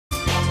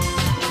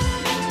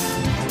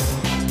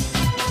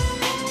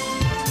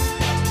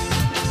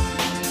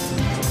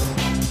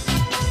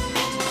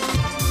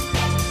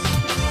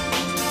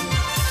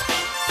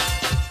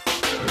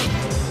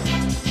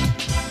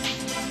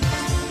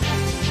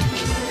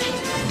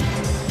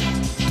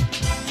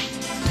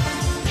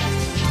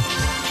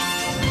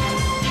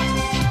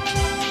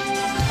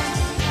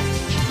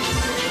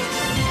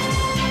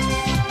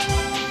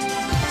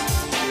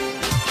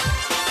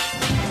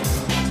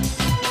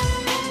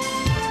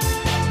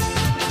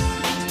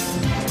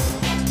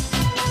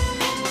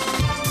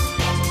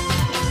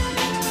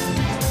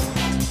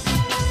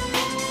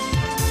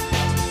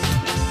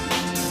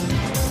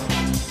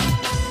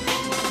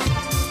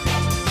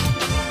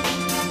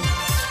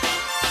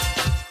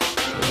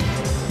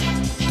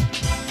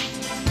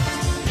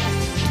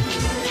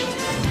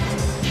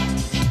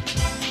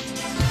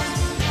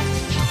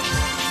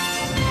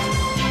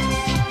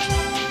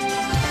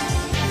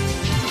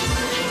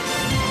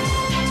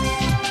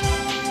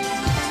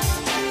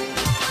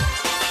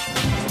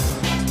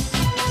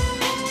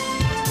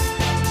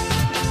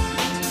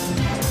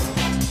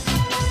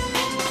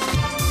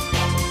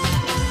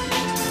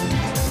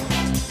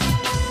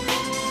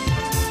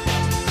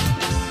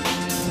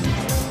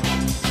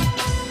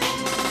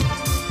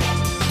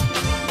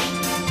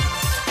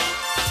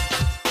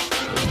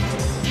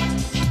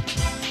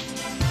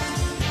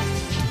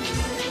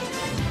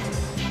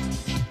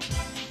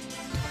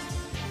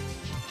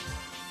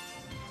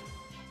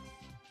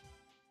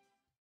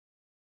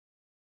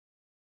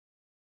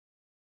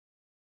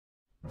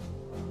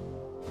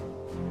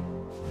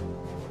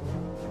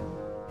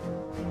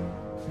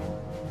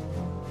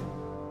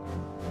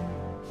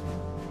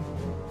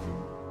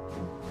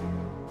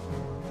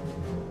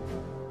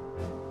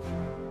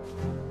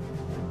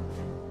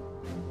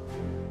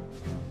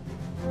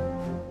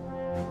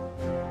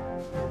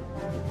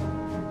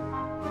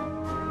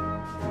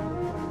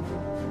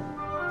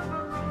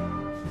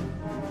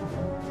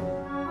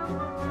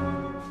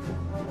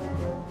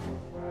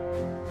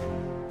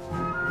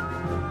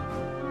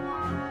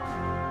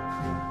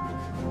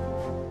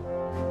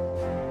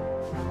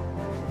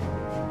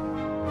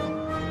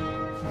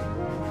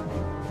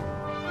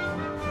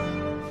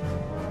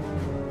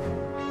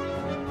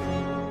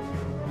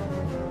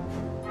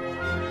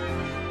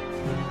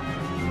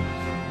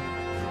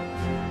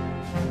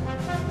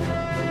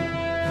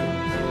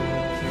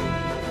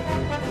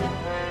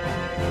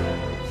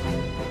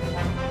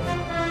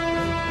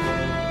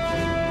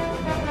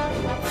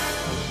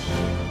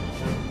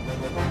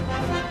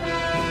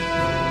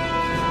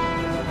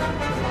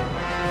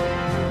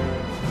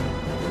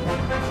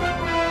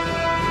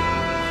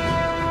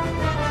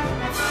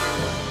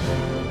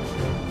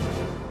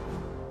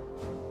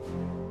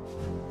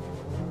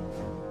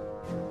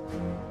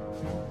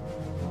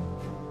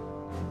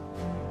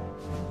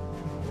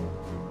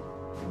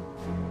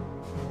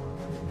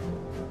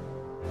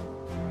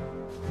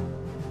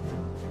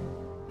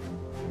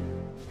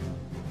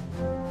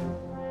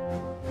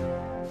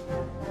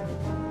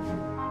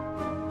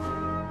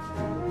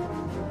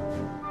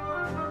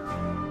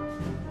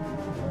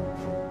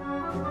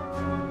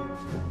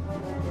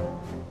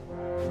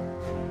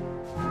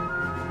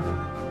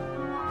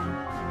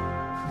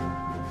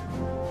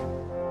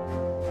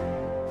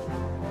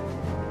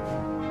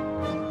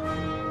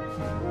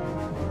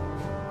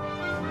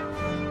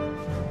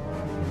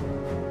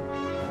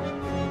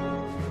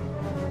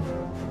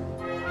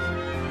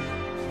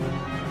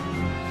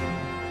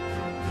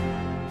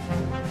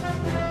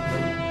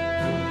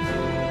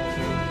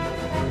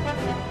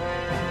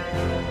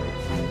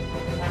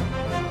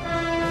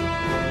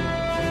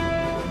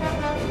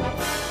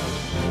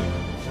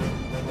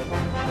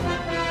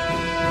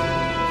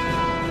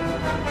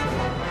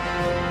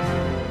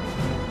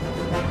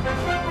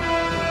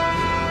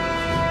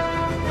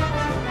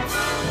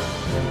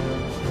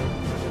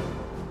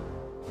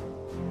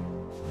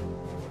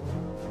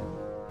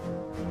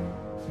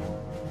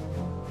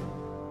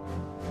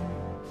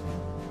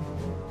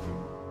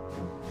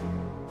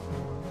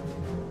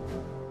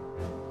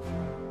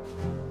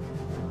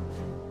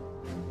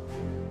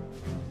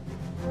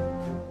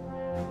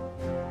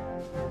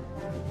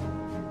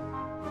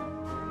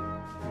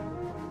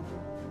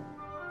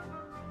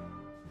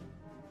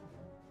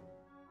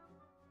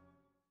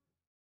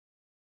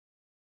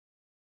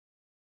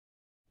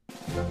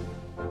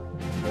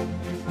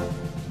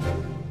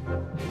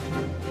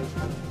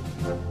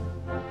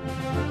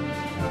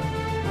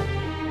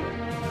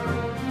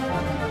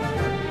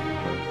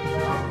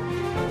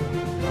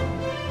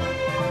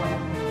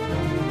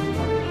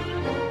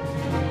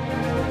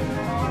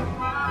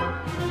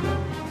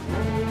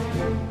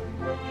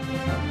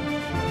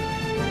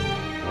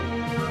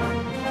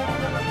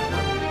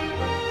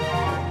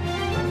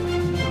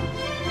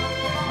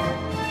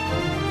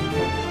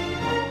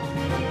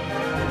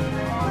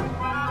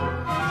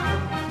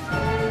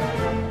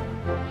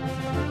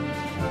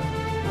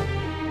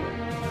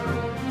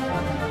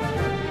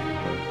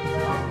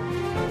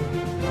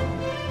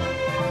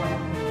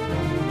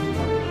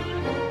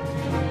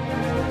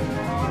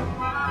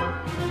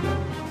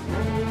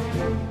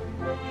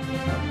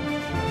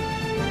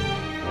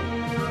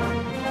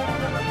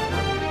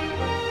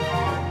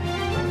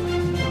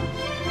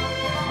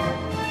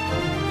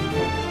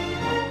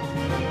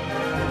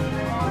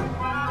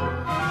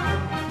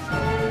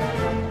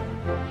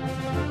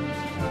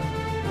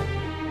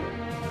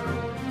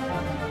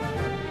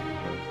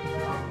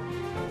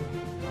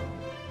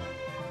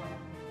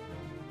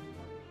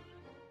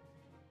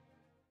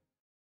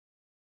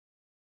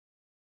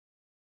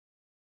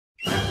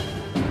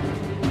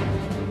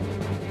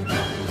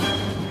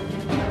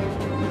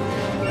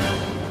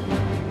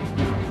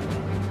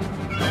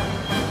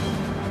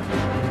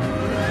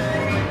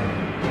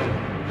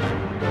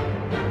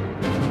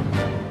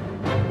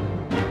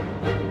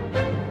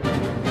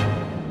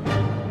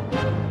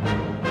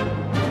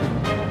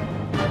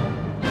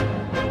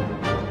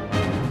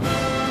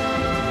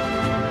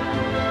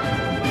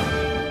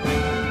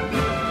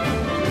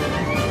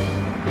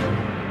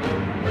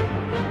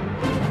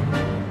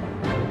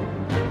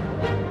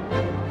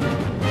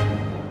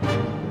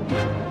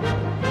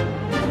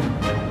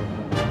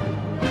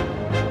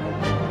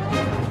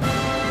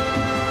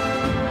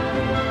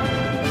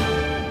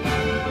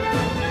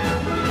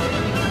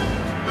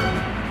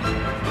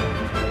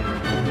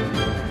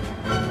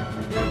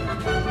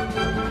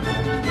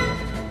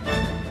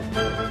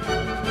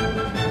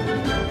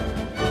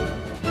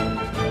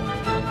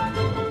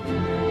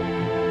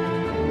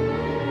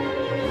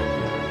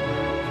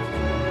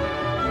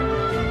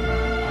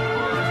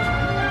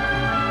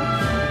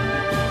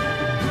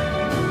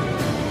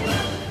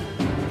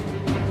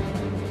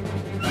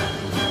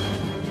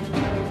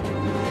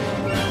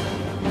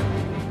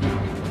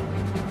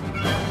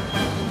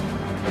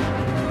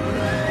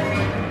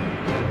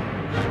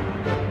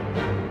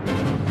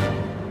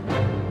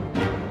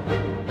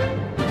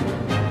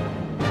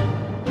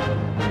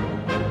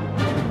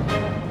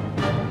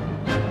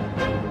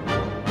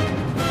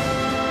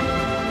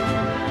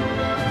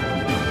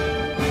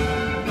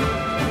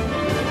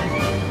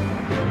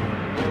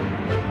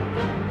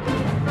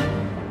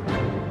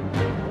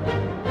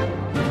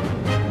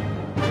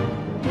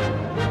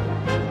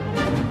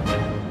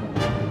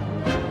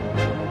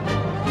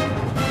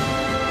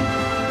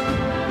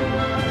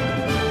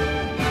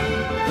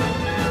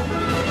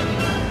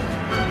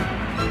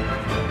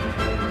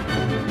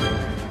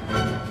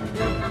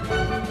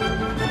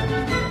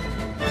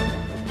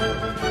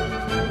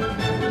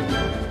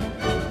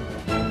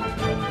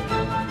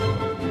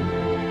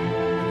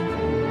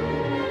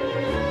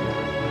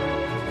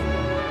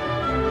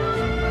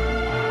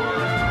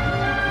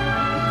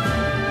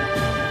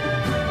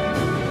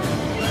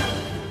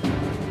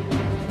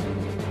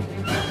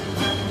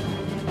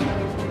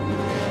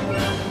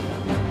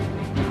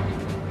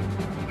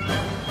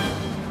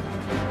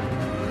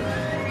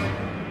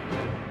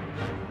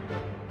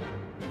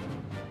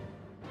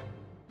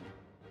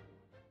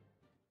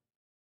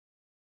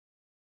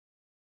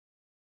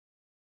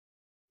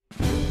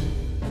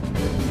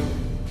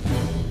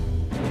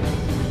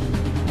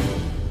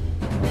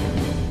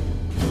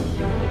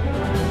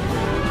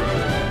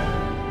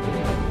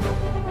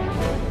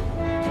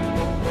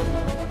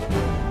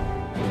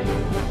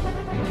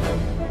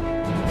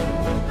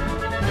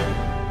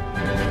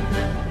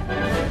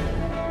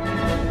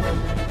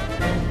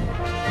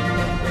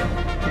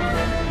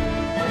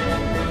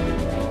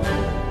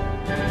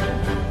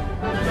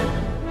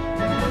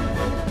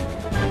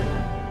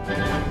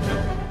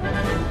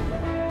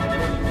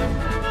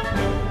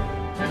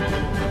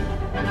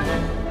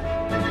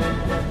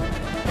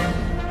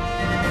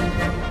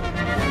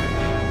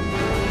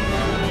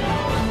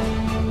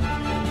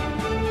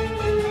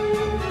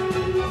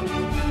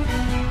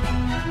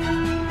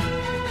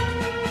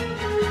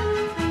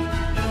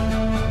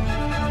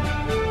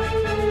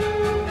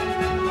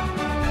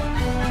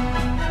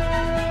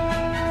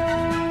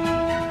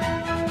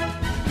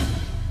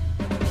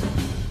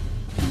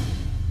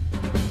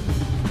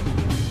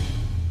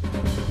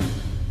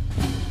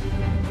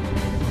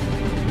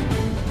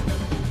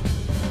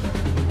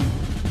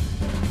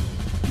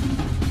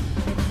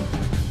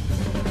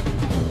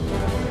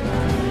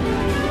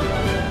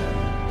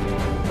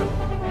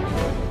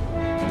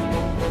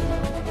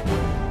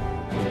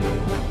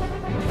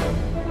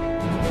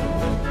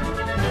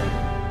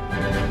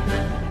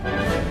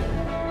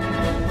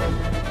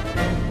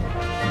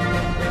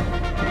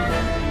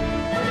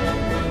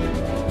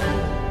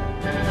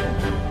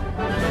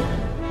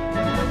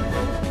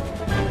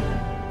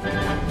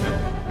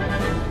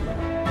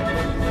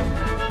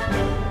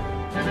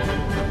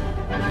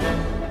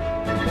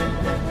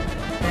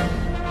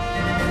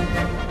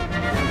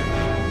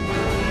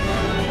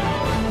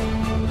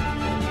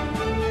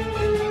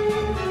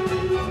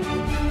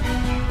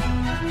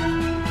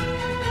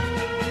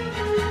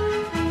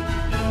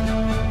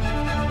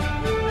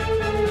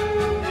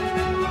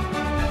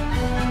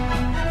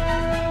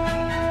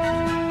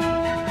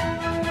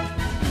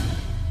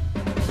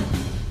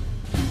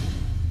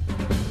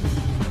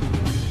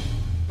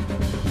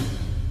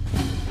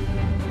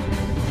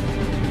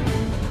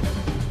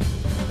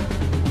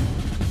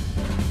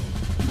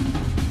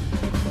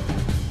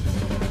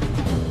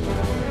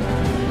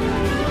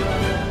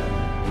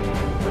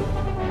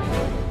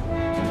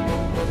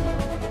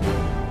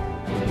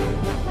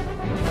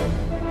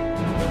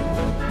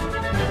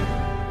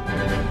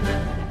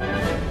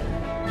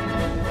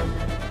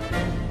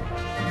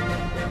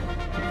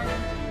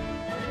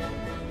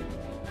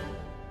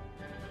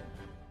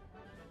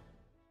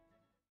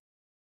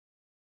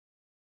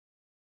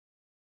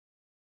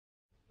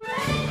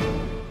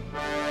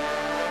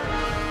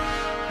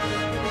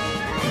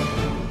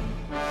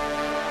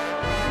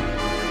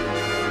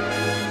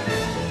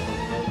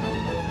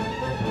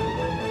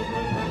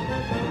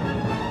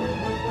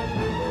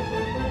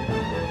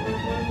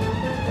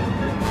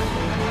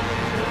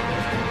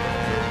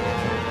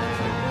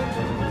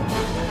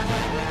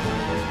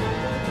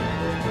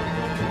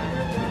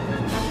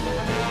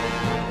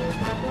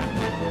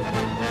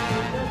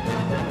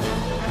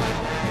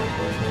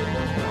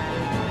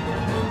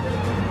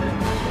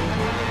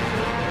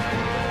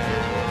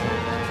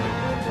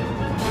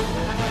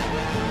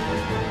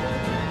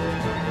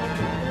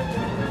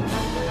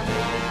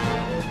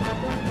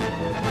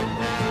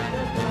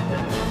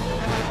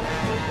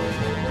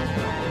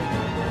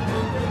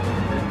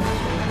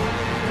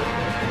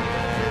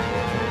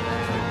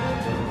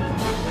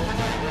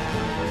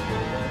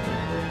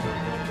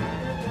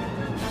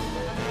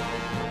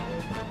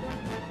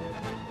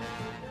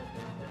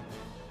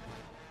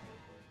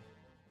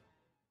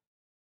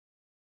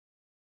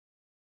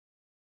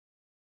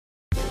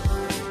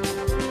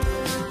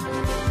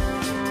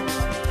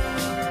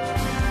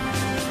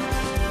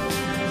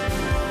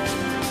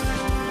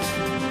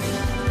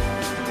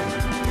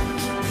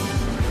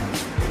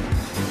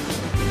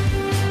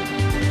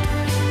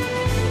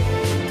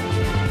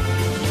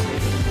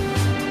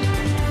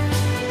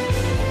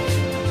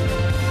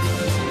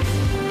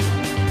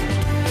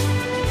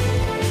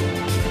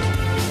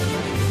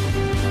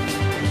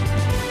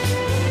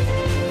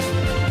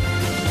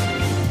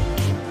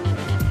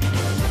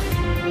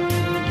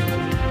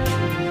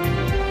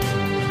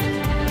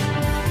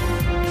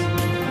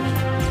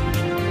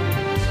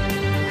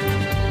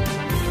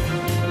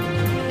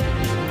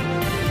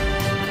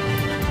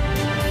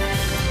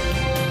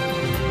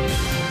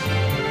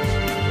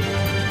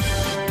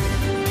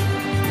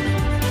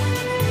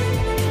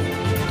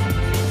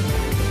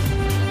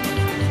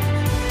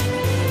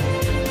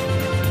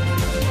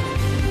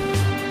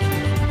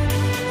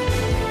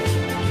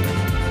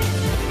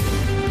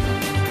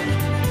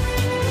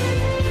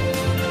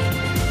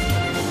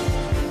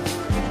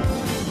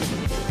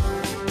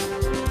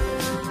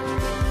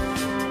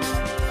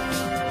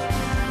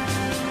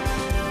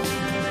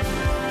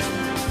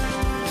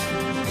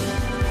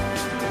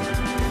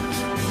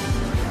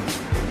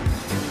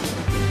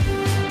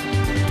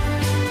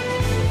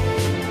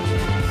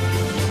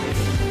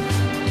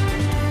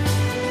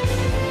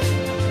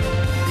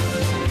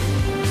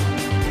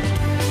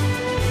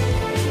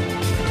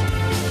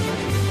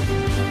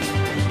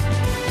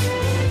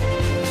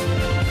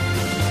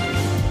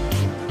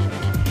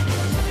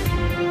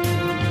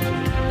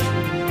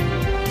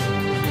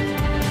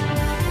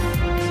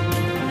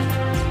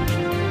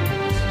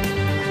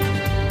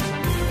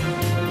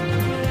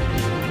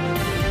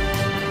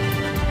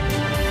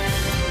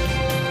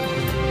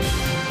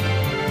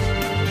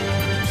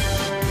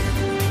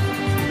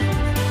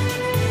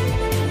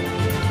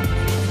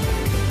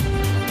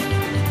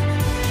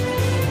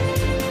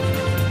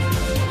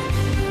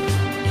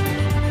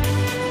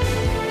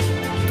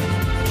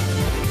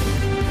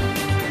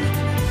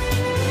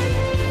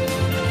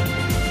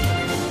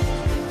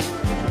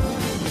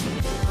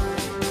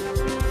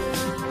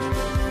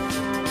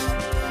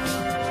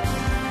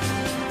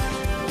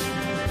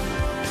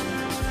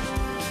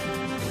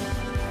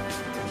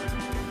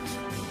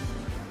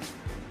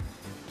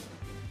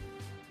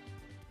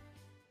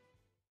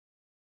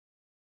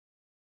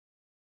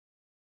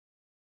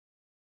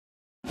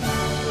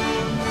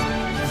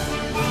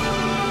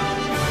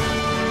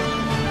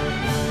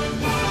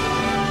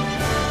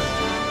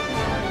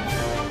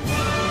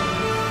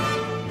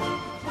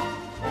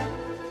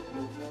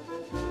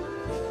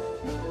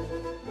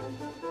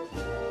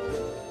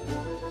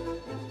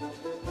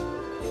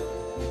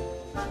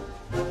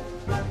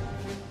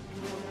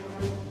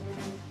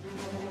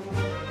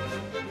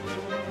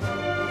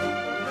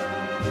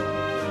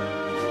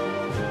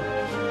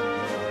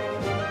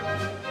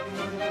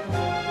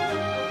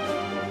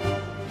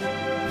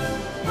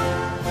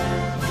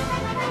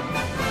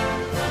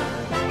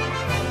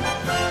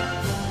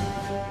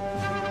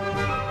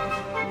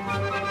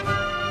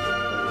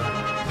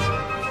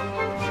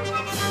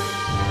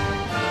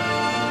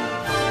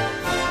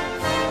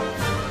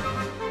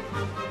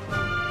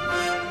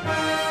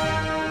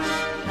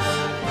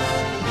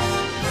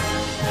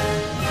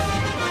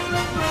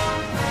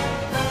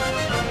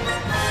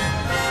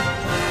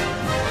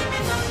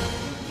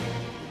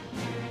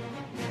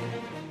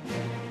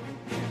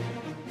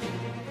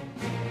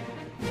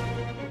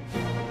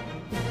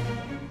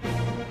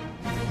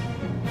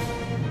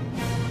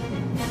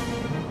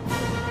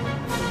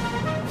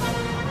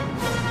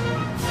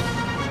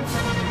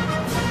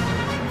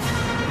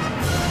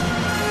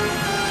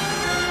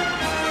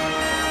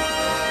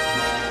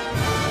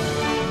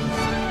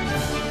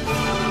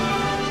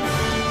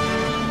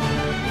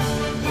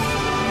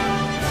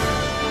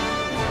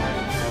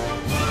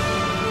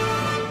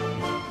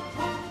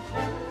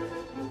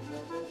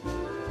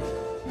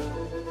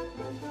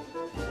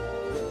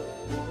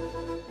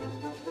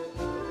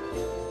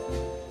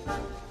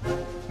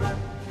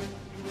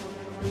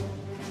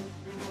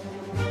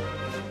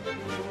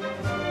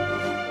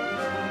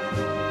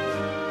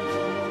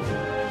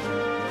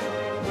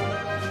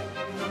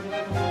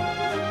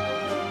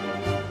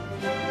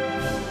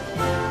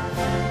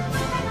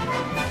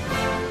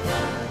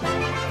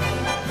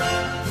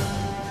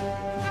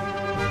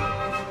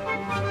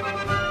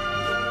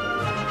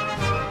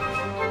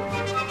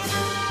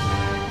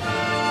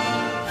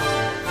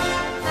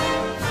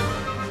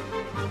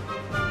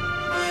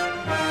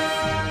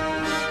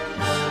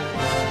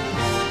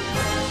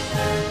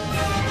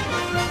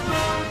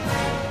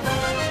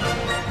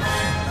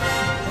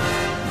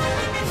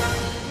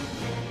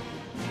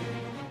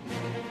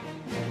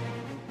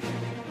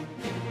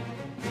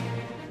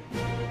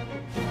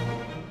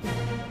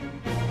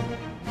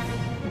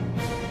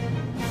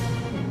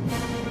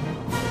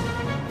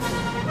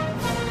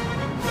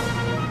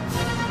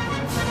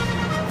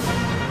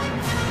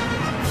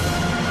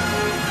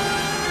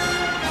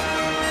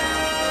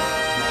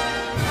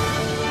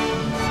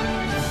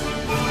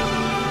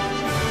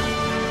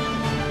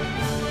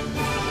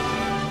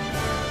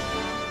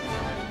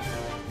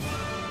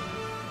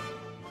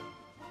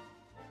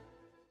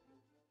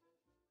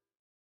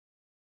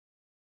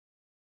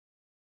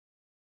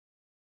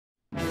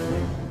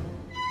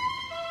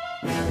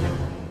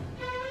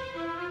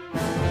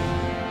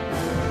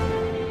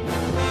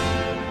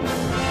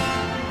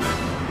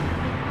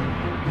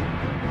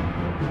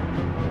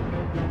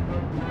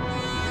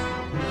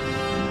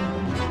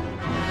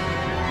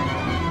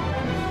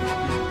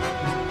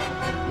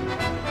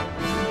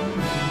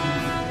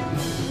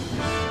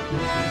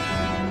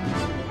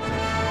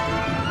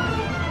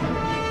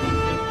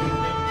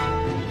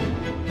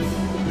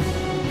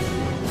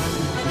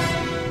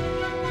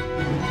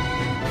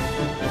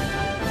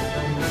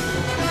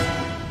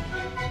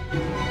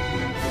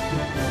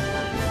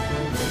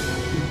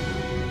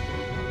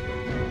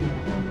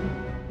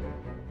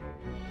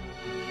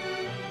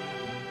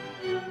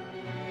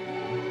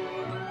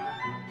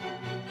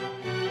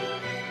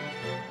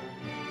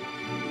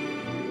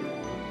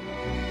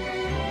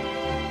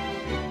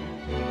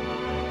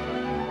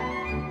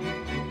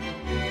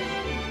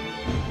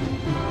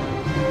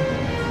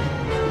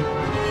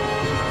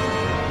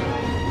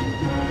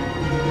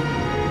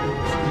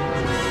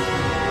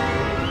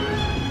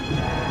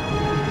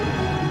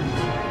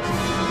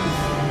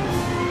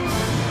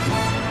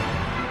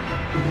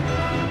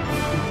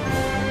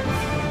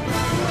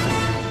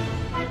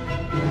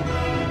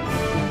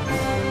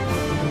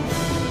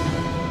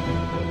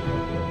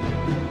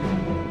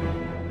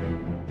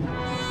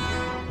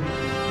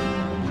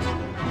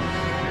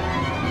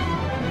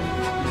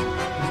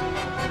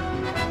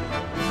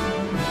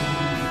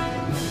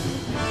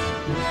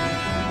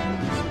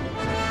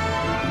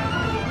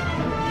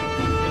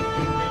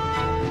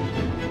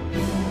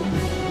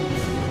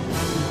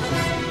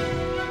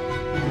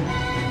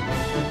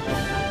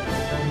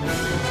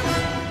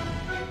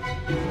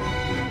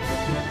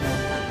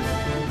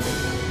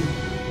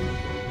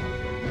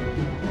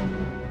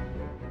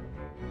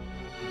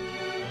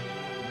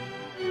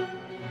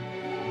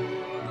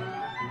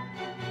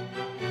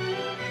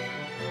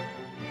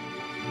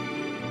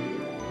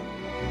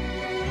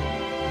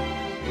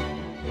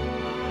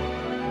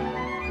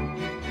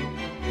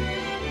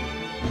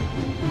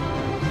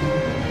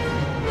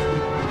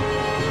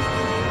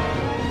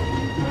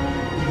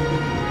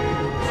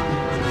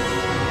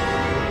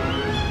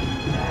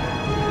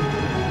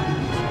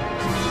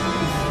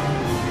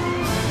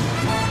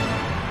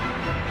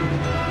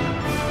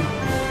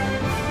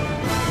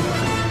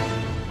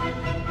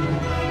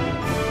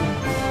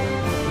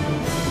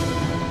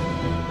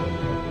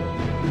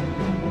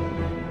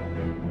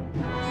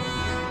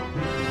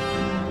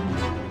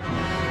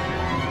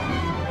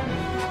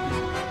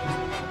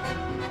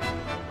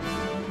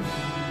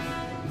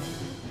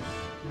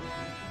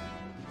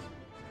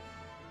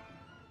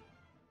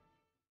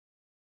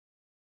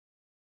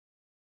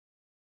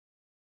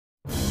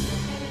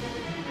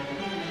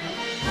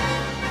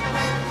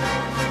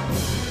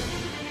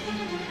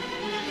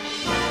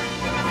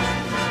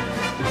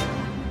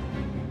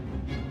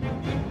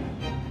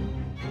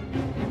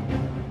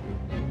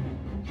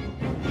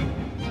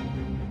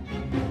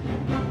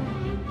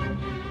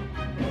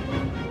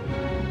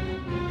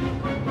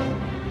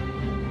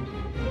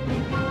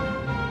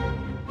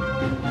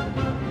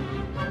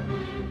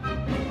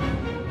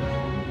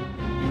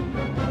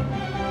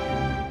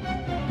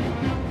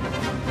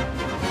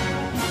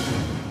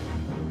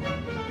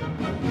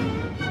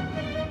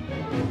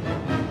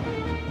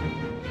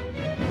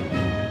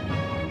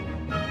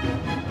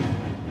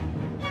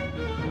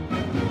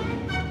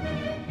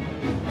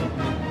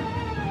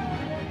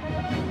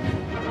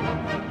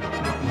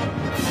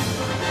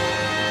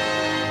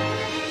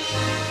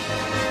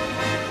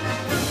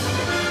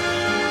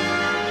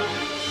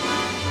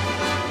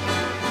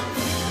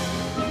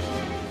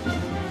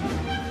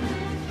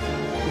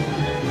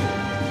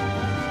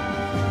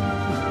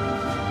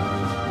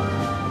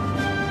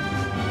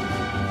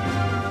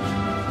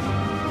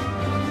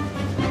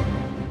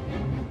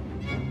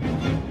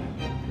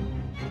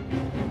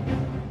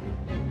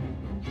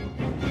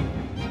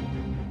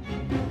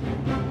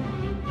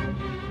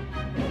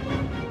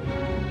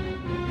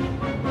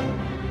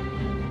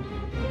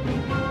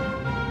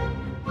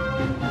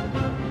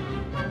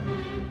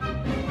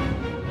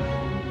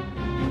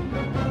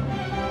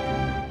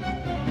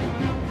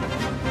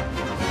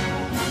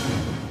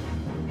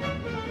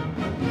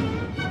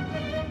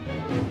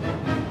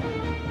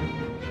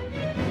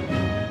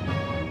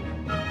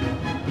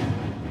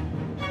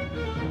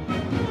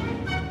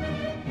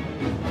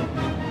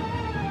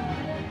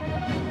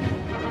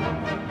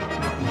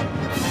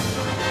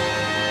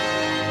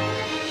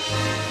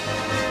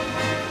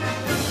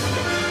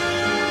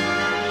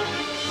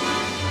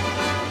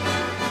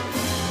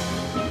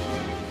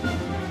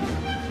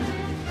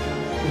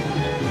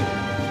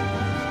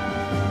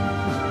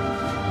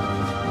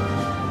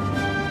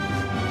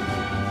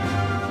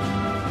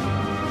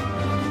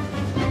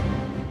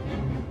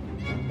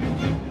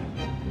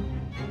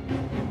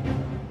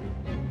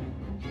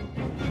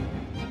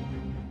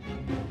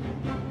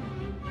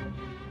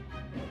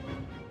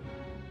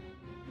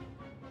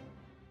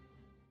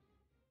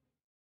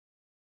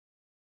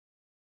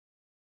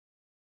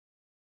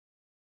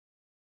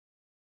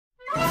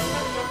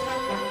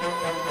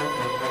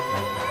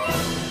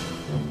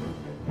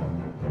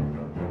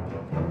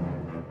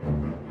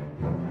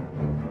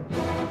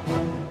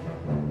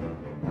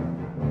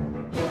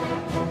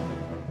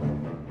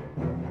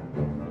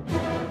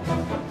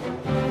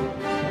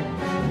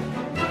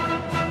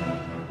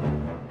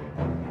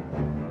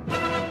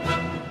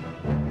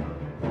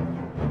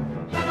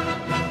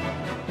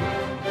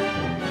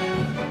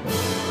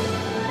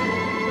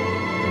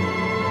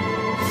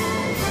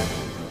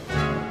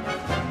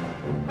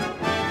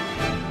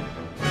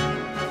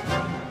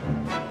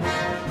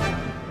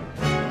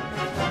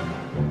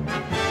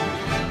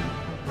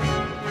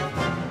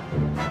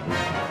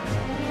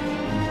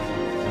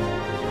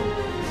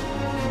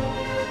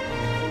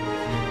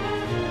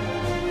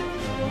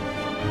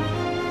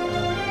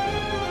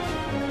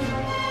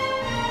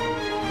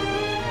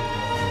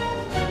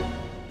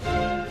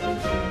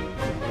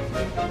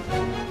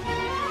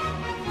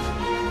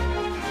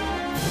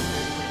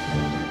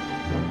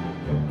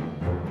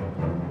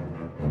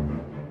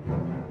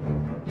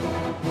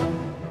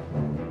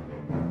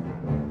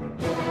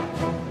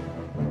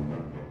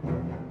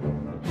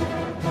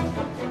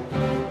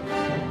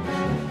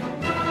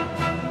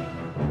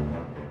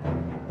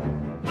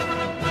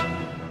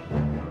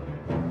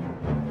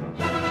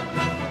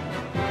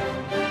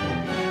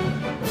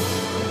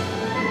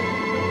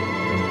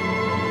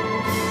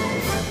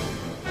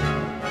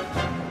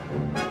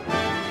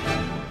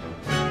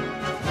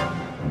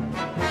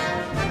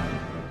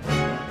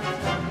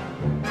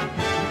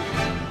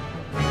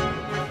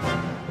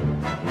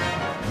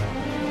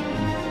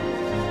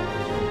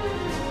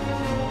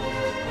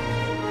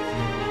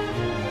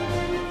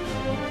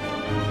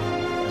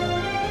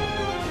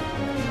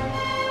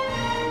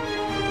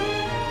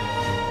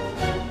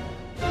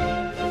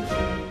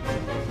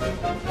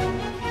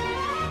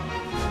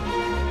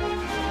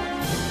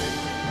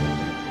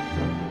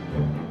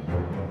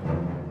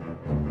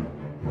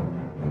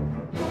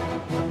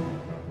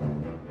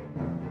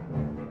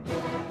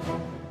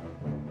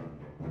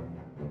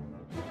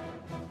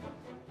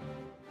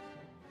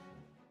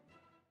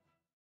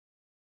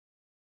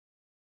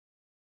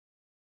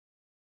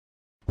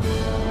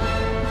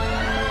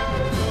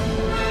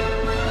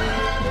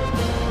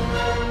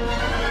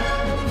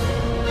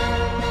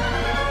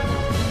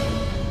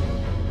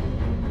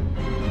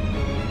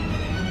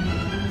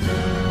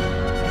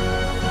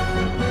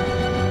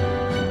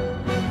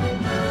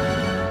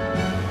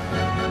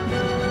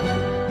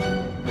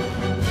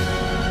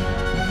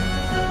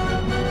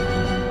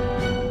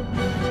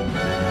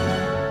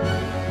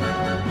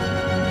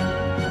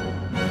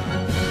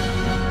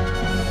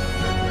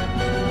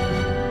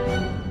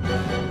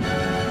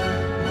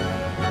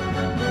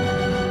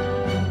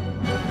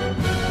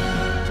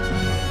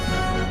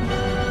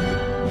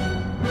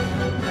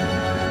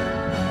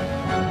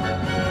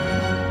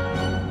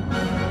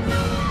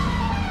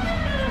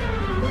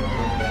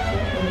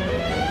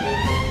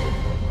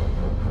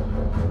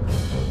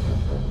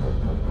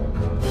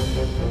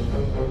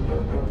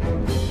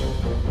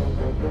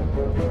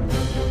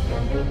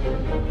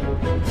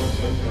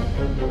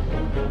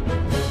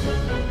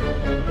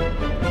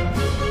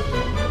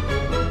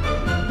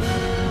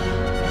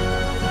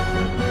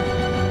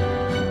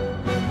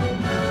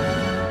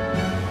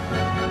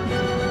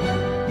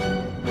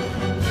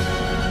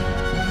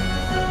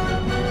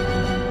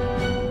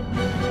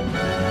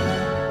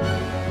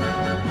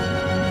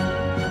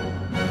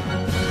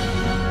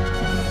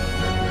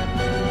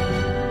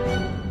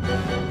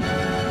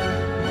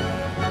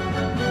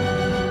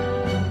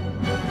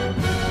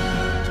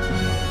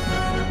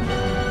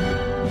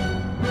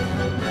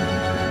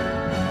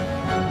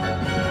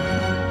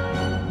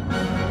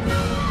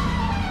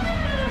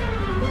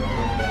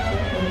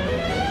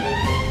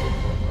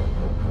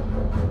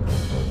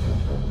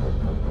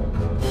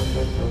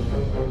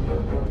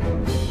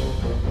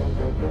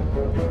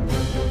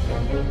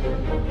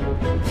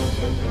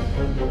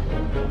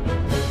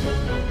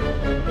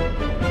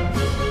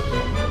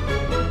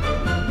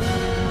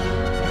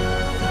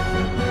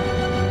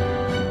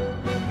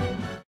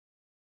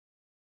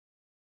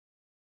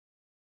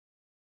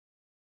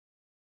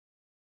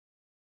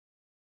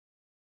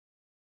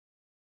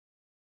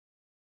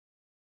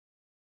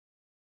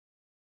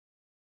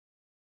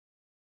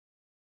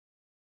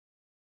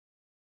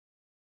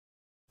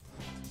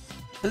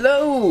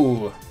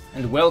Hello,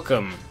 and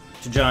welcome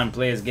to John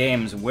Plays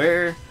Games,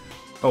 where...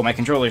 Oh, my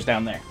controller's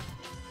down there.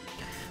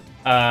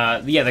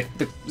 Yeah,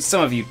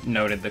 some of you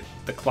noted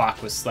the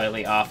clock was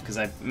slightly off because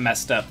I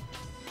messed up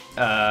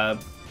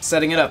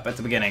setting it up at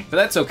the beginning. But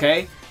that's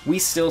okay. We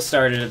still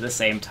started at the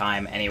same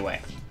time anyway.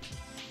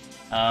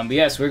 But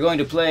yes, we're going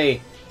to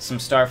play some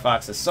Star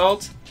Fox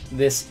Assault.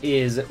 This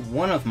is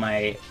one of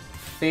my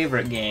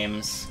favorite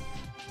games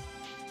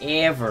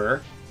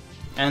ever.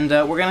 And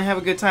we're gonna have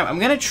a good time. I'm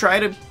gonna try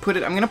to put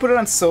it. I'm gonna put it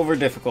on silver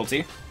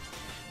difficulty,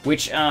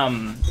 which if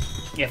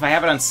I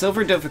have it on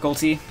silver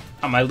difficulty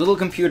on my little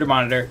computer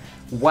monitor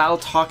while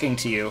talking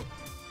to you,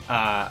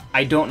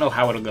 I don't know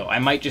how it'll go. I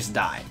might just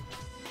die,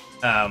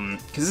 because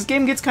this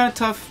game gets kind of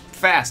tough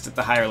fast at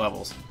the higher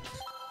levels.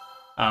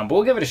 But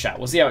we'll give it a shot.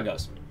 We'll see how it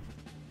goes.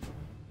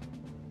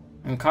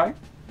 Okay.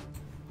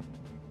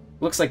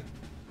 Looks like.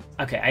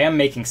 Okay, I am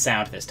making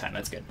sound this time.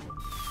 That's good.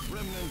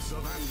 Remnants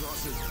of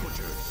Andross's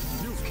butchers.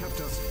 You've kept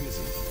us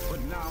busy,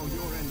 but now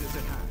your end is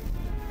at hand.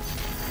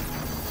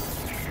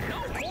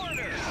 No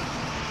quarter!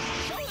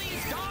 Show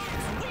these dogs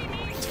we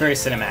need. It's very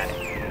cinematic.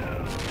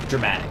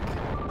 Dramatic.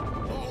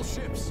 All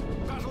ships,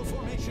 battle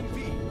formation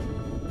V.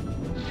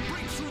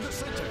 Break through the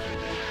center.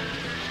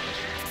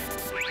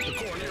 The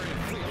Cornerian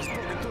fleet is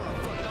broken through our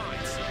front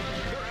lines.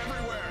 They're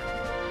everywhere.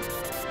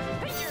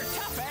 Think you're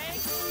tough,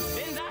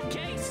 eh? In that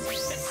case,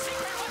 it's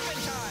secret weapon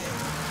time!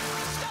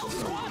 Stealth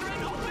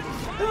squadron open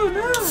fire! Oh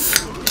no!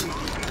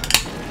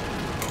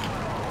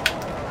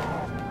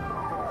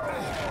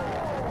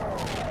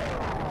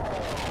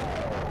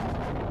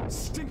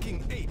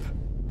 Stinking ape!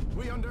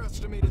 We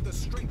underestimated the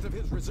strength of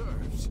his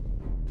reserves.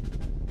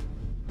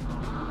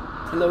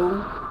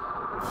 Hello?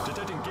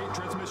 Detecting gate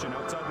transmission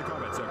outside the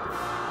combat sector.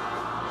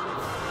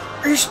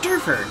 You're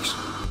Starfox!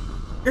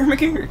 You're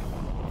McGear!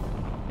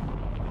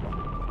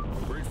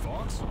 Great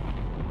Fox?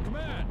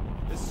 Command!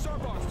 This is Star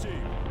Fox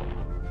team.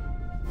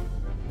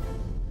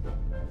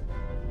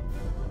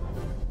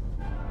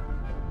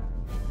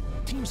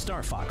 Team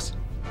Star Fox,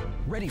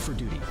 ready for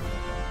duty.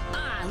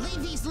 Ah,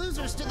 leave these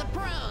losers to the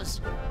pros.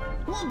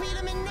 We'll beat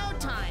them in no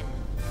time.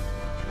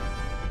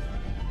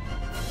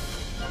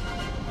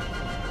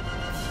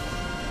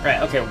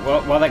 Right, okay,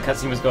 well, while that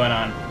cutscene was going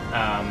on,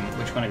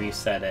 which one of you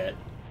said it?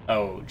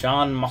 Oh,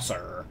 John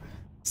Mosser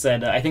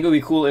said, I think it would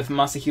be cool if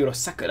Masahiro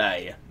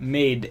Sakurai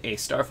made a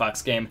Star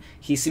Fox game.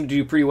 He seemed to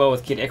do pretty well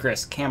with Kid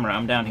Icarus. Camera,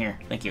 I'm down here.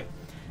 Thank you.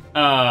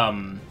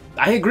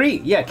 I agree.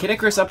 Yeah, Kid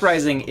Icarus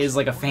Uprising is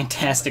like a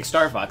fantastic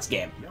Star Fox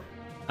game.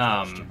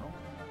 And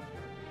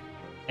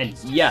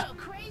yeah,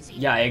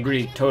 I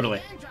agree totally.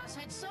 Andross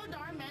had so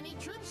darn many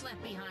troops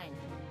left behind.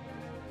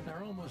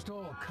 They're almost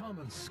all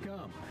common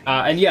scum.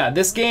 And yeah,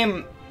 this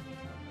game,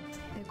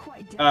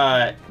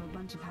 at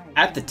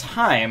the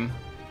time,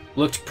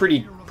 looked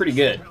pretty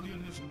good.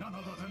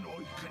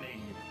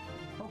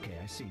 Okay,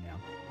 I see now.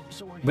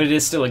 So we're But it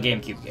is still a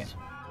GameCube game.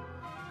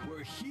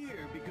 We're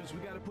here because we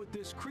gotta put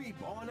this creep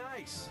on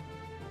ice.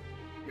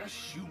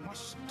 Yes, you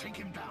must take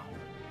him down.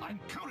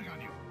 I'm counting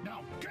on you.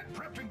 Now get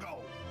prepped and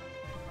go.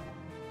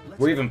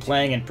 We're even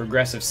playing in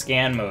progressive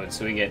scan mode,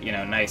 so we get, you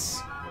know,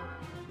 nice,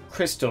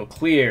 crystal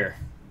clear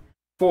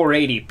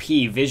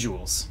 480p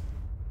visuals.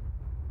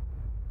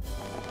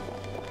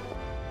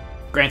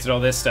 Granted,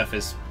 all this stuff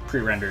is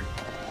pre-rendered.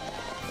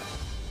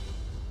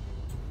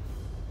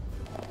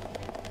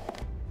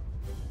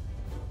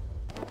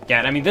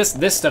 Yeah, I mean,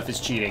 this stuff is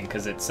cheating,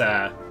 because it's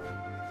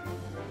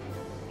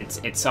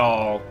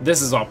all,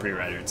 this is all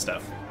pre-rendered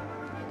stuff.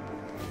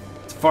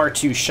 It's far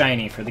too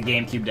shiny for the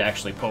GameCube to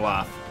actually pull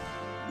off.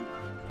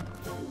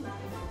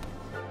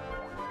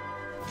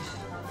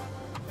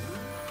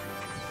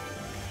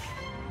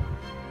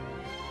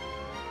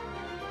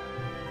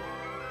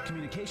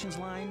 communications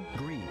line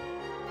green.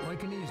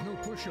 Lycanese no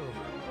pushover,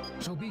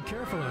 so be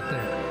careful out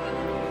there.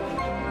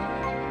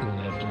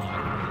 Left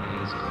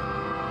line is.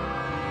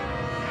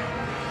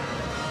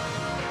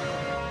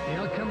 The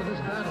outcome of this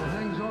battle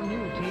hangs on you,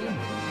 team.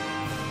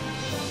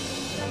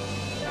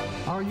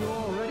 Are you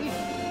all ready?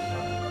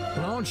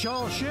 Launch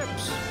all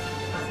ships.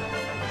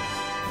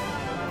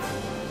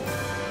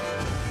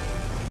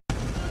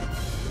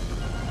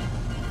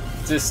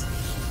 Is this...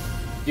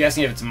 You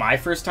asking if it's my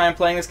first time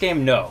playing this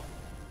game? No.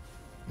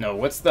 No,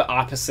 what's the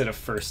opposite of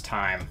first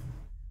time?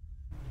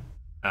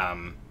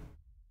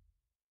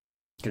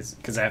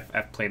 Because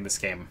I've played this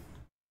game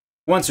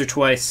once or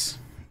twice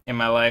in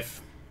my life.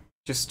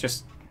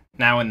 Just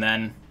now and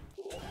then.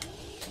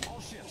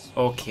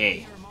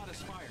 Okay.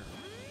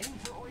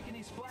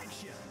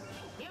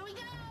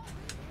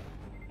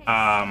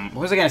 What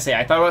was I gonna say?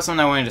 I thought about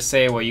something I wanted to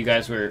say while you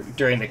guys were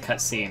during the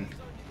cutscene.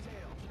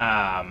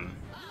 But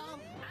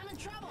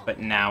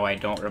now I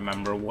don't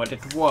remember what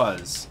it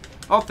was.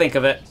 I'll think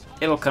of it.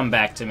 It'll come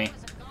back to me.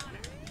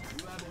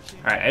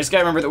 Alright, I just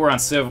gotta remember that we're on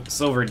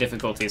silver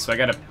difficulty, so I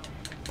gotta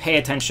pay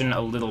attention a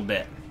little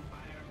bit.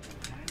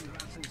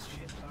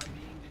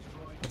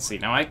 Let's see,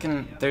 now I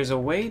can... There's a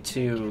way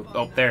to...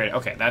 Oh, there it...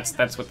 Okay,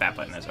 that's what that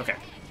button is. Okay.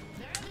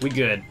 We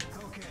good.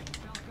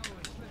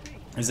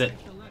 Is it...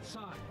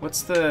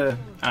 What's the...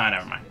 Ah,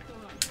 never mind.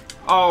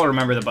 I'll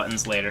remember the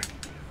buttons later.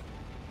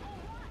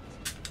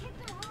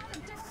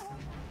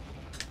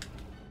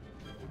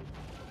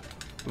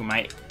 Ooh,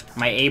 my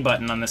A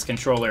button on this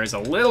controller is a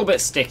little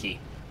bit sticky,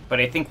 but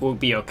I think we'll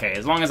be okay.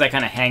 As long as I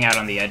kind of hang out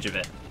on the edge of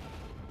it,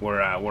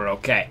 we're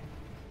okay.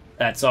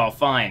 That's all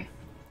fine.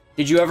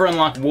 Did you ever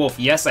unlock Wolf?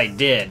 Yes, I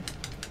did.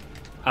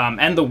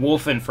 And the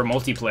Wolfen for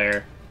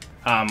multiplayer,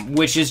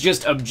 which is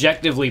just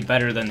objectively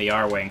better than the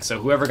R-Wing, so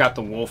whoever got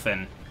the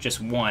Wolfen just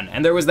won.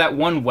 And there was that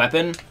one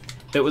weapon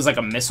that was like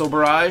a missile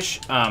barrage.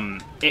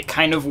 It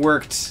kind of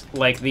worked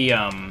like the,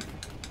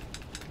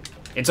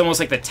 it's almost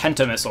like the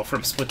Tenta missile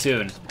from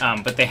Splatoon,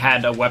 but they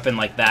had a weapon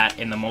like that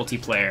in the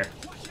multiplayer.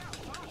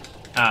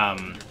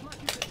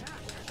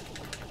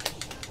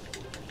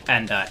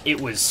 And it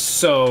was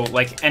so,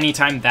 like,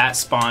 anytime that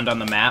spawned on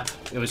the map,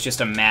 it was just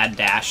a mad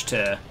dash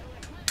to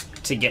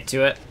get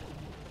to it.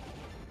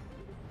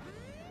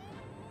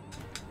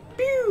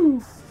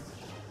 Pew!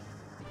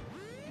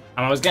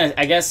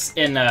 I guess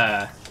in,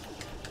 oh,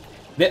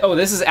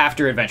 this is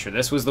after Adventure.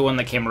 This was the one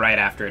that came right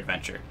after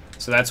Adventure.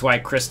 So that's why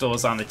Crystal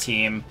is on the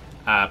team.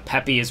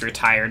 Peppy is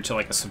retired to,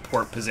 like, a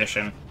support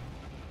position.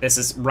 This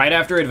is right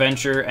after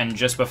Adventure and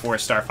just before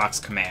Star Fox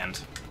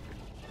Command.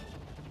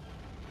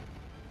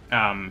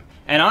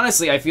 And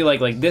honestly, I feel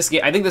like this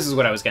game, I think this is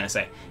what I was gonna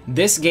say.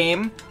 This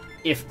game,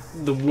 if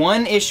the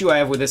one issue I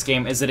have with this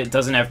game is that it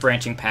doesn't have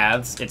branching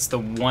paths, it's the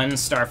one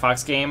Star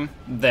Fox game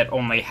that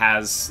only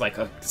has, like,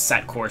 a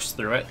set course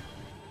through it.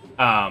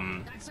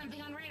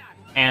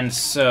 And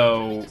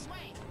so,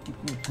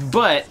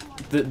 but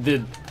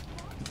the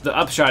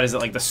upshot is that,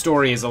 like, the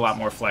story is a lot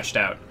more fleshed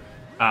out.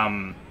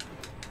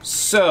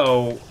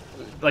 So,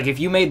 like, if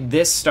you made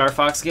this Star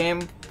Fox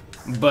game,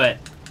 but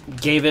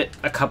gave it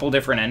a couple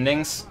different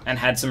endings and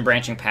had some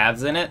branching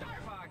paths in it,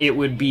 it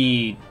would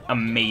be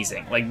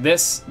amazing. Like,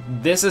 this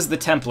is the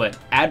template.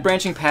 Add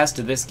branching paths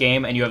to this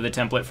game, and you have the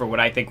template for what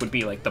I think would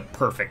be, like, the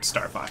perfect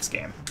Star Fox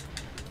game.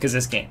 Because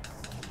this game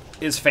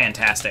is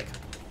fantastic.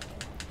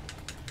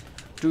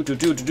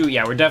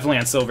 Yeah, we're definitely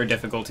on silver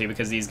difficulty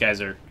because these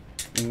guys are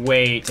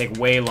take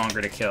way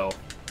longer to kill.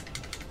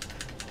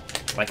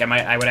 Like,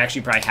 I would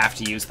actually probably have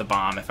to use the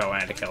bomb if I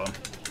wanted to kill him.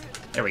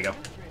 There we go.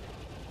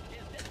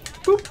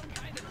 Boop.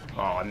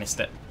 Oh, I missed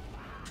it.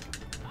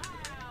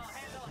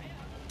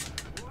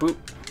 Boop,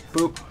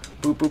 boop,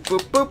 boop, boop,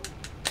 boop, boop,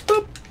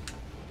 boop.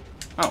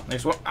 Oh,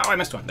 there's one. Oh, I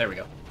missed one. There we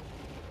go.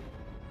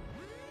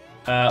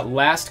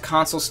 Last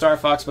console Star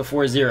Fox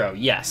before Zero.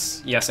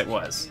 Yes. Yes, it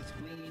was.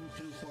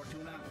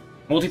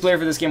 Multiplayer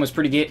for this game was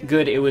pretty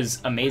good. It was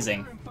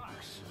amazing.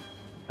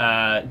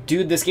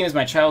 Dude, this game is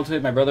my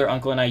childhood. My brother,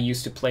 uncle, and I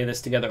used to play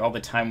this together all the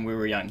time when we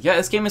were young. Yeah,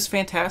 this game is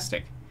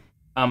fantastic.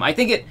 I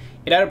think it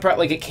had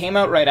like, it came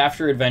out right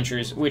after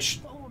Adventures, which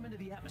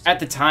at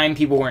the time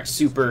people weren't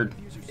super,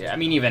 I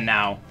mean, even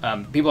now,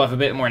 people have a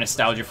bit more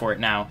nostalgia for it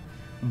now,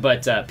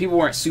 but people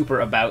weren't super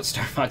about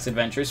Star Fox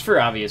Adventures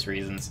for obvious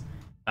reasons.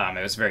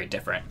 It was very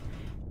different.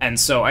 And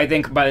so I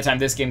think by the time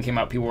this game came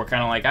out, people were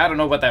kind of like, I don't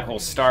know about that whole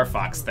Star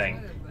Fox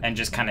thing, and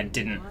just kind of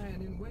didn't,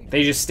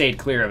 they just stayed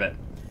clear of it.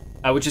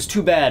 Which is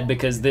too bad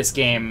because this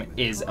game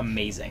is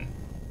amazing.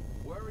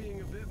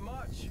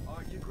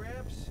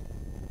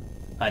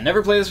 I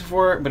never played this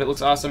before, but it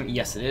looks awesome.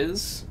 Yes, it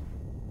is.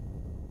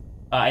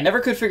 I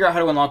never could figure out how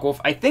to unlock Wolf.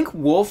 I think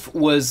Wolf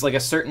was like a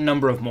certain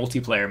number of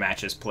multiplayer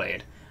matches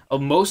played.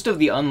 Most of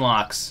the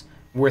unlocks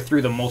were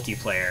through the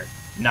multiplayer,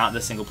 not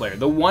the single player.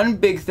 The one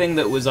big thing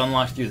that was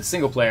unlocked through the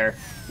single player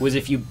was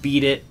if you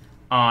beat it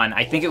on,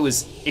 I think it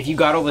was, if you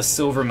got all the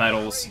silver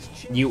medals,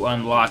 you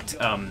unlocked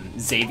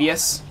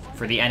Xavius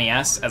for the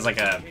NES as like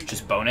a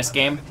just bonus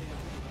game,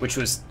 which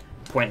was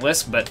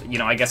pointless, but, you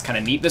know, I guess kind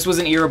of neat. This was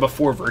an era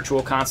before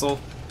Virtual Console,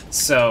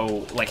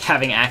 so, like,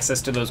 having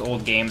access to those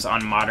old games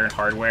on modern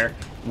hardware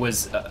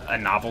was a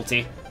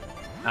novelty.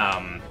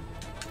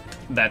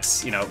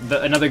 That's, you know,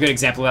 another good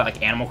example of that,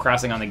 like Animal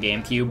Crossing on the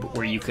GameCube,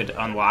 where you could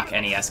unlock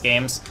NES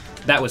games.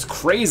 That was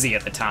crazy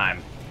at the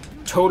time.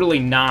 Totally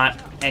not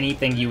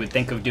anything you would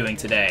think of doing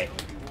today,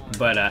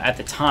 but at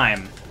the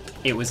time,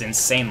 it was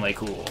insanely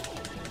cool.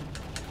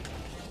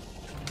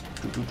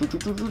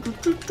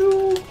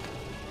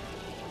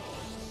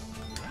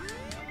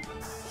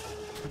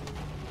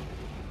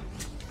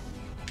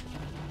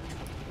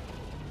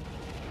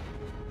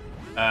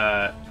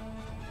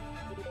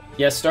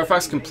 Yes, Star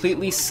Fox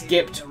completely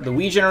skipped the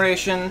Wii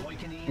generation,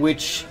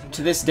 which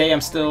to this day I'm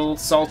still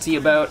salty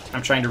about.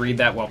 I'm trying to read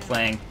that while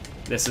playing.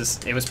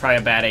 It was probably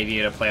a bad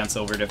idea to play on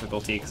silver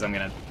difficulty because I'm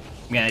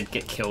gonna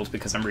get killed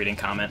because I'm reading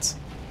comments.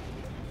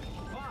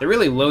 They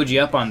really load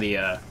you up on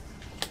the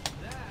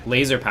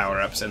laser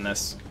power-ups in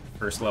this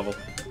first level,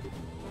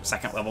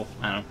 second level,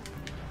 I don't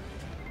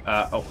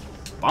know. Oh,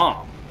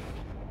 bomb.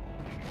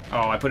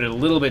 Oh, I put it a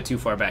little bit too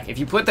far back. If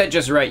you put that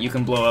just right, you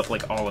can blow up,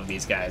 like, all of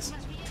these guys.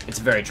 It's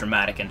very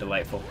dramatic and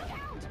delightful.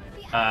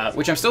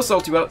 Which I'm still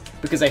salty about,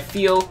 because I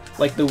feel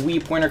like the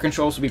Wii pointer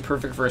controls would be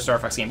perfect for a Star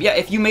Fox game. Yeah,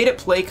 if you made it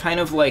play kind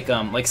of like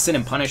Sin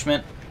and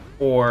Punishment,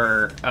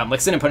 or,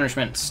 like Sin and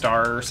Punishment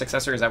Star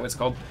Successor, is that what it's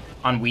called?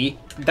 On Wii,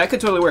 that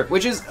could totally work,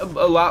 which is a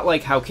lot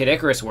like how Kid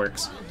Icarus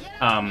works.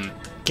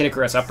 Kid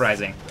Icarus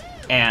Uprising.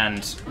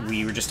 And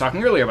we were just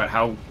talking earlier about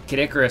how Kid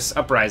Icarus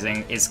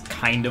Uprising is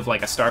kind of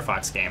like a Star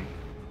Fox game,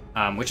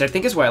 which I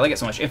think is why I like it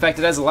so much. In fact,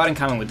 it has a lot in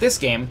common with this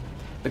game,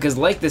 because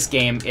like this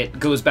game, it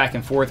goes back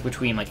and forth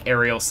between like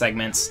aerial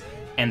segments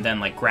and then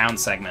like ground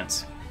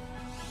segments.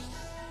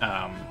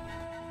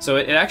 So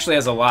it actually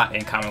has a lot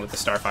in common with the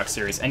Star Fox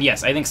series. And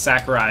yes, I think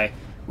Sakurai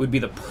would be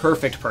the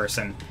perfect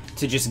person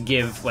to just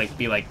give, like,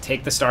 be like,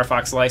 take the Star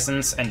Fox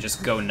license and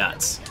just go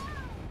nuts.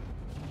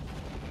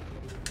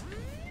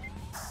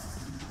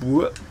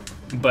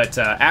 But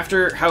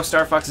after how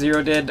Star Fox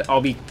Zero did,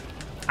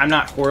 I'm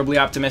not horribly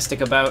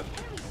optimistic about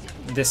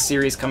this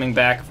series coming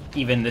back,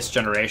 even this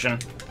generation.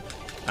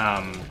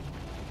 But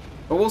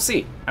we'll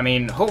see. I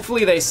mean,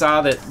 hopefully they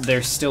saw that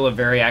there's still a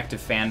very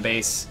active fan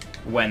base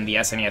when the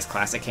SNES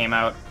Classic came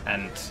out,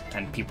 and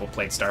people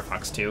played Star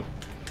Fox 2.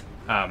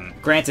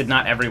 Granted,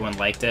 not everyone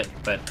liked it,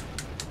 but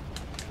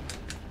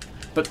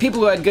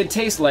people who had good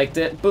taste liked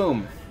it.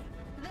 Boom.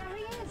 There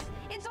he is.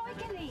 It's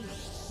Oikini.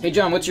 Hey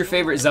John, what's your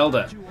favorite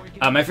Zelda?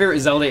 My favorite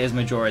Zelda is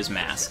Majora's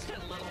Mask.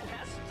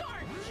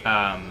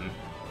 Yeah.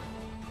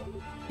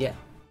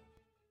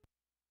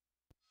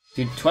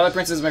 Dude, Twilight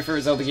Princess is my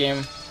favorite Zelda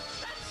game.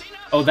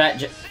 Oh,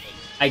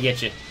 I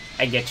get you.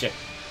 I get you.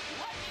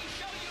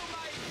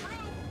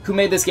 Who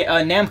made this game?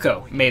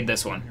 Namco made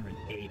this one.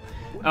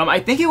 I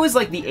think it was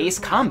like the Ace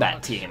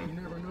Combat team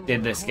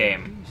did this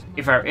game.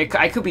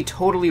 I could be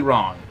totally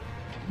wrong,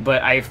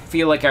 but I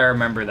feel like I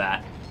remember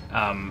that.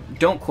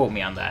 Don't quote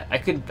me on that.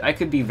 I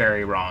could be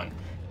very wrong.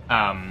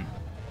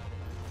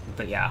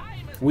 But yeah,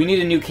 we need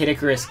a new Kid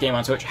Icarus game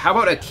on Switch. How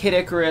about a Kid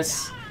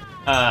Icarus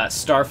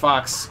Star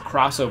Fox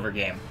crossover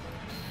game?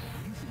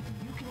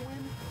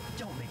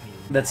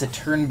 That's a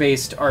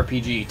turn-based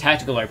RPG,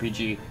 tactical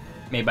RPG,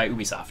 made by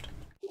Ubisoft.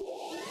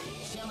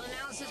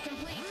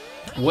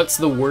 What's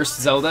the worst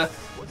Zelda?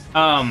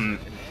 I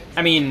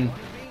mean,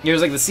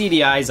 there's like the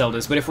CDI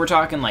Zeldas, but if we're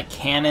talking like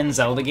canon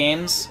Zelda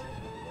games,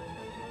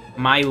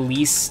 my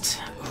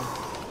least...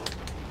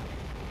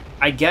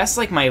 I guess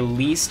like my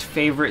least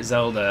favorite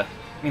Zelda...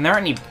 I mean, there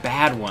aren't any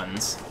bad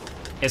ones,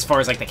 as far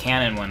as like the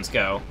canon ones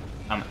go.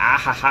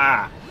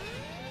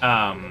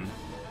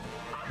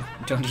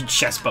 Don't you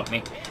chest bump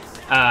me.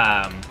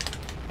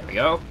 There we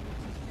go.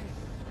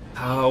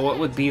 Oh, what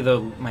would be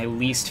my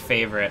least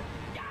favorite?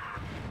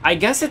 I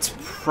guess it's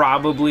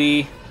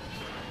probably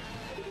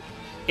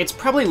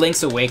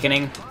Link's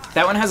Awakening.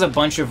 That one has a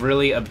bunch of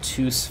really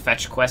obtuse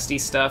fetch questy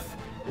stuff,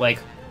 like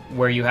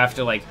where you have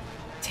to like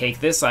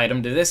take this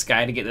item to this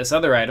guy to get this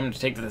other item to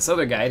take to this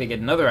other guy to get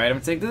another item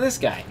to take to this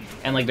guy.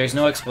 And like there's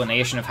no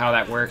explanation of how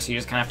that works, you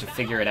just kind of have to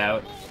figure it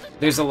out.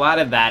 There's a lot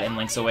of that in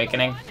Link's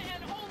Awakening.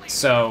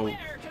 So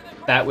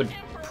that would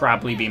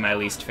probably be my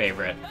least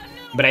favorite.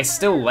 But I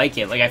still like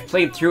it. Like I've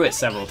played through it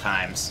several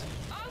times.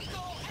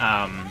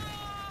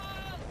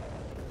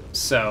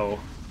 So,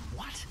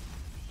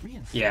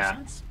 yeah.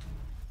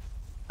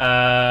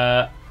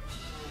 That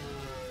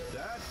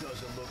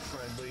doesn't look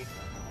friendly.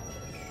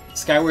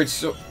 Skyward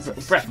Sword...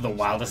 Breath of the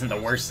Wild isn't the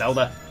worst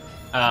Zelda.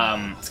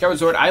 Skyward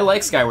Sword, I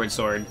like Skyward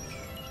Sword.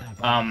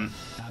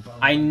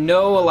 I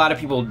know a lot of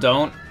people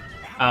don't.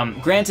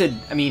 Granted,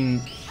 I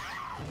mean,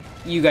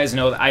 you guys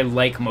know that I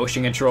like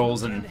motion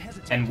controls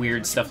and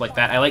weird stuff like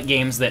that. I like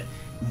games that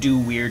do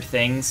weird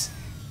things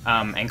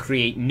and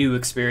create new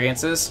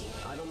experiences.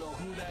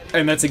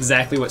 And that's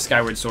exactly what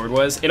Skyward Sword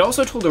was. It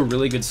also told a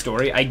really good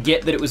story. I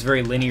get that it was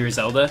very linear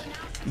Zelda,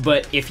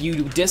 but if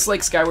you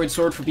dislike Skyward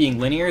Sword for being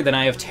linear, then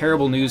I have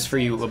terrible news for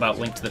you about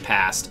Link to the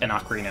Past and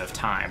Ocarina of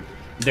Time.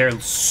 They're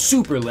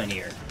super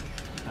linear.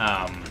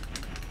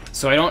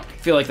 So I don't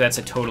feel like that's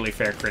a totally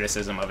fair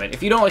criticism of it.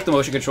 If you don't like the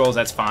motion controls,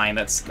 that's fine.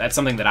 That's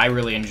something that I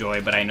really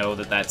enjoy, but I know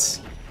that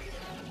that's...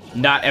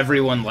 Not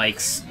everyone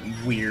likes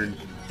weird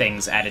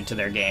things added to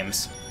their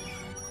games.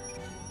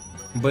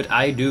 But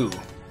I do.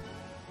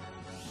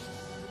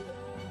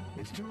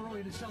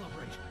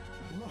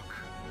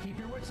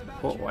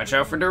 Oh, watch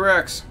out for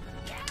directs.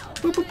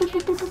 Boop, boop, boop,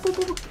 boop, boop, boop,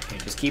 boop. Okay,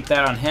 just keep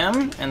that on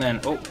him, and then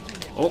oh,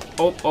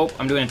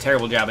 I'm doing a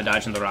terrible job of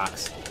dodging the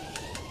rocks.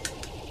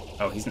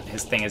 Oh, his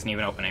thing isn't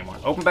even open anymore.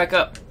 Open back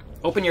up.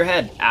 Open your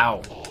head.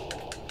 Ow.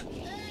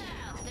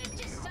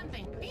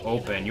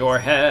 Open your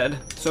head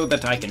so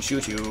that I can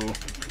shoot you.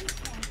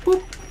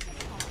 Boop.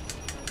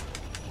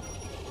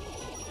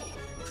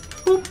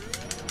 Boop.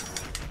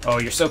 Oh,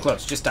 you're so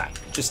close. Just die.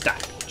 Just die.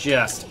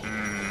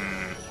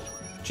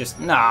 Just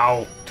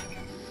no.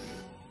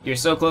 You're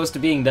so close to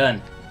being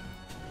done.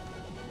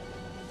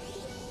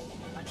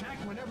 Attack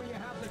whenever you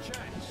have the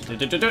chance.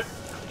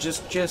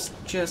 Just.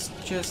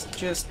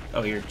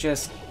 Oh, you're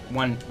just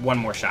one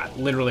more shot.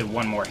 Literally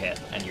one more hit,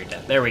 and you're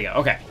dead. There we go.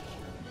 Okay.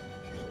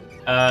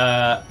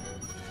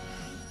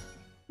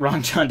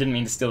 Wrong John, didn't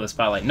mean to steal the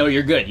spotlight. No,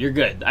 you're good. You're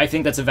good. I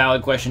think that's a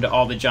valid question to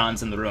all the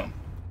Johns in the room.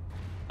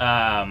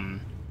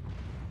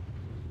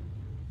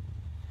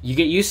 You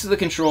get used to the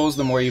controls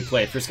the more you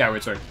play for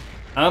Skyward Sword.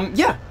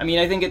 Yeah, I mean,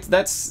 I think it's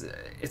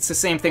the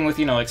same thing with,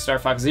 you know, like Star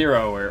Fox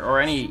Zero or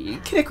any...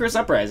 Kid Icarus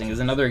Uprising is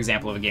another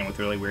example of a game with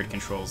really weird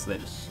controls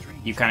that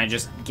you kind of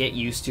just get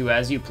used to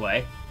as you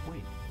play.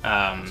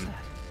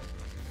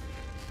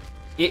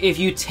 If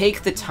you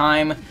take the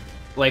time,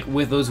 like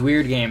with those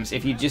weird games,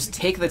 if you just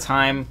take the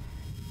time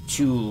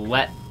to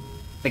let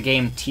the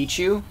game teach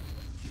you,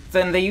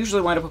 then they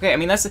usually wind up okay. I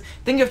mean, that's the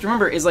thing you have to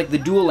remember is like the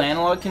dual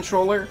analog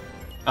controller,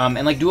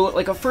 and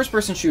like a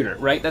first-person shooter,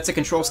 right? That's a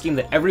control scheme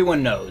that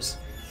everyone knows.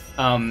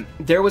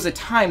 There was a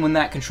time when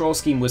that control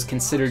scheme was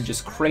considered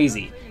just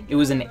crazy. It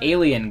was an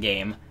Alien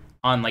game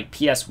on like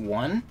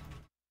PS1,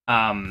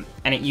 and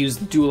it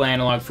used dual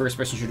analog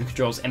first-person shooter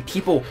controls, and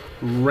people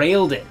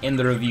railed it in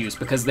the reviews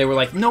because they were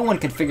like, no one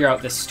can figure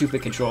out this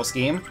stupid control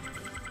scheme.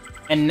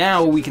 And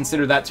now we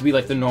consider that to be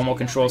like the normal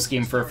control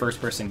scheme for a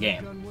first-person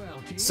game.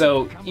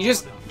 So you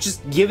just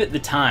give it the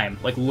time,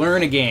 like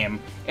learn a game,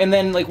 and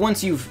then like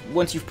once you've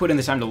put in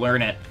the time to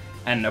learn it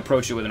and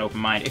approach it with an open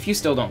mind, if you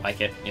still don't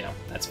like it, you know,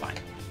 that's fine.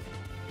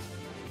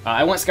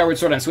 I want Skyward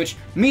Sword on Switch.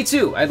 Me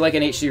too. I'd like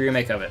an HD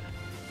remake of it.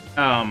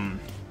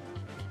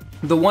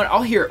 The one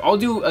I'll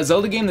do a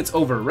Zelda game that's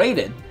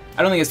overrated.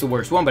 I don't think it's the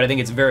worst one, but I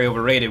think it's very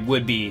overrated.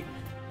 Would be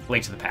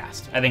Link to the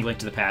Past. I think Link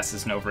to the Past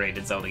is an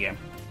overrated Zelda game.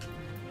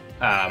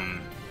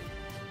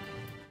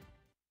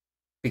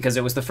 Because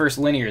it was the first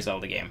linear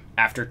Zelda game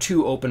after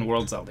 2 open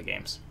world Zelda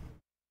games.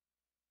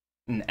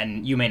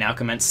 And you may now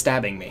commence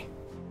stabbing me.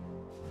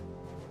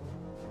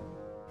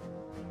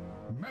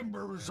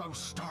 Members of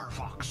Star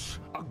Fox,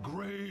 a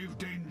grave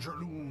danger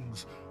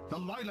looms. The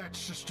Lilat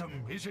system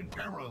is in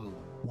peril.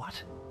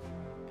 What?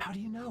 How do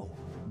you know?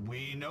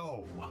 We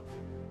know.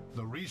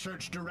 The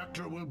research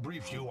director will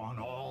brief you on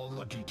all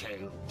the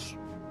details.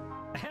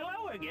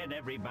 Hello again,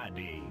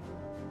 everybody.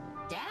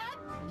 Dad,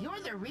 you're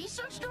the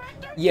research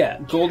director? Yeah,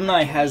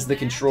 GoldenEye has the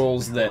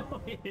controls that,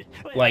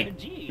 like,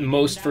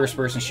 most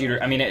first-person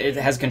shooter... I mean, it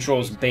has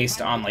controls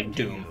based on, like,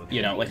 Doom,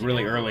 you know, like,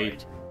 really early...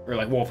 Or,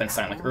 like,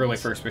 Wolfenstein, like, early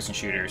first-person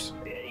shooters.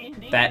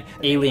 That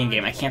Alien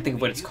game, I can't think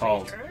of what it's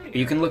called, but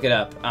you can look it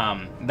up.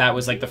 That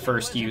was, like, the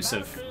first use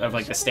of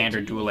like, the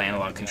standard dual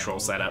analog control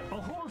setup. A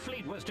whole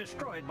fleet was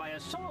destroyed by a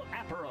sole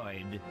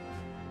aperoid.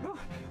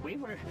 We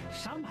were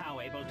somehow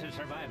able to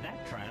survive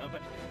that trial,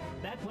 but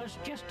that was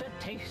just a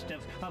taste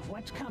of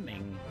what's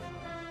coming.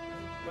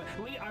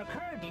 We are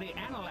currently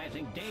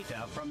analyzing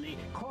data from the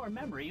core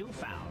memory you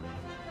found.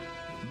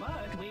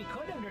 But we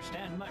could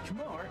understand much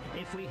more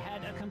if we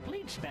had a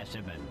complete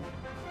specimen.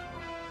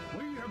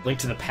 Link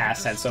to the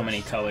Past had so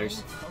many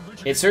colors.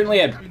 It certainly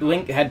had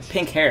Link had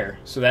pink hair,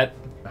 so that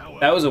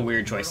was a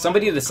weird choice.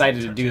 Somebody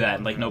decided to do that,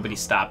 and like nobody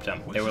stopped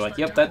them. They were like,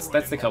 "Yep, that's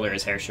the color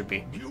his hair should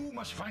be."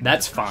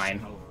 That's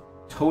fine.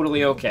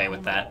 Totally okay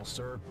with that.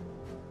 Sir,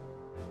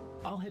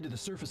 I'll head to the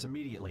surface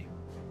immediately.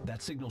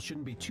 That signal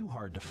shouldn't be too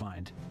hard to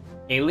find.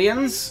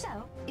 Aliens?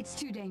 So, it's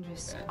too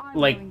dangerous. I'm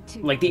Like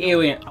going to. the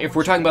Alien. If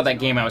we're talking about that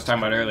game I was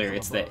talking about earlier,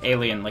 it's the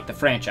Alien, like the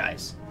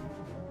franchise.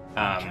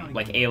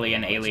 Like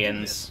Alien,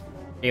 Aliens,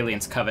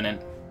 Aliens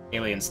Covenant,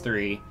 Aliens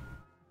 3,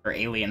 or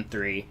Alien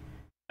 3,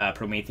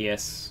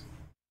 Prometheus,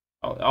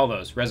 all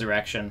those,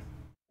 Resurrection,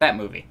 that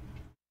movie.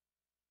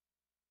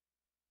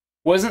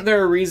 Wasn't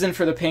there a reason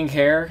for the pink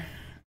hair?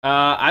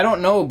 I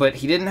don't know, but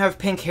he didn't have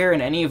pink hair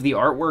in any of the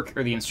artwork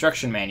or the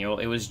instruction manual.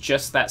 It was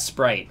just that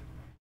sprite,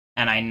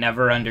 and I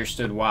never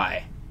understood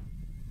why.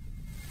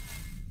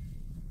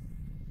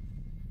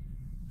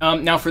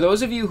 Now, for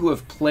those of you who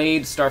have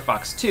played Star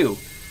Fox 2,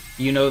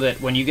 you know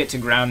that when you get to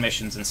ground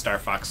missions in Star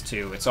Fox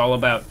 2, it's all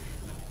about,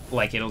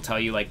 like, it'll tell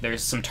you, like,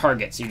 there's some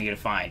targets you need to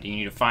find. You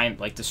need to find,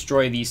 like,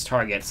 destroy these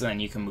targets, and then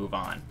you can move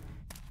on.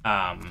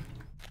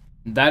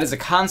 That is a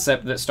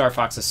concept that Star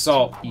Fox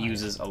Assault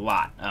uses a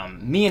lot.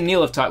 Me and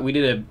Neil have talked, we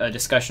did a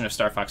discussion of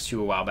Star Fox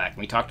 2 a while back, and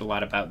we talked a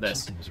lot about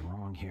this. Something's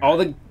wrong here. All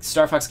the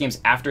Star Fox games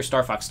after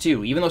Star Fox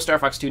 2, even though Star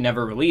Fox 2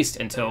 never released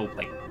until,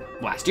 like,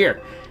 last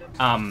year,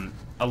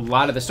 a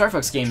lot of the Star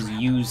Fox games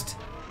used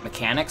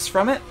mechanics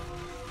from it.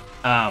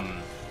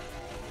 And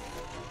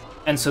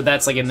so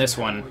that's, like, in this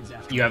one,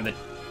 you have the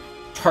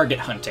target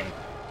hunting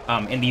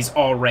in these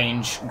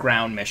all-range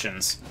ground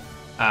missions.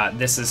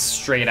 This is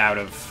straight out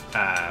of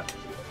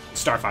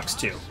Star Fox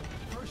 2.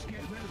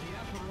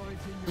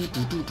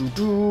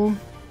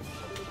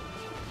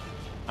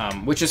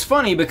 Which is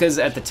funny because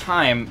at the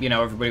time, you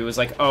know, everybody was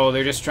like, "Oh,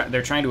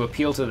 they're trying to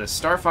appeal to the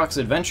Star Fox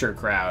Adventure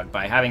crowd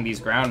by having these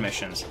ground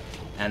missions."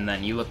 And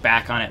then you look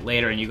back on it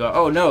later and you go,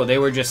 "Oh no,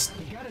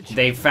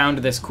 they found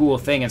this cool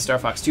thing in Star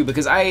Fox 2."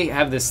 Because I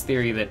have this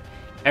theory that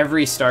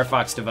every Star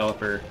Fox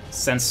developer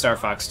since Star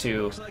Fox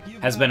 2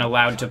 has been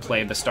allowed to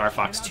play the Star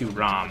Fox 2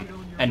 ROM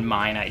and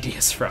mine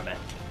ideas from it.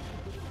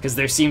 Because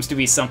there seems to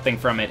be something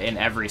from it in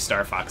every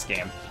Star Fox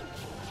game.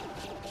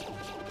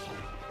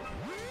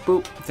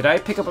 Boop. Did I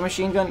pick up a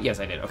machine gun? Yes,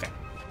 I did. Okay.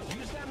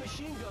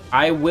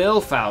 I will,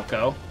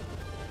 Falco.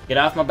 Get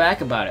off my back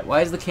about it.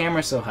 Why is the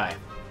camera so high?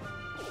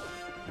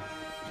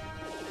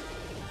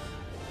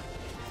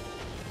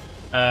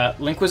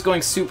 Link was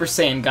going Super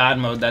Saiyan God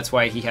mode, that's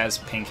why he has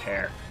pink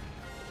hair.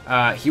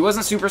 He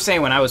wasn't Super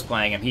Saiyan when I was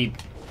playing him.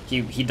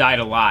 He died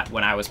a lot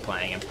when I was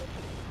playing him.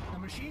 The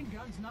machine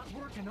gun's not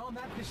working on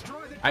that. Destroy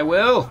the I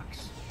will!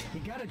 You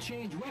gotta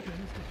change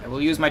weapons. I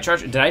will use my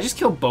charge. Did I just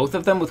kill both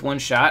of them with one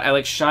shot? I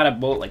like shot a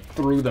bolt like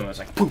through them. It was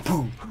like poof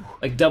poof,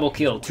 like double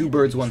kill, 2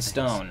 birds, 1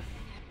 stone.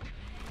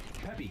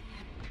 Peppy,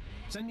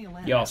 send me a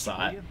land. Y'all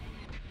saw it.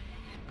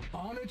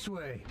 On its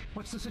way.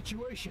 What's the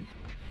situation?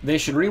 They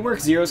should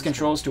rework Zero's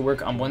controls to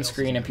work on one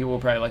screen, and people will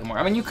probably like it more.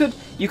 I mean, you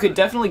could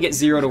definitely get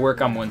Zero to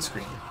work on one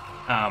screen.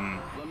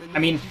 I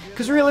mean,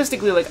 because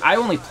realistically, like, I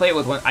only play it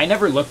with one. I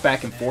never look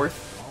back and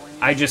forth.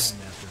 I just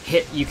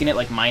you can hit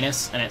like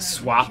minus, and it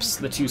swaps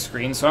the 2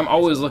 screens. So I'm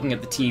always looking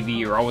at the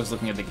TV or always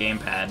looking at the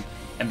gamepad,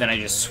 and then I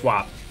just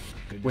swap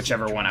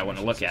whichever one I want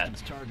to look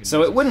at.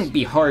 So it wouldn't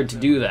be hard to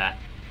do that.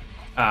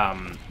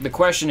 The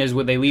question is,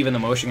 would they leave in the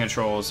motion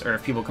controls, or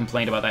if people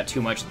complained about that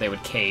too much, they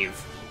would cave.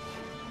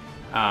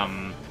 I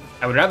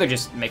would rather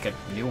just make a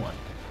new one.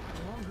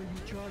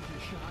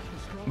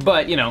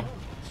 But, you know,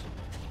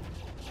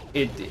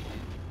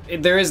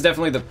 there is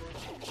definitely the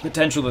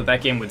potential that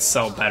that game would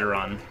sell better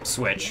on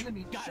Switch.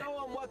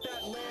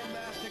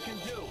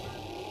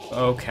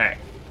 Okay.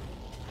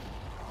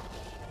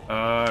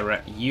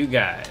 Alright, you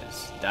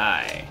guys,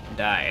 die.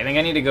 I think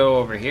I need to go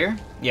over here.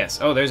 Yes,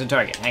 oh, there's a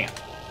target, hang on.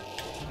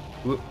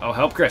 Ooh, I'll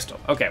help Crystal.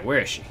 Okay, where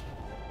is she?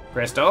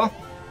 Crystal?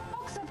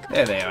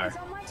 There they are.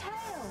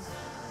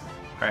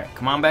 Alright,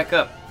 come on back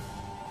up.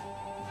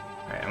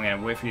 Alright, I'm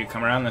gonna wait for you to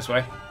come around this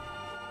way.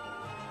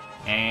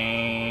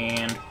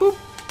 And boop!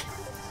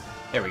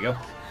 There we go.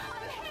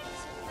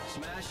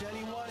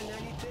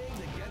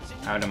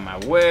 Out of my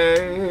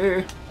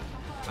way.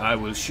 I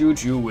will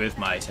shoot you with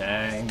my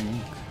tank.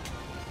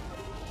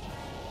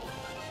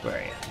 Where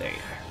are you? There you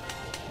are.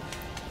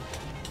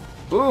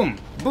 Boom!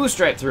 Boost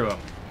right through him.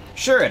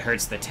 Sure, it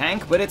hurts the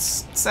tank, but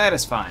it's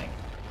satisfying.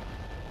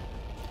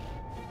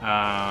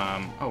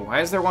 Oh,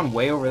 why is there one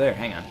way over there?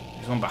 Hang on.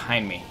 There's one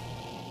behind me.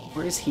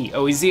 Where is he?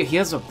 Oh, he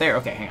is up there.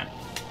 Okay, hang on.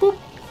 Boop.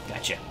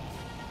 Gotcha.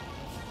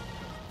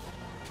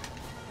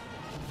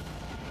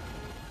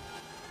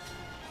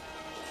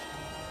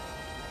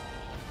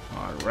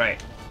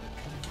 Alright.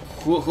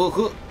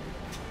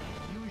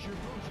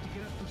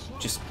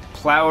 Just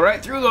plow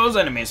right through those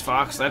enemies,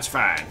 Fox. That's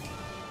fine.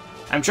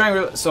 I'm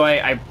trying. So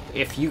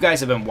if you guys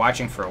have been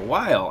watching for a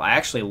while, I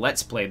actually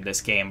Let's Played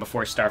this game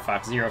before Star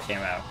Fox Zero came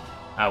out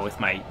with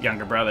my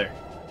younger brother,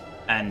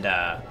 and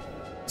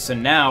so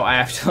now I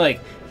have to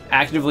like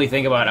actively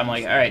think about it. I'm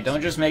like, all right,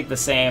 don't just make the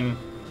same.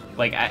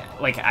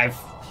 I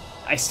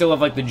still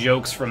have like the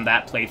jokes from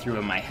that playthrough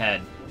in my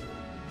head,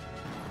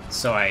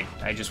 so I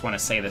just want to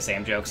say the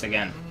same jokes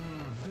again.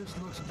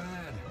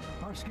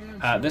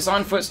 This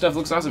on foot stuff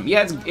looks awesome.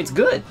 Yeah, it's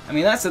good. I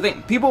mean, that's the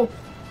thing. People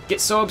get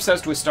so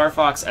obsessed with Star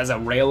Fox as a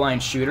rail line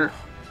shooter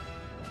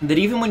that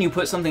even when you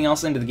put something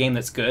else into the game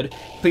that's good,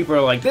 people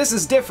are like, this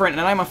is different,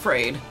 and I'm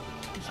afraid.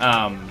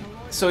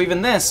 So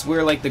even this,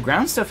 where like the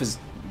ground stuff is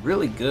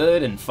really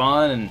good and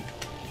fun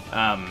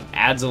and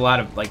adds a lot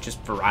of like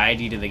just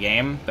variety to the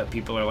game, but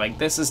people are like,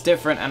 this is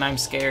different, and I'm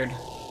scared.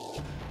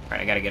 All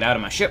right, I gotta get out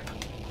of my ship.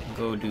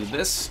 Go do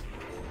this.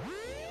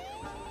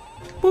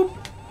 Boop.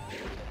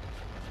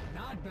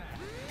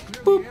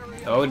 Boop.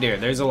 Oh dear,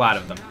 there's a lot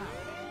of them.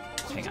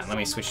 Hang on, let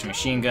me switch to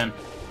machine gun.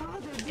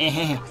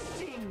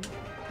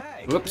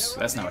 Whoops,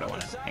 that's not what I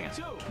wanted. Hang on.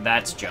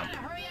 That's jump.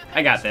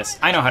 I got this.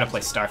 I know how to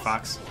play Star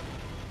Fox.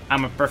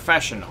 I'm a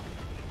professional.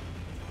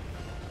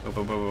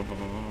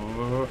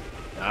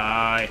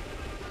 Die.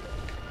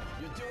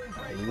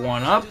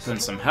 1 up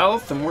and some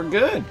health, and we're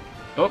good.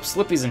 Oh,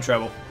 Slippy's in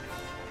trouble.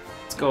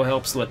 Let's go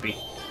help Slippy.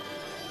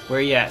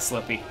 Where you at,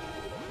 Slippy?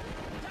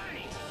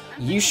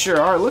 You sure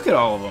are. Look at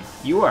all of them.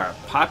 You are a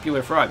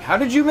popular frog. How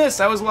did you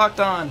miss? I was locked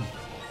on.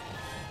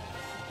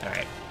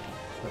 Alright.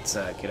 Let's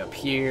get up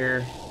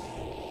here.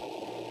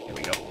 There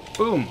we go.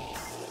 Boom.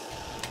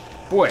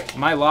 Boy,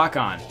 my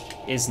lock-on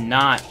is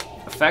not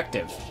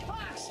effective.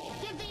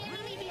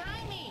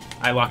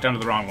 I locked onto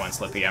the wrong one,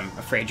 Slippy. I'm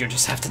afraid you'll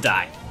just have to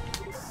die.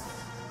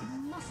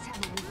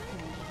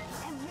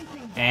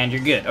 And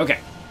you're good. Okay.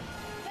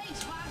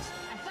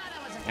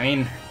 I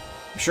mean,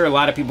 I'm sure a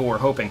lot of people were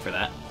hoping for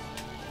that.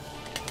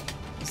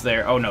 Is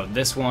there... Oh, no.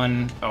 This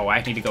one... Oh,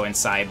 I need to go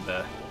inside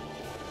the...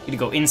 Need to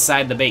go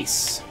inside the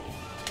base.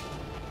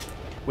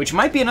 Which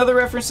might be another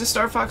reference to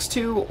Star Fox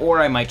 2,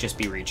 or I might just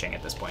be reaching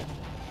at this point.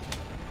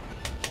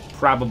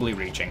 Probably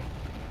reaching.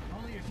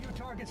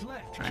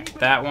 Alright,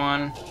 that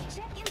one.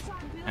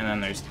 And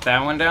then there's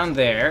that one down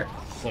there.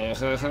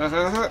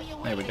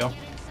 There we go.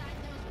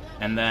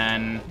 And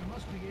then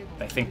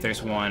I think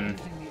there's one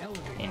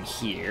in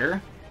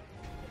here.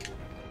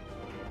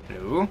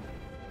 Blue.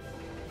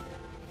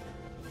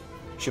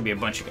 Should be a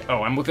bunch of...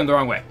 Oh, I'm looking the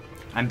wrong way.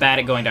 I'm bad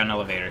at going down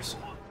elevators.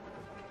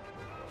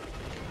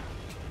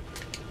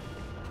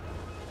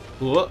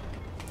 Whoa.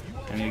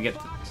 I need to get...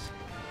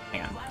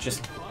 Hang on.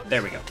 Just...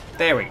 There we go.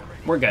 There we go.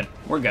 We're good.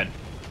 We're good.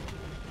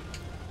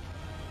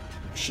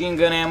 Machine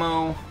gun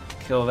ammo.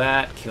 Kill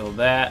that. Kill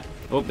that.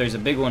 Oh, there's a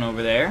big one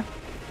over there.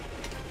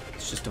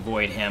 Let's just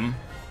avoid him.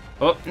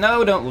 Oh,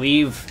 no, don't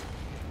leave.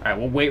 Alright,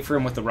 we'll wait for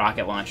him with the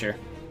rocket launcher.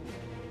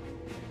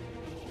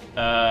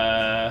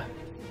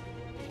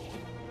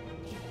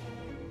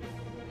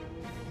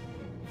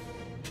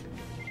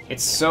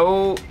 It's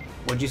so...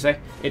 What'd you say?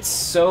 It's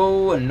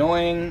so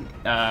annoying.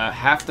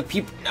 Half the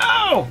people...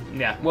 No!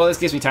 Yeah, well, this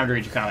gives me time to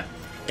read your comment.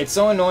 It's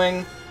so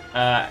annoying.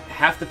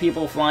 Half the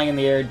people flying in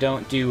the air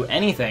don't do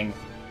anything,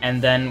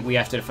 and then we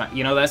have to define...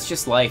 You know, that's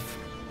just life.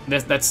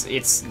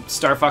 It's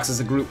Star Fox is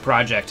a group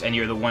project, and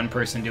you're the one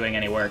person doing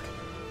any work.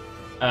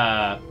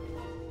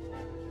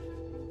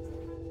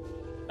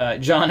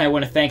 John, I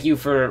want to thank you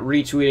for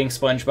retweeting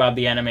SpongeBob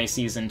the Anime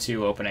Season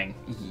 2 opening.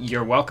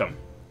 You're welcome.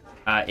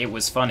 It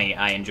was funny.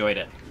 I enjoyed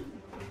it.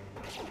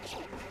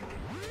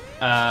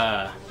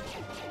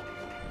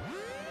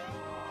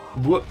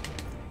 Whoop.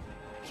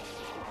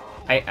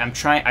 I'm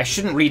trying... I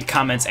shouldn't read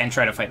comments and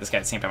try to fight this guy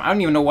at the same time. I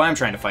don't even know why I'm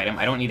trying to fight him.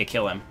 I don't need to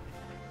kill him.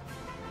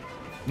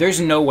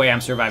 There's no way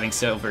I'm surviving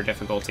silver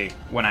difficulty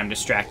when I'm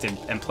distracted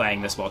and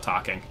playing this while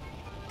talking.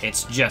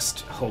 It's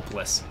just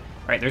hopeless.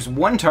 Alright, there's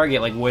one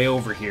target, like, way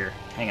over here.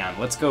 Hang on,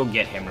 let's go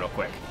get him real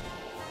quick.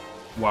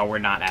 While we're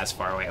not as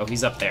far away. Oh,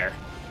 he's up there.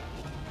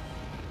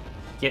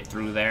 Get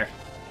through there.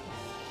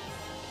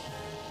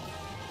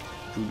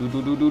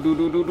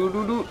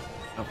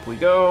 Up we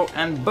go,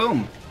 and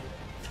boom!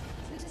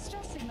 The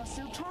distress signal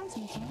still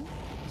transmitting.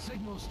 The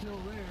signal's still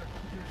there.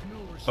 There's no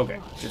response. Okay,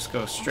 just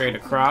go straight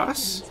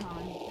across.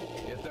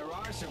 If there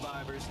are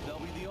survivors, they'll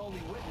be the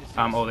only witnesses.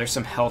 Oh, there's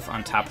some health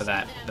on top of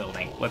that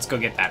building. Let's go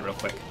get that real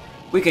quick.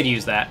 We could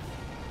use that.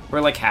 We're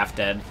like half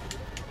dead.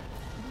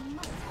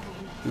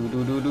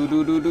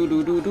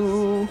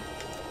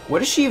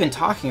 What is she even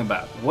talking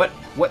about? What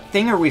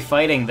thing are we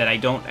fighting that I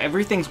don't...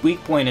 Everything's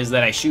weak point is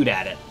that I shoot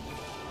at it.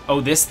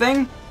 Oh, this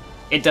thing?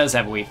 It does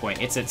have a weak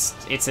point. It's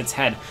its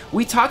head.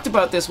 We talked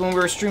about this when we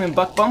were streaming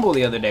Buck Bumble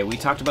the other day. We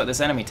talked about this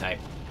enemy type.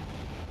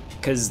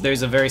 Because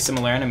there's a very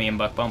similar enemy in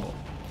Buck Bumble.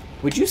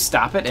 Would you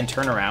stop it and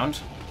turn around?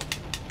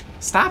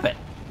 Stop it!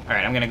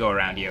 Alright, I'm gonna go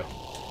around you.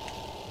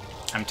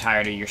 I'm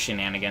tired of your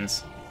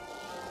shenanigans.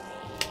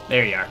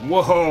 There you are.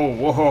 Whoa,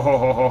 whoa, ho,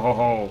 ho, ho, ho,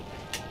 ho.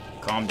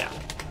 Calm down.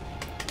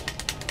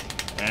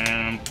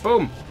 And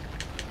boom.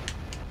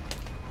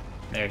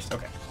 There's,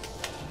 okay.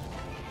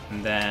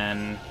 And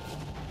then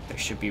there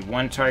should be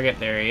one target.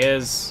 There he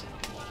is.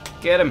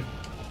 Get him.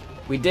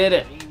 We did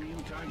it.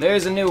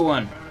 There's a new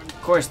one.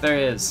 Of course there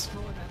is.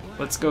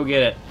 Let's go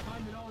get it.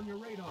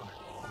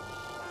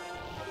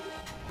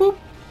 Boop.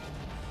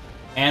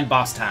 And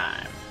boss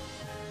time.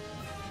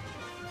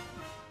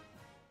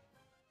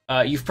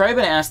 You've probably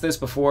been asked this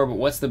before, but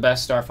what's the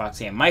best Star Fox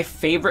game? My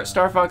favorite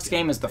Star Fox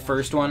game is the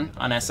first one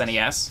on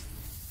SNES.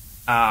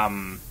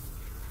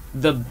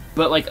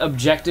 But like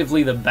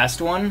objectively the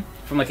best one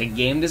from like a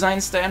game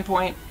design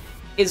standpoint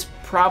is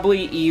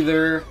probably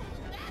either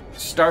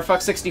Star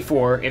Fox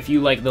 64 if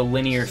you like the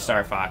linear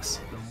Star Fox,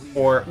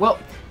 or well,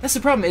 that's the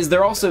problem is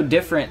they're all so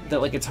different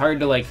that like it's hard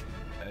to like.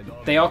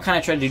 They all kind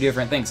of try to do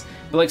different things,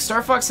 but like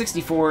Star Fox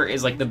 64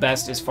 is like the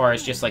best as far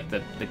as just like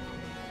the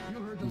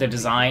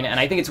design, and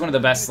I think it's one of the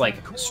best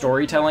like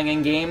storytelling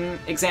in game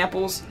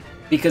examples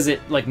because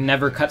it like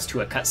never cuts to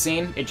a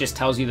cutscene. It just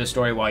tells you the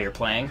story while you're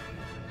playing.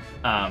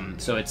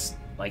 So it's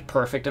like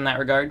perfect in that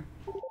regard.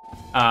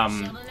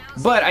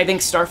 But I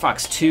think Star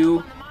Fox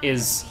 2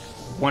 is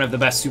one of the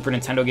best Super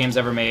Nintendo games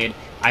ever made.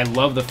 I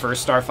love the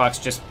first Star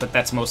Fox, but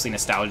that's mostly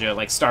nostalgia.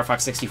 Like Star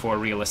Fox 64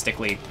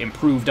 realistically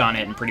improved on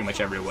it in pretty much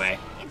every way.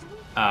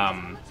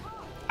 I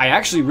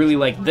actually really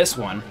like this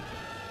one.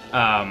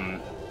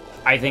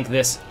 I think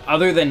this,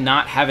 other than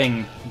not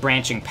having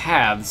branching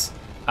paths,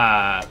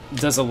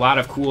 does a lot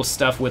of cool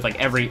stuff with like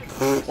every...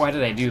 Why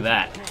did I do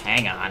that?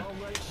 Hang on.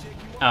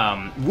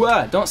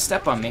 Whoa, don't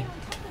step on me.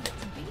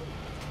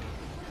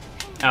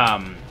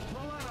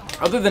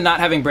 Other than not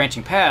having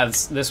branching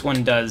paths, this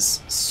one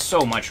does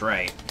so much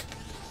right.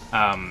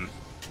 And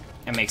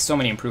makes so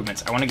many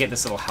improvements. I want to get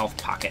this little health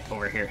pocket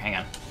over here. Hang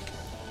on.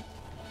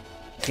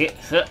 Can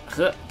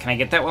I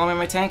get that while I'm in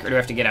my tank, or do I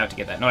have to get out to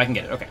get that? No, I can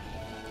get it. Okay.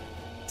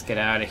 Let's get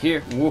out of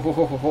here. Whoa, whoa,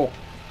 whoa, whoa, whoa.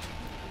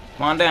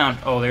 Come on down.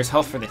 Oh, there's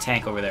health for the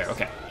tank over there.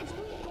 Okay.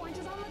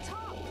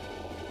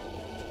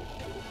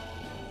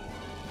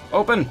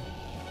 Open!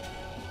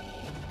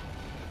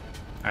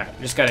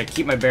 Alright, just gotta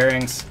keep my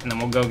bearings, and then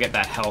we'll go get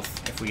that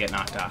health if we get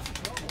knocked off.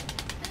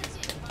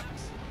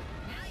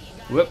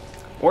 Whoop.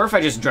 Or if I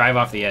just drive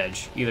off the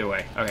edge. Either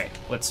way. Okay,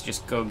 let's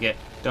just go get...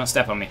 Don't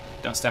step on me.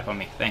 Don't step on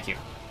me. Thank you.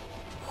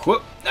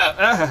 Whoop.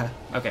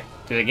 Okay.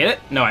 Did I get it?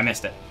 No, I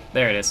missed it.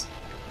 There it is.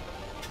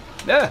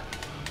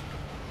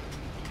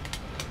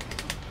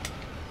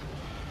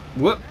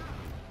 Whoop.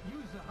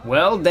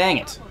 Well, dang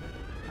it.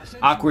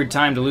 Awkward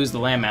time to lose the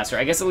Landmaster.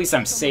 I guess at least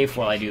I'm safe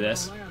while I do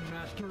this.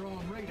 The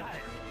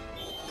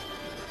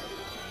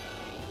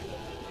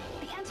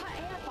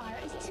anti-air fire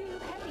is too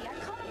heavy. I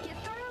can't get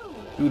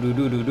through. Do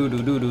do do do do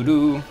do do do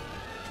do.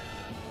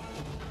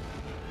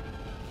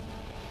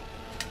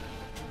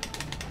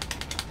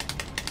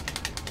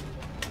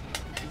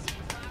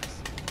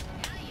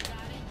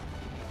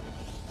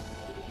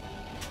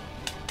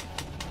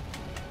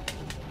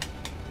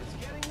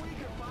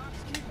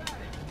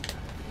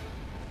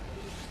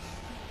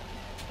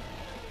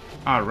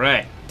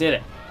 Alright, did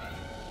it.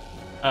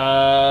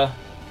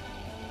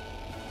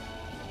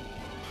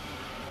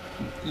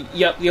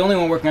 Yep, the only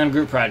one working on a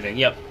group project.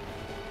 Yep.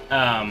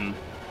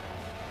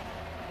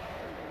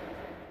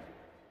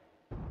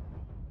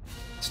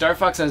 Star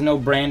Fox has no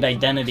brand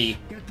identity.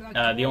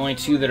 The only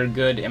two that are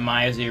good in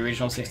my is the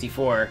original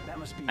 64.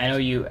 I know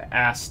you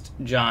asked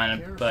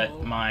John,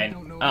 but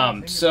mine.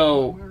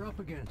 So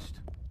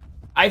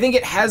I think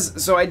it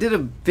has. So I did a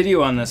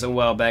video on this a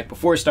while back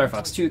before Star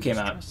Fox 2 came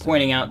out,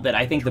 pointing out that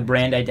I think the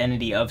brand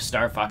identity of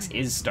Star Fox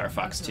is Star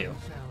Fox 2.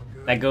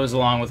 That goes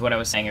along with what I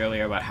was saying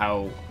earlier about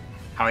how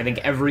I think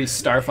every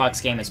Star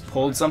Fox game has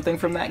pulled something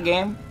from that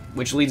game,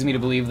 which leads me to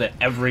believe that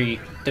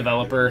every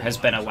developer has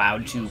been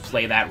allowed to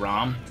play that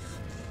ROM.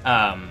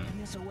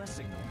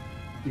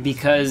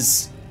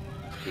 Because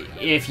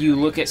if you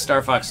look at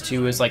Star Fox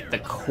 2 as like the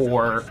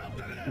core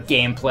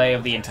gameplay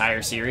of the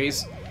entire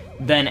series,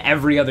 then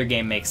every other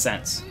game makes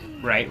sense,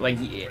 right? Like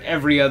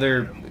every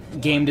other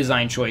game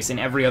design choice in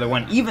every other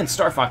one, even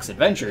Star Fox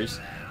Adventures,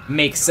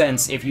 makes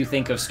sense if you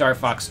think of Star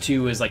Fox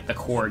 2 as like the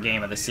core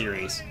game of the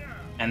series,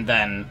 and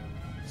then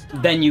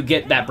you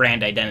get that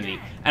brand identity.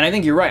 And I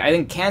think you're right. I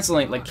think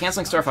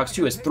canceling Star Fox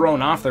 2 has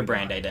thrown off their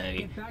brand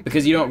identity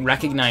because you don't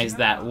recognize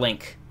that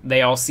link.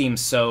 They all seem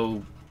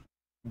so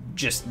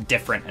just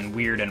different and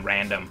weird and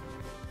random.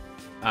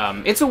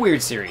 It's a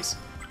weird series.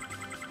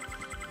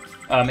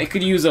 It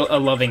could use a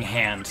loving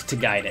hand to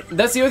guide it.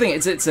 That's the other thing.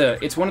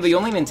 It's one of the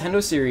only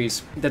Nintendo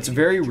series that's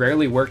very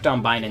rarely worked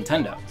on by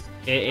Nintendo.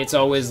 It's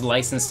always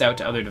licensed out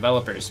to other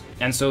developers,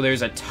 and so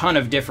there's a ton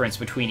of difference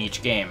between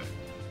each game,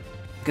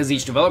 because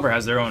each developer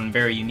has their own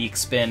very unique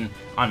spin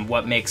on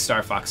what makes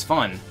Star Fox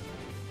fun.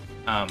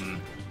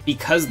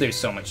 Because there's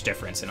so much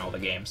difference in all the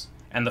games,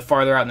 and the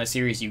farther out in the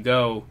series you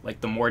go,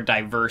 like the more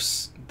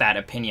diverse that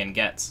opinion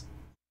gets.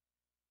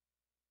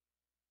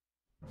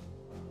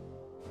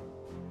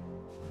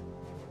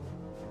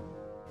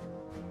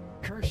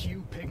 Curse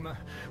you, Pigma.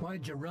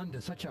 Why'd you run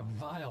to such a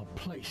vile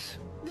place?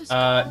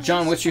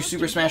 John, what's your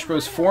Super Smash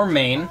Bros. 4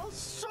 main?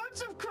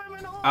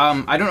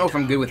 I don't know if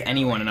I'm good with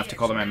anyone enough to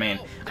call them my main.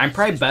 I'm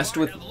probably best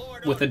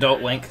with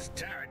Adult Link.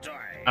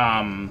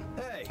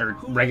 Or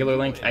regular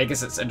Link. I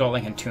guess it's Adult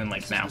Link and Toon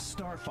Link now.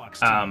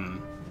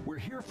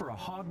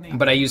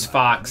 But I use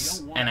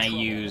Fox, and I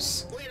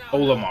use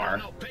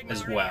Olimar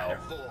as well.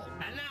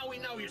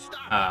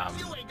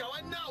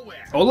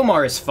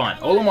 Olimar is fun.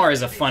 Olimar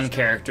is a fun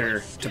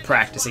character to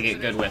practice and get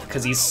good with,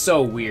 because he's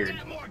so weird.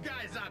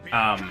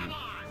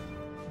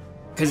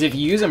 Because if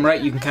you use him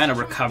right, you can kind of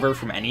recover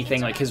from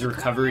anything. Like, his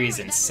recovery is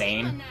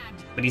insane,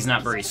 but he's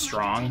not very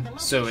strong.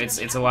 So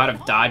it's a lot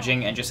of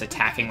dodging and just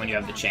attacking when you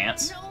have the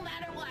chance.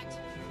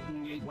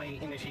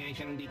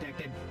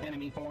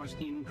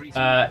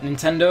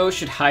 Nintendo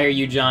should hire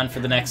you, John, for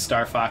the next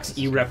Star Fox.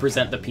 You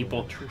represent the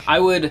people.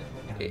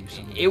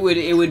 It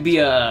would be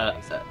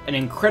an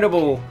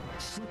incredible,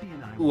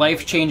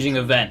 life-changing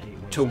event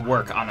to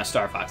work on a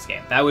Star Fox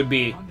game. That would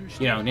be,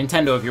 you know,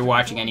 Nintendo, if you're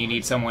watching and you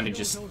need someone to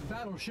just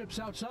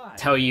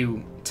tell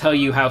you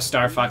how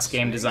Star Fox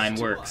game design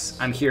works.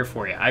 I'm here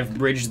for you. I've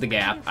bridged the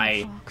gap.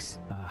 I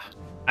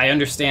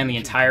understand the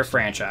entire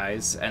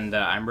franchise, and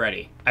I'm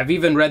ready. I've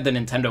even read the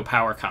Nintendo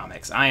Power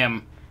comics. I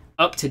am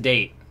up to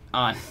date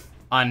on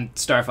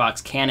Star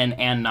Fox canon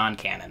and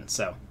non-canon,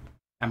 so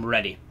I'm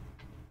ready.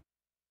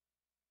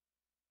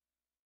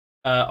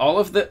 Of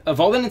all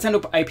the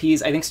Nintendo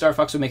IPs, I think Star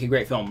Fox would make a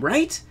great film,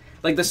 right?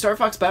 Like the Star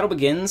Fox Battle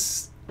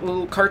Begins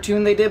little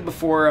cartoon they did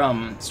before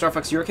Star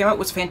Fox Zero came out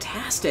was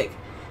fantastic,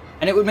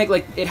 and it would make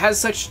it has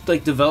such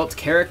developed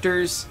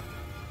characters.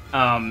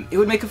 It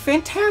would make a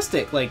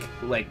fantastic like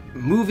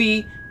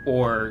movie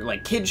or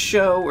kids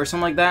show or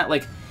something like that.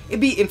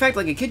 It'd be, in fact,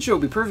 a kids show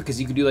would be perfect because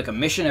you could do a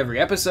mission every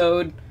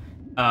episode,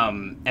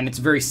 and it's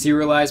very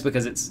serialized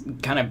because it's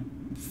kind of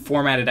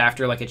formatted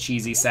after a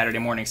cheesy Saturday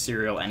morning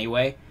serial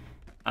anyway.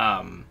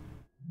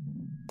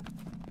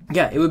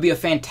 Yeah, it would be a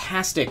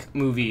fantastic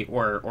movie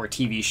or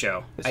TV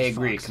show. I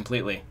agree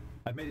completely.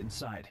 I made it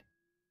inside.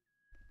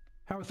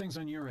 How are things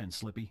on your end,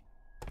 Slippy?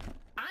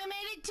 I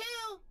made it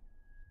too!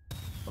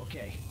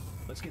 Okay,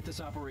 let's get this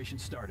operation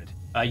started.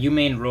 You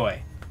main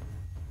Roy.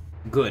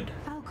 Good.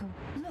 Falco,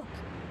 look.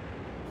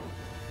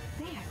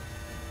 There.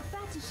 A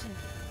battleship.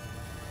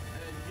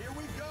 And here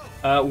we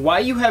go. Why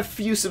you have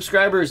few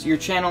subscribers? Your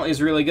channel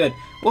is really good.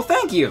 Well,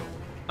 thank you.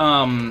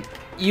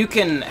 You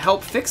can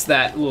help fix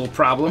that little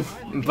problem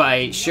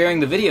by sharing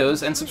the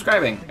videos and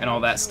subscribing and all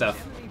that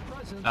stuff.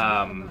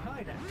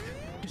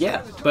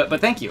 Yeah,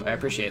 but thank you. I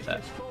appreciate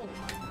that.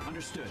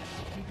 Understood.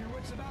 Keep your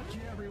wits about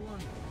you,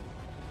 everyone.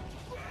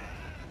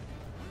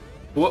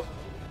 Whoop.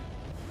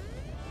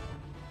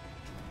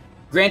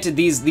 Granted,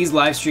 these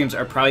live streams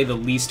are probably the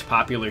least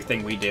popular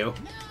thing we do.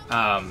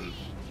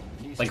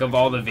 Of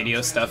all the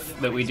video stuff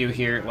that we do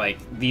here,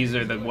 these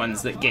are the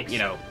ones that get,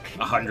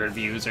 100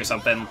 views or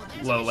something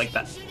low like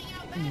that.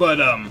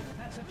 But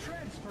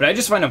I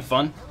just find them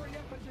fun,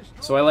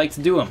 so I like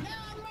to do them.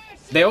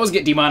 They always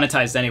get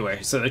demonetized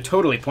anyway, so they're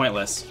totally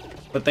pointless,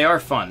 but they are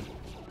fun,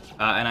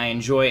 and I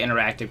enjoy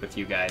interacting with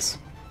you guys,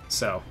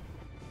 so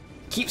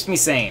keeps me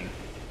sane.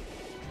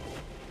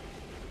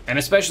 And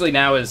especially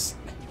now as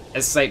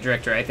site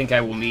director, I think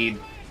I will need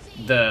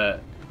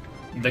the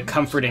the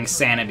comforting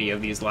sanity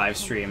of these live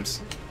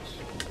streams.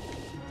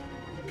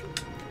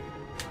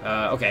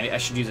 Okay, I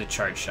should use a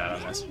charge shot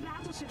on this.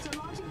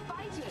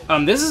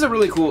 This is a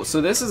really cool...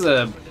 So this is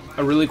a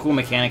really cool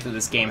mechanic that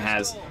this game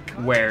has,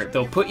 where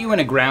they'll put you in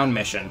a ground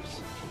mission,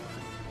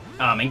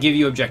 and give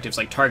you objectives,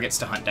 like targets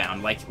to hunt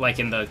down, like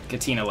in the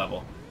Katina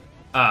level.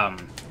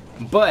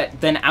 But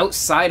then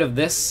outside of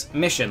this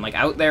mission, like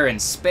out there in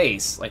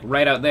space, like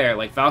right out there,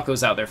 like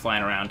Falco's out there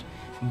flying around,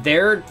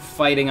 they're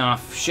fighting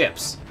off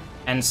ships.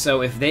 And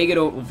so if they get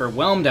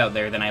overwhelmed out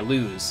there, then I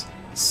lose.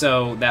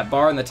 So that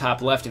bar on the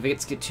top left, if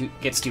it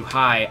gets too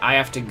high, I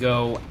have to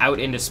go out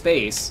into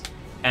space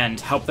and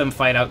help them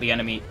fight off the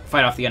enemy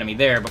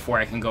there before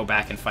I can go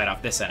back and fight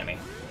off this enemy.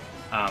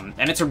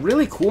 And it's a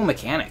really cool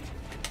mechanic.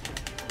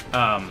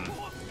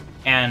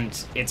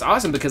 And it's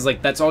awesome because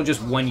like that's all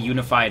just one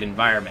unified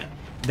environment.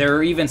 There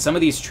are even some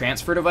of these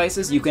transfer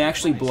devices you can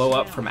actually blow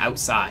up from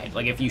outside.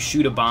 Like if you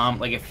shoot a bomb,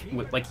 like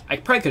I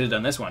probably could have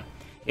done this one.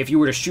 If you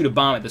were to shoot a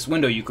bomb at this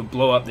window, you could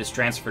blow up this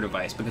transfer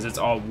device because it's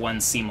all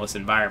one seamless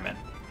environment,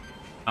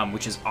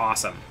 which is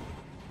awesome.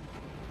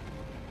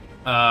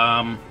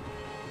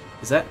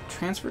 Is that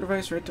transfer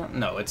device right down?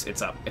 No,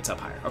 it's up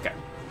higher. Okay.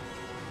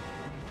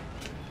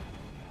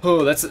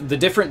 Oh, that's the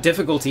different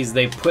difficulties.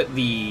 They put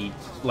the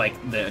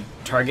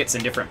targets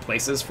in different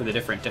places for the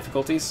different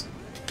difficulties.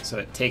 So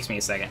it takes me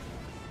a second.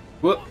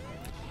 Whoop.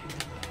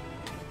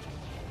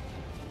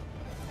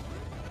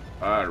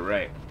 All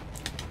right.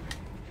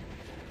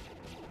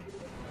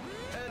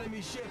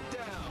 Enemy ship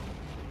down.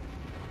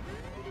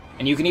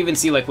 And you can even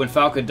see, like, when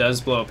Falco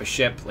does blow up a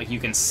ship, like, you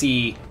can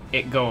see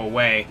it go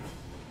away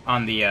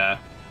on the,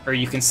 or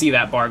you can see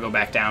that bar go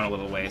back down a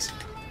little ways.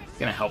 It's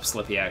gonna help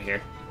Slippy out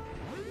here.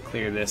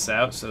 Clear this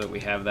out so that we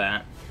have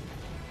that.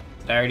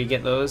 Did I already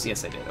get those?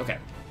 Yes, I did. Okay.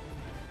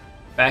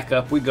 Back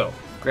up we go.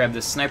 Grab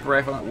this sniper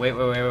rifle.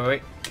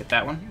 Wait. Get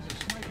that one.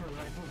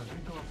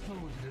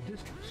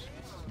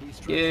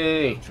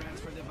 Yay!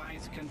 Transfer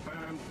device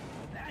confirmed.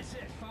 That's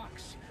it,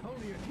 Fox.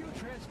 Only a few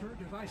transfer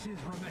devices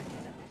remain.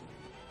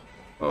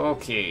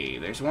 Okay,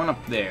 there's one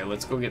up there.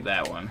 Let's go get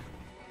that one.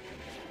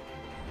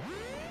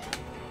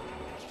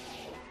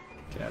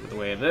 Get out of the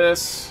way of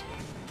this.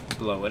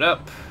 Blow it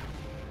up.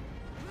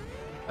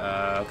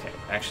 Okay.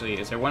 Actually,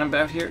 is there one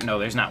about here? No,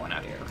 there's not one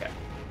out here. Okay.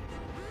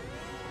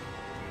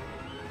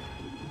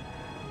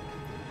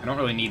 I don't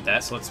really need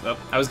that, so let's... Oh,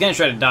 I was going to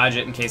try to dodge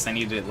it in case I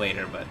needed it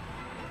later, but...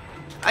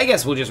 I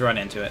guess we'll just run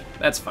into it.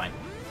 That's fine.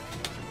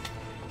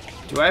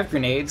 Do I have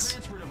grenades?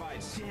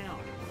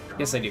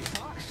 Yes, I do.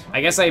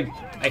 I guess I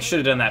should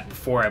have done that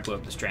before I blew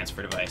up this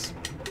transfer device.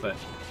 But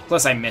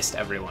plus I missed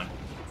everyone.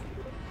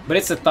 But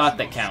it's the thought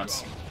that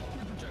counts.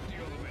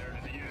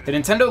 The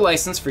Nintendo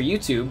license for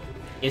YouTube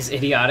is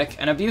idiotic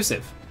and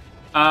abusive.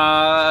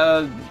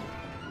 I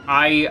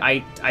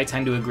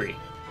tend to agree.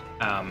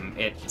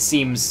 It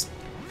seems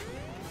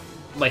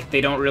like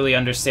they don't really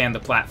understand the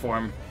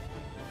platform.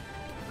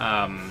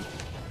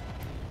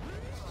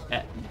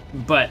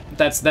 But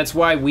that's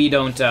why we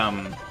don't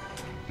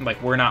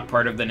like we're not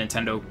part of the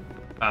Nintendo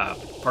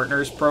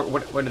partners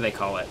what do they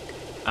call it?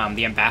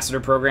 The ambassador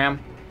program.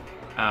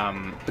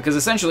 Because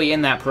essentially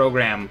in that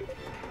program,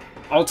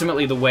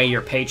 ultimately the way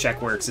your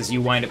paycheck works is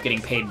you wind up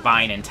getting paid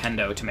by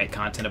Nintendo to make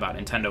content about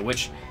Nintendo,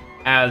 which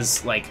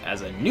as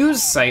a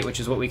news site, which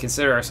is what we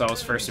consider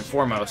ourselves first and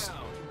foremost,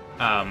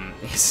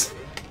 is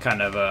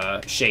kind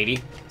of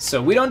shady.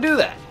 So we don't do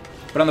that.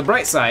 But on the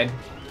bright side,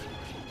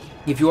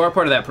 if you are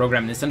part of that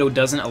program, Nintendo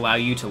doesn't allow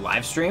you to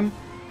live stream.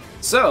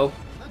 So,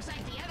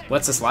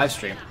 lets us live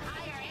stream,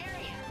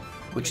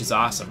 which is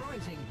awesome.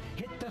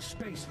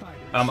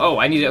 Oh,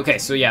 I need to... Okay,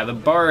 so yeah, the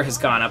bar has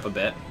gone up a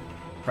bit.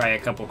 Probably a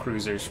couple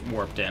cruisers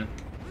warped in.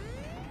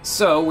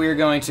 So, we're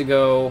going to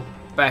go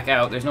back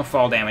out. There's no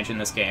fall damage in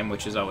this game,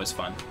 which is always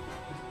fun.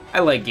 I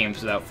like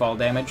games without fall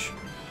damage.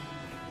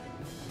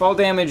 Fall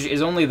damage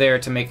is only there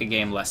to make a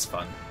game less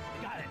fun.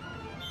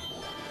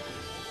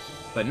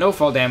 But no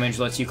fall damage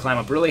lets you climb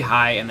up really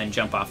high and then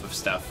jump off of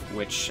stuff,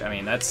 which, I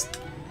mean, that's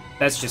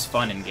just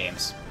fun in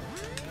games.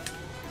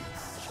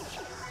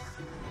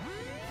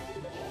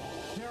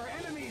 There are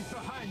enemies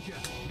behind you.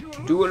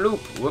 Do a loop.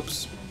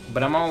 Whoops.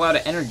 But I'm all out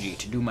of energy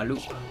to do my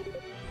loop.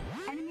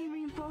 Enemy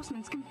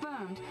reinforcements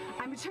confirmed.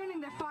 I'm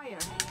returning their fire.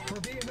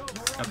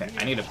 Okay,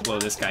 I need to blow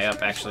this guy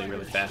up actually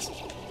really fast.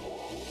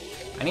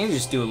 I need to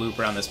just do a loop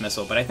around this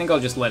missile, but I think I'll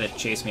just let it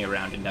chase me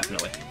around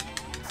indefinitely.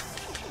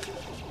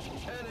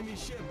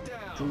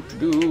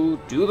 Do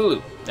the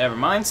loop. Never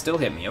mind, still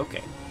hit me,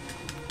 okay.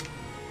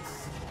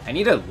 I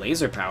need a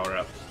laser power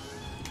up.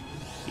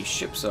 These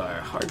ships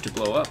are hard to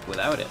blow up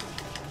without it.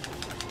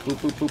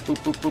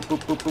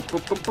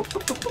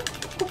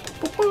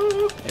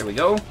 There we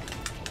go.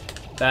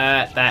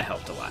 That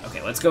helped a lot.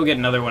 Okay, let's go get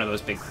another one of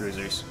those big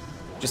cruisers.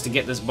 Just to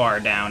get this bar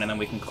down, and then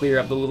we can clear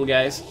up the little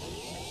guys.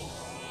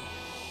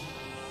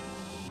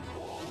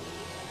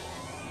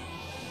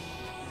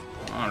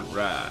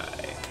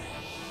 Alright.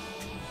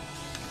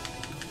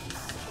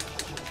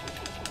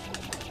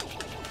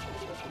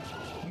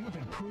 You've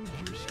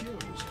improved your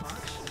skills,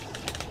 Fox.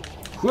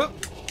 Whoop.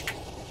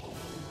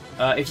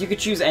 If you could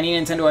choose any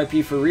Nintendo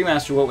IP for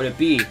remaster, what would it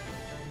be?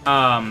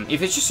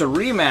 If it's just a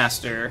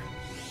remaster...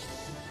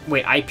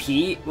 Wait,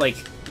 IP? Like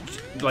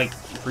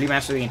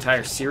remaster the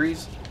entire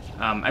series?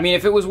 I mean,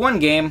 if it was one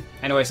game,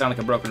 I know I sound like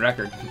a broken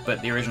record,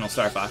 but the original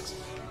Star Fox.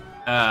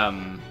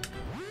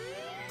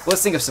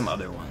 Let's think of some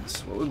other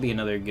ones. What would be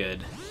another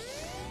good...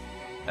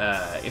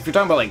 if you're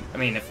talking about, like, I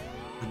mean, if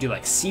we do,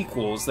 like,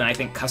 sequels, then I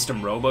think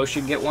Custom Robo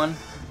should get one.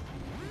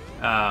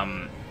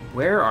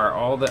 Where are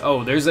all the...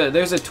 Oh, there's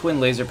a twin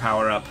laser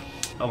power-up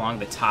along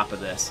the top of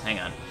this. Hang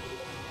on.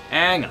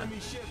 Hang on.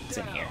 It's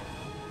in here.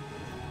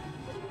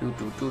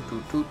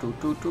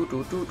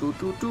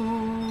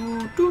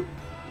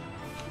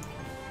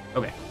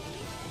 Okay.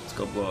 Let's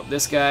go blow up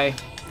this guy.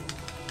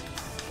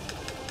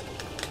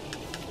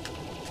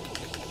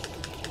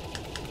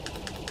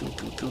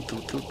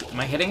 Am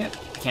I hitting it?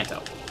 I can't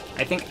tell.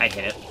 I think I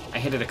hit it. I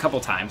hit it a couple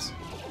times.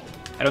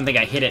 I don't think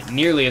I hit it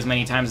nearly as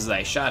many times as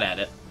I shot at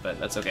it, but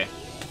that's okay.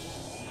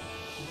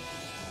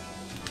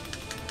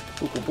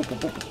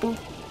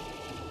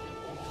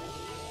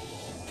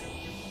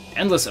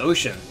 Endless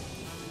Ocean.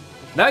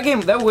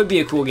 That would be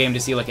a cool game to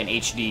see like an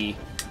HD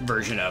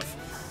version of.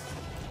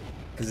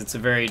 Because it's a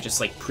very just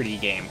like pretty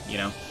game, you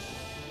know?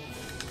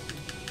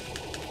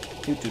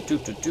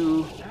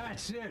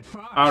 That's it,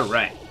 Fox.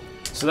 Alright.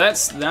 So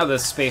now the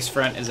space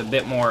front is a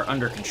bit more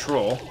under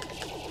control.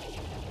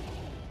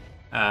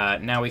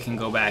 Now we can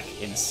go back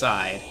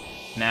inside.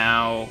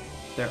 Now,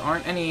 there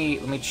aren't any...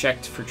 Let me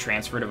check for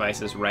transfer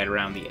devices right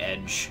around the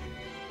edge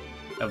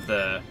of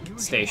the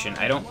station.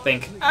 I don't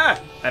think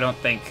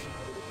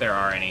there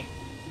are any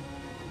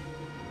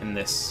in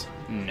this.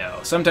 No.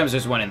 Sometimes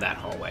there's one in that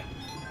hallway.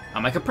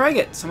 I could probably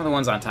get some of the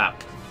ones on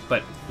top.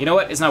 But, you know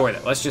what? It's not worth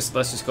it. Let's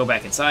just go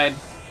back inside.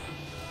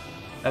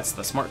 That's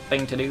the smart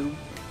thing to do.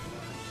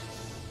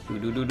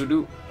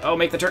 Oh,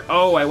 make the turn.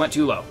 Oh, I went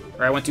too low.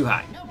 Or I went too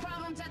high. No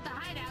problems at the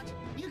hideout.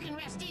 You can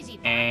rest easy.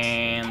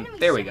 And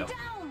there we go.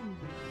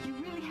 You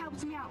really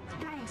helped me out.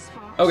 Thanks,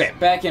 Fox. Okay,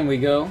 back in we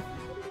go.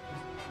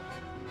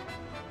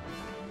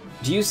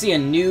 Do you see a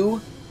new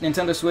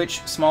Nintendo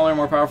Switch, smaller,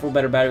 more powerful,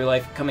 better battery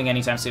life, coming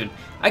anytime soon?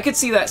 I could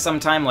see that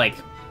sometime, like,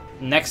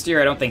 next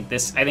year. I think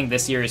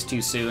this year is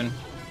too soon.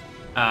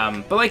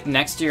 But, like,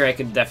 next year I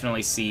could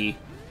definitely see,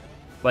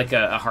 like,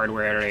 a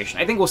hardware iteration.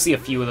 I think we'll see a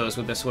few of those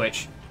with the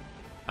Switch.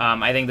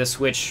 I think the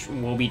Switch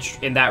will be,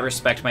 in that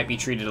respect, might be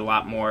treated a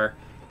lot more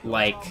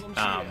like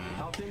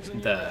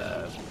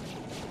a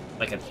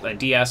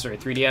DS or a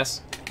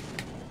 3DS.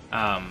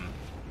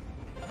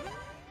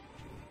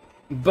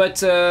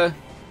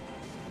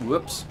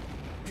 Whoops.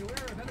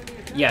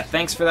 Yeah,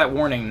 thanks for that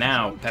warning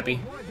now, Peppy.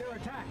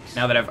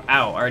 Now that I've,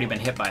 already been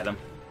hit by them.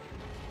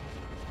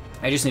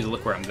 I just need to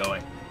look where I'm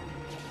going.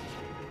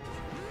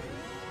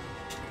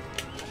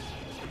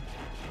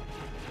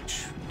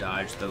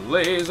 Dodge the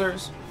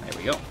lasers. There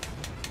we go.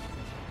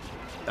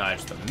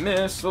 Dodge the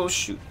missiles,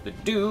 shoot the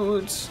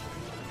dudes.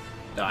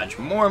 Dodge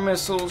more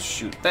missiles,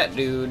 shoot that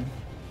dude.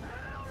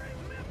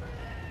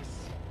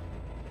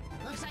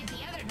 Looks like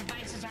the other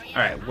devices are in.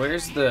 Alright,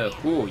 where's the...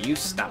 Ooh, you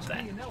stop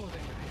that.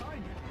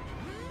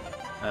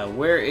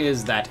 Where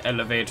is that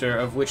elevator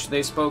of which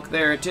they spoke?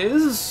 There it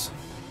is.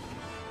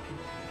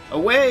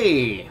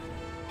 Away!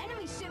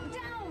 Enemy ship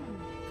down.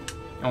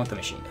 I want the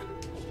machine gun.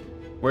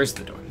 Where's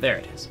the door? There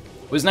it is.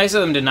 It was nice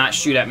of them to not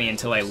shoot at me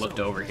until I looked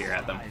over here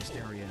at them.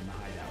 Area in the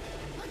hideout.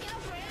 Look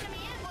out for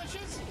enemy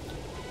ambushes.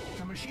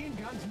 The machine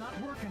gun's not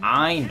working.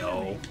 I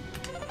know.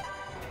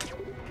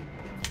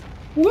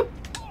 Whoop!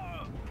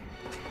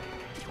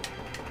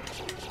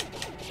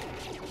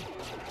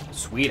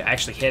 Sweet, I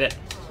actually hit it.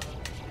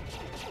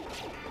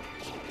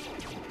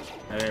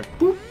 There,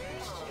 boop.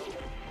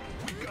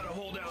 We gotta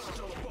hold out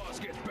until the boss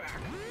gets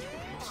back.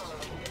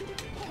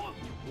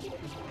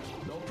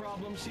 No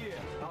problems here.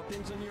 How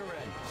things on your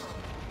end?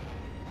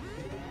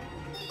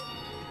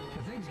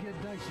 If things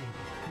get dicey,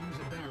 use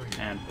a barrier.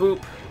 And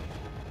boop.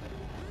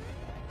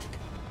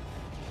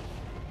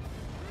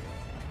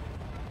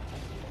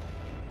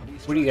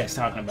 What are you guys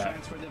talking about?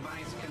 Transfer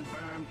device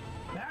confirmed.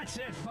 That's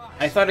it, Fox.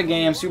 I thought a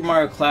game, Super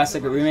Mario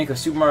Classic, a remake of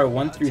Super Mario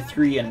 1 through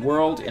 3 and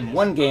World, in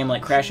one game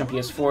like Crash on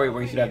PS4,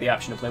 where you could have the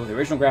option to play with the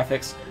original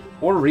graphics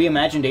or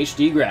reimagined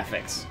HD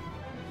graphics.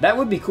 That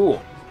would be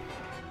cool.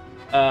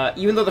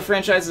 Even though the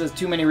franchise has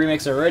too many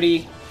remakes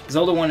already,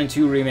 Zelda 1 and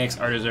 2 remakes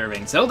are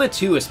deserving. Zelda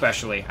 2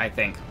 especially, I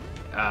think.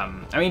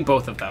 I mean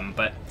both of them,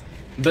 but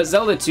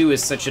Zelda 2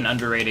 is such an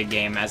underrated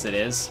game as it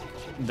is,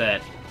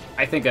 that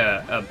I think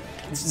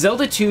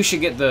Zelda 2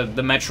 should get the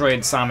Metroid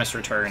Samus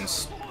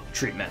Returns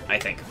treatment, I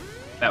think.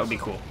 That would be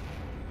cool.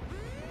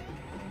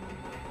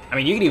 I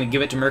mean, you could even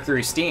give it to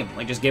Mercury Steam.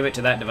 Like, just give it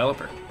to that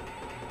developer.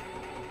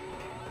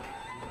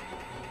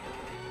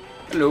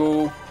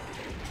 Hello.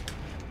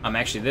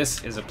 Actually,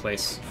 this is a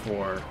place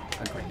for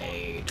a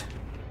grenade.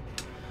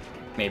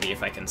 Maybe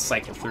if I can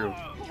cycle through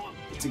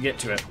to get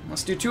to it.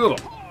 Let's do 2 of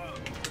them.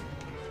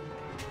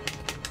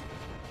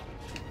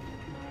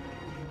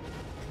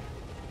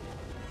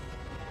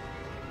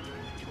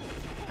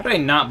 How did I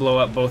not blow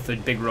up both the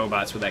big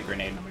robots with that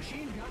grenade? The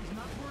machine gun's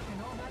not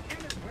working all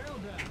that. Well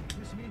done.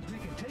 This means we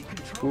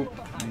Boop,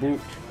 boop.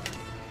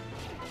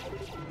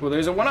 Well,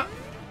 there's a 1-up.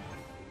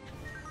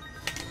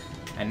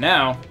 And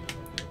now,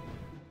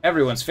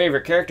 everyone's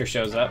favorite character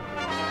shows up.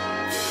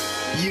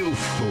 You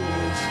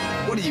fools.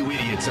 What are you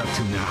idiots up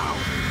to now?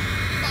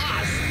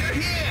 Boss,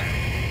 you're here!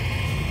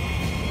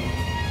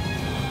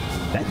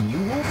 That you,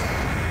 Wolf?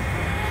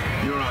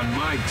 You're on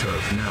my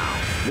turf now.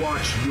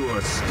 Watch your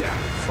step,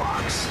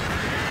 Fox.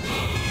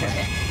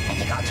 I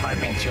think I'll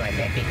torment you a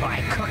bit before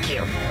I cook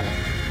you.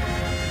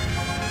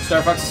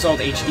 Star Fox Assault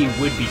HD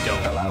would be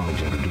dope. Allow me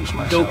to introduce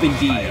myself. Dope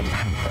indeed. I am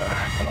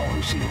Panther, and all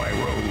who see my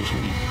roles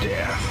meet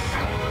death.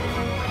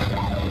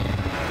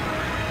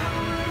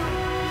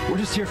 We're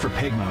just here for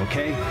Pigma,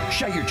 okay?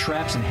 Shut your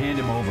traps and hand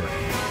him over.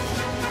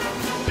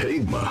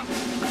 Pigma?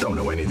 Don't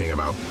know anything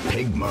about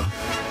Pigma.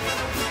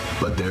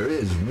 But there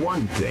is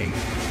one thing.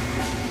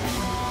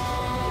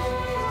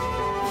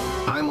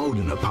 I'm owed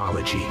an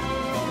apology,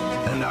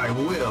 and I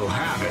will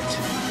have it.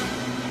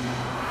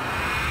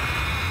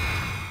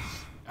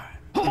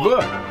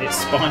 It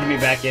spawned me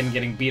back in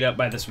getting beat up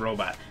by this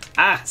robot.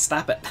 Ah,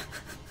 stop it.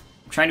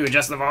 I'm trying to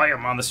adjust the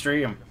volume on the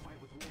stream.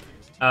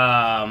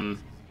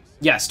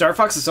 Yeah, Star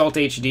Fox Assault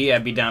HD,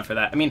 I'd be down for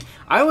that. I mean,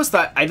 I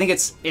think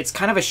it's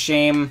kind of a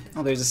shame.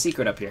 Oh, there's a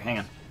secret up here. Hang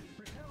on.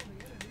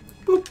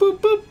 Boop, boop,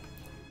 boop.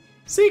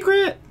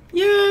 Secret!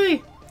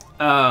 Yay!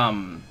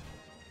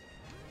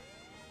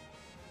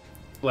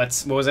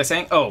 What was I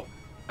saying? Oh,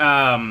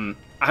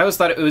 I always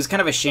thought it was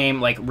kind of a shame,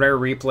 like, Rare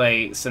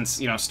Replay,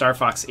 since, you know, Star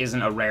Fox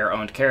isn't a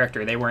Rare-owned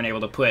character, they weren't able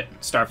to put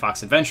Star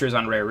Fox Adventures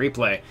on Rare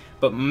Replay.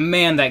 But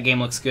man, that game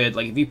looks good.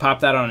 Like, if you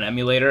pop that on an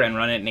emulator and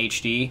run it in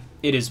HD,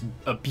 it is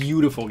a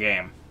beautiful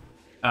game.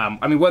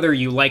 I mean, whether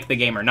you like the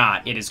game or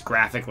not, it is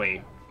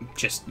graphically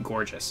just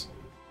gorgeous.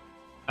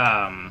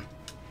 So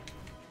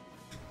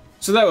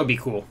that would be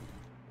cool.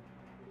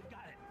 Got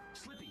it.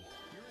 Slippy,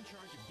 you're in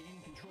charge of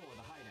gaining control of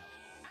the hideout.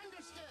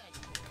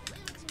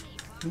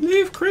 Understood.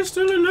 Leave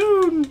Crystal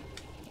alone!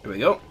 Here we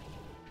go.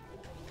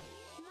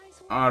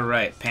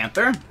 Alright,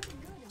 Panther.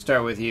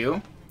 Start with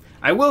you.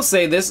 I will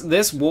say,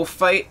 this Wolf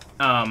fight,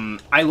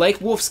 I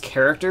like Wolf's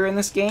character in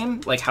this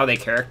game, like how they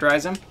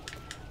characterize him,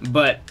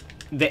 but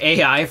the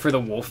AI for the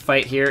Wolf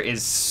fight here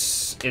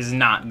is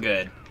not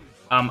good.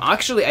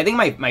 Actually, I think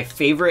my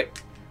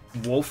favorite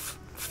Wolf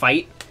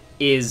fight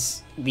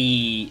is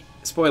the,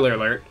 spoiler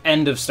alert,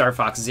 end of Star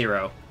Fox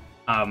Zero,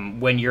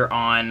 when you're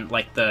on,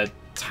 like, the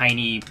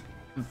tiny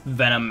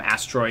Venom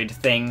asteroid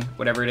thing,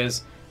 whatever it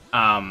is,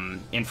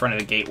 in front of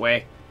the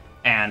gateway.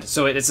 And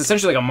so it's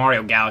essentially like a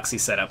Mario Galaxy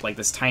setup, like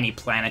this tiny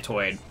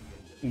planetoid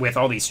with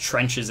all these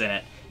trenches in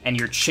it, and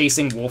you're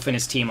chasing Wolf and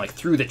his team, like,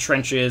 through the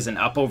trenches and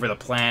up over the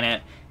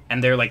planet,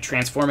 and they're, like,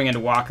 transforming into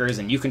walkers,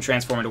 and you can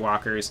transform into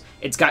walkers.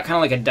 It's got kind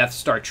of like a Death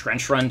Star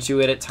trench run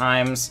to it at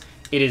times.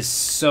 It is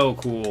so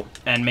cool,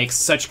 and makes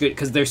such good,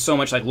 because there's so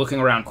much, like,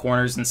 looking around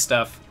corners and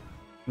stuff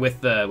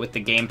with the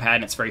gamepad,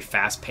 and it's very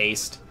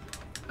fast-paced.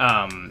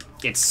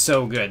 It's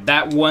so good.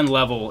 That one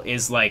level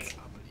is, like,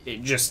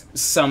 it just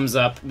sums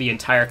up the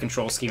entire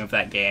control scheme of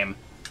that game,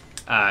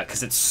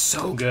 because it's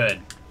so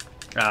good.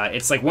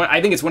 It's like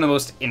I think it's one of the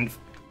most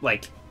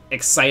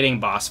exciting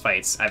boss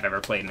fights I've ever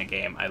played in a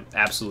game. I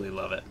absolutely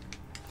love it.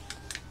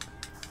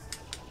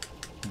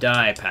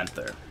 Die,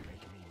 Panther.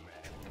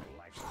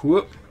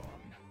 Whoop.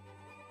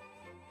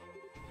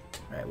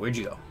 All right, where'd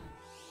you go?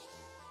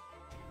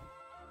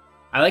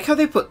 I like how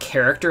they put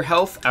character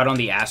health out on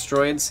the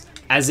asteroids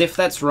as if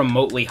that's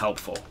remotely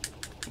helpful.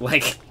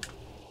 Like,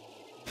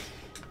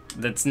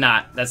 that's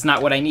not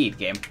what I need,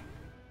 game.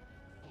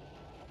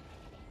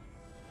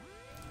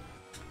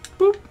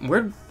 Boop.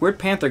 Where'd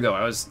Panther go?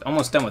 I was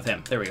almost done with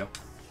him. There we go.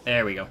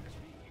 There we go.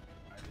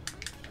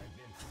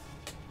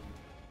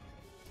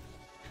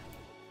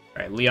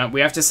 Alright, Leon, we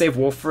have to save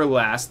Wolf for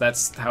last.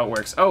 That's how it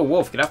works. Oh,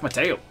 Wolf, get off my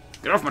tail.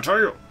 Get off my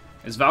tail.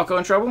 Is Valko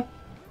in trouble?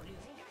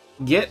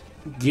 Get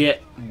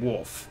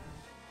Wolf.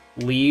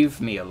 Leave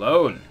me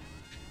alone.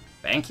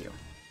 Thank you.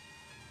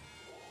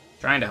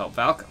 Trying to help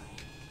Valko.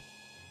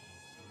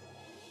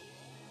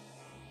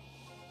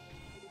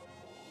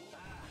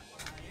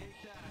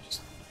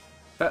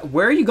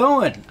 Where are you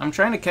going? I'm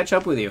trying to catch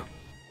up with you.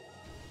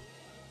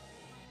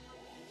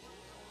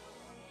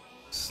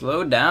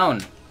 Slow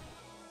down.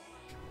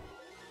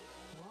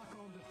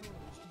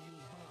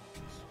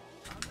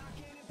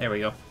 There we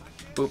go.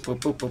 Boop, boop,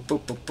 boop, boop, boop,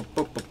 boop, boop,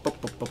 boop, boop,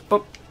 boop, boop,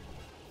 boop.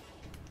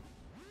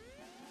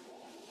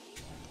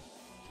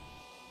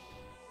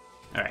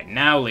 Alright,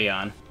 now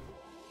Leon.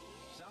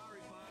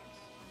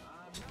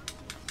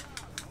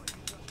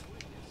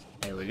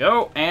 There we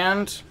go,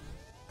 and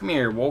come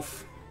here,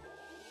 Wolf.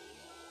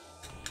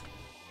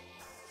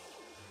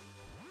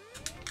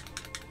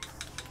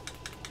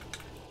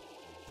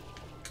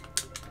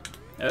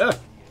 Ugh.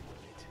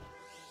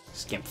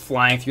 Just came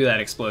flying through that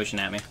explosion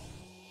at me.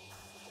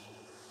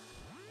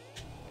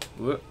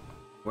 Whoop.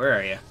 Where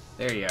are you?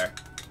 There you are.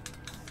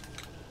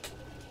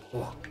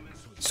 Oh,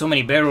 so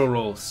many barrel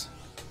rolls.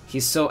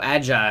 He's so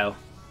agile.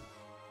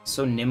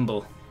 So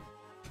nimble.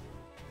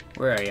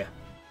 Where are you?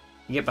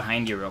 Get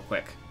behind you real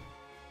quick.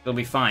 It'll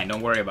be fine.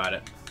 Don't worry about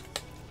it.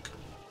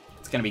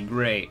 gonna be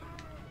great.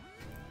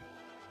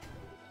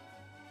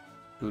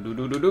 Do do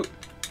do do do.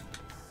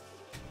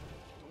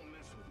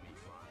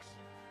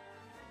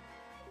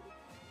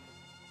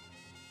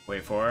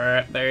 Wait for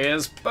it. There he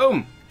is.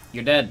 Boom!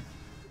 You're dead.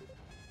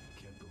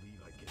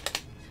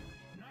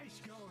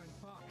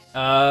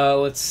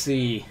 Let's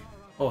see.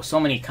 Oh, so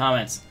many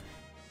comments.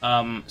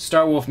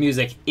 Star Wolf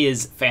music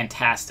is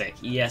fantastic.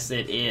 Yes,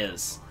 it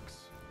is.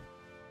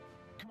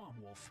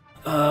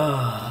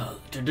 Wolf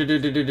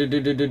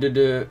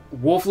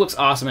looks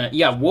awesome in it.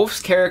 Yeah,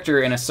 Wolf's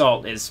character in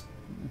Assault is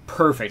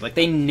perfect. Like,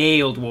 they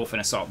nailed Wolf in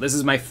Assault. This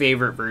is my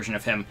favorite version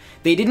of him.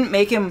 They didn't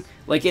make him,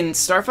 like, in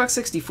Star Fox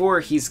 64,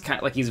 he's kind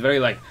of, like, he's very,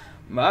 like,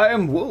 I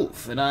am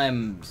Wolf, and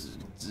I'm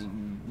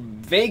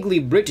vaguely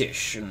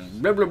British,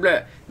 and blah, blah,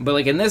 blah. But,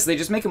 like, in this, they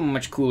just make him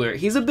much cooler.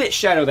 He's a bit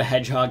Shadow the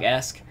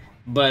Hedgehog-esque,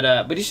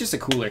 but he's just a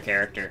cooler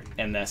character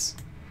in this.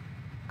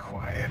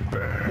 Quiet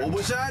bird. What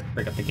was that?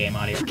 Break up the game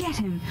audio. Forget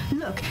him.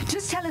 Look,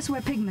 just tell us where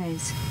Pygma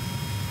is.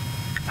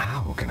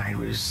 How can I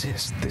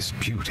resist this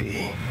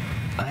beauty?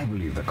 I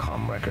believe the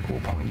comm record will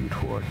point you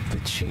toward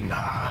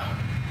Vichina.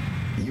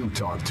 You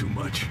talk too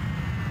much.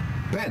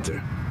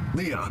 Panther,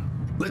 Leon,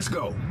 let's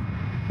go.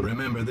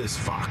 Remember this,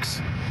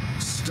 Fox.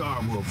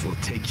 Star Wolf will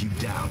take you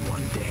down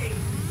one day.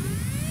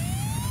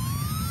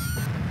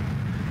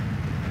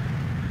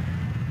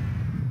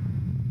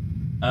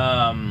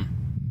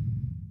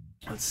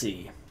 Let's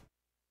see.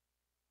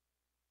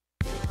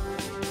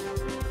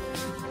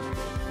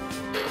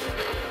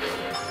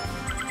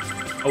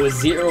 Oh, a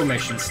zero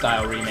mission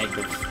style remake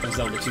of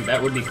Zelda 2.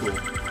 That would be cool.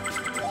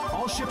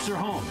 All ships are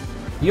home.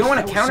 You don't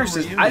want a counter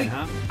system.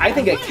 I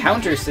think a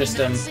counter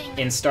system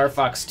in Star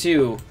Fox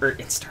 2, or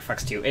in Star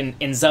Fox 2,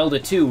 in Zelda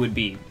 2 would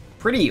be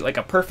pretty, like,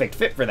 a perfect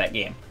fit for that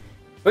game.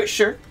 But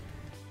sure.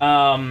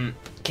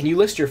 Can you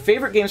list your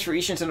favorite games for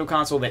each Nintendo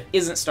console that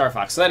isn't Star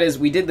Fox? So that is,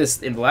 we did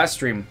this in the last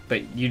stream,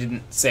 but you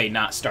didn't say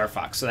not Star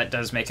Fox, so that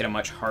does make it a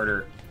much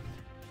harder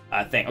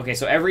thing. Okay,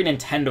 so every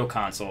Nintendo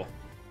console.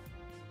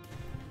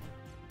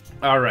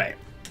 Alright.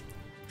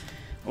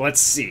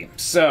 Let's see.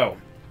 So,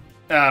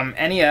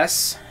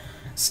 NES,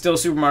 still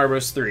Super Mario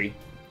Bros. 3.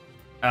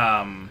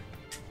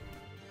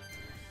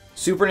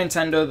 Super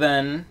Nintendo,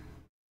 then,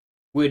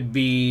 would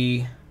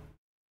be...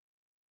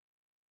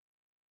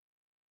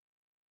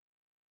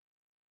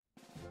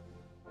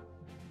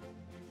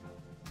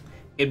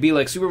 It'd be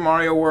like Super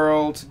Mario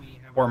World,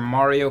 or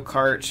Mario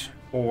Kart,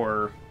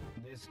 or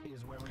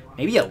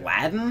maybe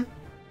Aladdin?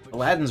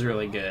 Aladdin's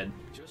really good.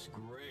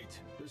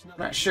 I'm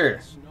not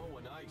sure.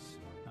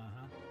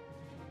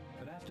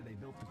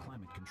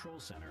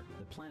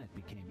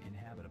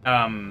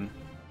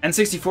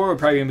 N64 would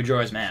probably be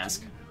Majora's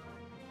Mask.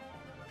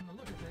 From the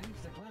look of things,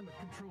 the climate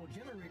control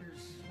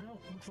generators, well,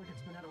 looks like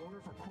it's been out of order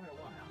for quite a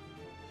while.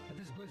 If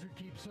this blizzard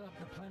keeps up,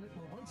 the planet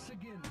will once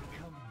again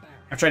become barren.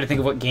 I'm trying to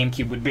think of what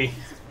GameCube would be.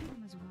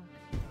 Pygma's work.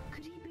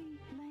 Could he be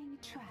laying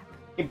a trap?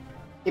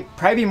 It'd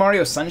probably be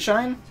Mario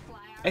Sunshine,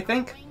 I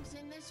think.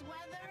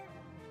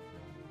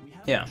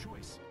 Yeah.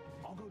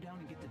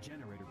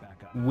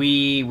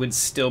 Wii would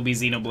still be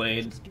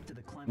Xenoblade.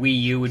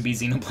 Wii U would be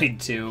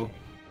Xenoblade 2.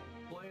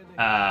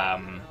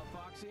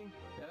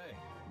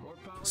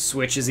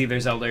 Switch is either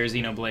Zelda or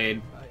Xenoblade.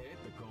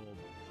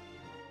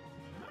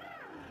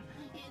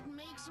 It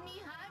makes me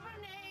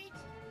hibernate.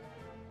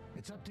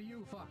 It's up to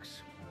you,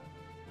 Fox.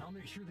 I'll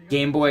make sure the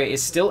Game Boy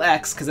is still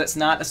X, because that's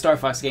not a Star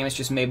Fox game, it's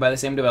just made by the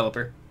same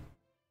developer.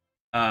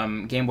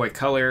 Game Boy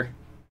Color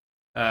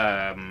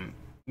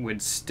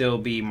would still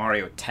be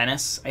Mario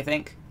Tennis, I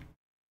think.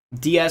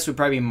 DS would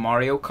probably be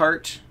Mario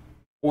Kart,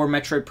 or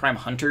Metroid Prime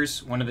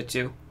Hunters, one of the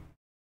two.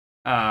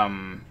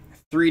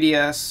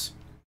 3DS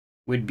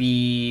would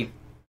be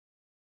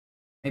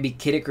maybe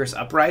Kid Icarus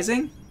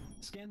Uprising,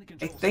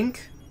 I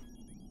think.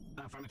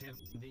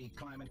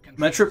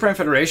 Metroid Prime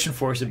Federation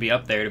Force would be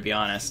up there, to be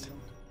honest.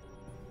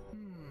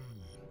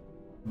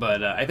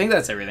 But I think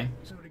that's everything.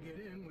 So to get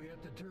in, we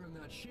have to turn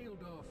that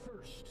shield off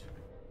first.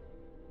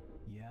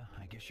 Yeah,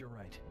 I guess you're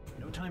right.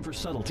 No time for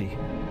subtlety.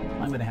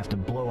 I'm gonna have to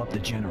blow up the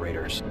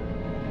generators.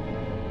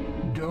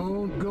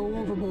 Don't go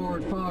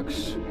overboard,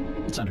 Fox.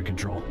 It's under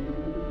control.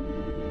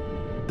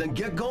 Then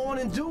get going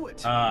and do it.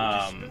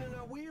 Just spinning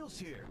our wheels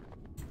here.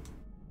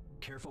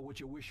 Careful what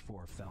you wish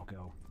for,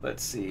 Falco.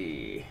 Let's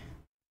see.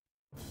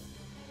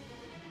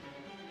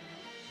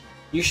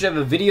 You should have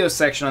a video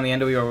section on the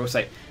NWR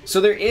website.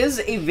 So there is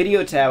a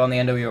video tab on the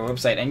NWR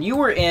website, and you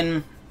were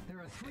in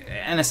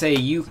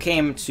NSA. You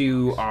came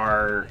to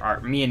our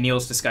me and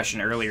Neil's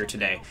discussion earlier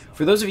today.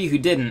 For those of you who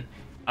didn't,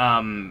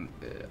 on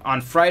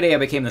Friday I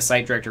became the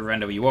site director of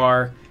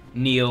NWR.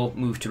 Neil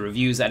moved to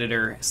reviews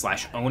editor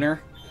 /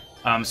 owner.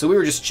 So we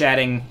were just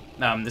chatting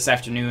this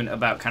afternoon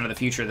about kind of the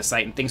future of the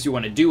site and things we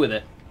want to do with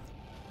it.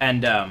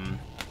 And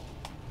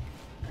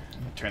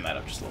turn that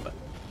up just a little bit.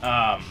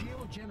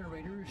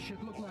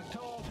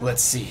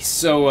 Let's see.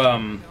 So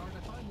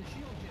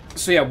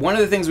yeah, one of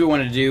the things we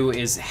want to do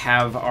is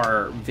have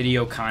our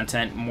video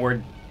content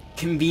more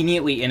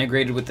conveniently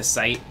integrated with the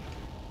site.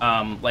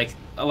 Like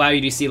allow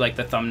you to see like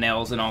the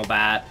thumbnails and all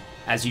that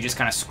as you just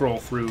kind of scroll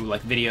through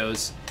like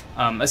videos.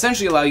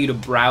 essentially allow you to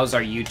browse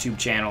our YouTube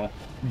channel,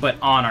 but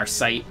on our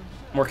site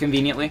more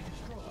conveniently.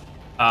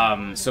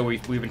 So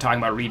we've been talking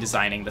about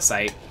redesigning the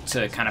site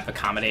to kind of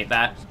accommodate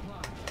that.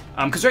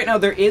 Because right now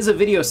there is a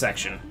video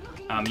section.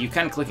 You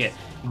can click it,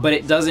 but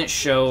it doesn't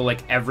show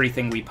like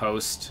everything we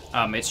post.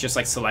 It's just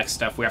like select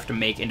stuff. We have to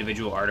make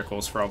individual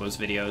articles for all those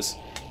videos.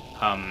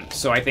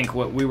 So I think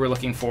what we were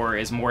looking for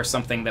is more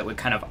something that would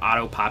kind of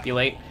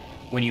auto-populate.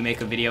 When you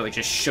make a video, it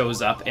just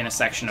shows up in a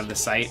section of the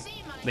site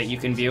that you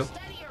can view.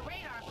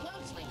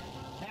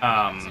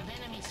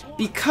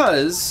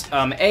 Because,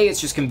 A,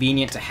 it's just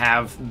convenient to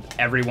have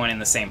everyone in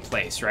the same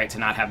place, right? To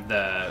not have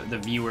the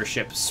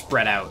viewership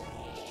spread out.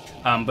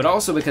 But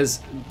also because,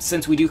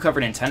 since we do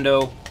cover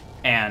Nintendo,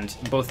 and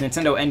both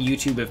Nintendo and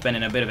YouTube have been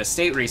in a bit of a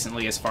state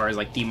recently as far as,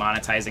 like,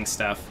 demonetizing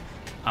stuff,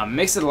 it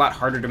makes it a lot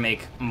harder to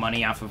make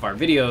money off of our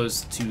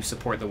videos to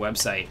support the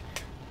website.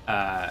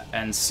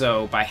 And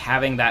so by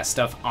having that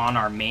stuff on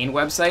our main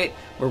website,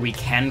 where we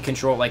can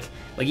control, like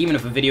even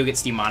if a video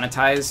gets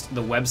demonetized,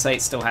 the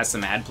website still has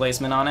some ad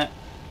placement on it.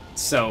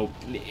 So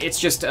it's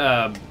just,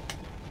 it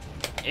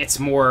makes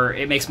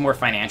more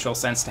financial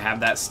sense to have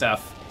that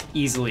stuff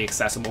easily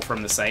accessible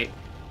from the site.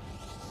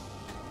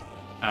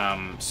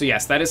 So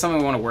yes, that is something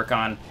we want to work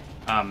on.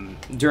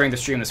 During the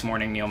stream this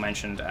morning, Neil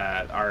mentioned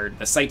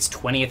the site's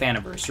 20th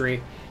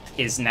anniversary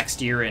is next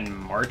year in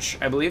March,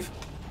 I believe.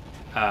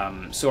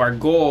 So our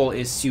goal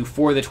is to,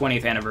 for the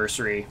 20th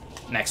anniversary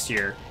next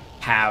year,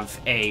 have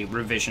a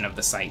revision of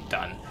the site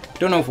done.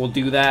 Don't know if we'll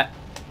do that.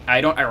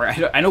 I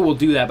know we'll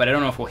do that, but I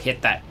don't know if we'll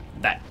hit that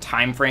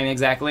time frame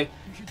exactly.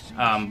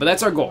 But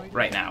that's our goal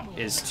right now,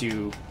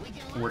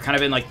 we're kind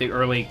of in like the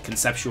early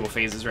conceptual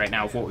phases right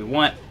now of what we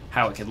want,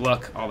 how it could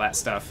look, all that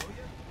stuff.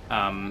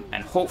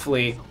 And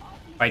hopefully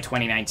by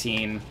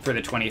 2019, for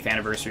the 20th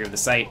anniversary of the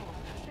site,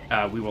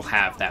 we will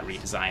have that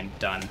redesign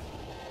done.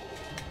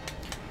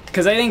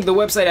 Because I think the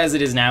website as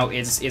it is now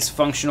is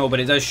functional, but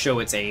it does show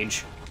its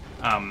age.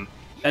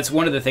 That's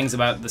one of the things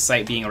about the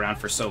site being around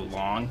for so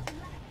long,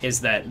 is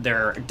that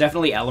there are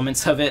definitely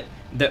elements of it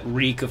that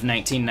reek of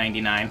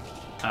 1999,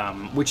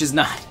 which is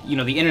not,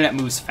 the internet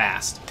moves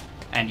fast,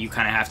 and you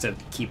kind of have to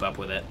keep up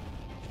with it.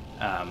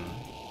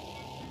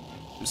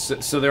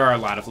 So there are a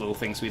lot of little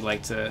things we'd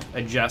like to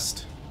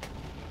adjust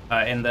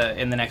in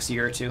the next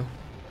year or two.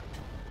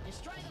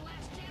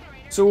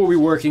 So we'll be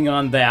working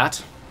on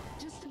that.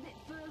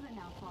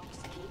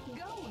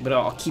 But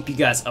I'll keep you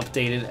guys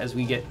updated as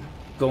we get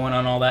going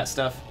on all that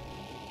stuff.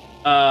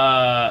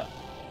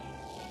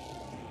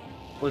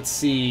 Let's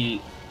see.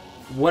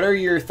 What are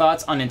your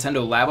thoughts on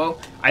Nintendo Labo?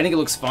 I think it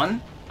looks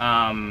fun.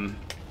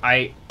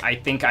 I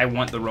think I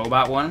want the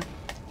robot one.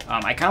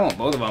 I kind of want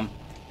both of them.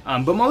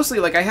 But mostly,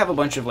 like, I have a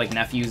bunch of, like,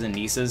 nephews and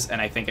nieces,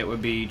 and I think it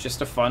would be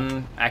just a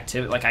fun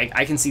activity. Like,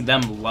 I can see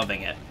them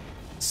loving it.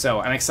 So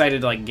I'm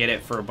excited to, like, get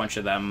it for a bunch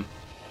of them.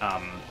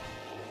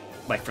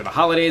 Like, for the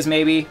holidays,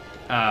 maybe.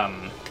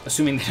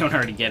 Assuming they don't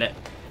already get it.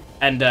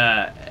 And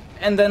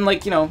then,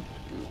 like,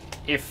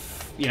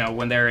 if,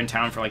 when they're in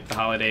town for, like, the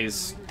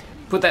holidays,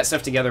 put that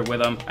stuff together with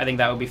them. I think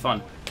that would be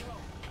fun.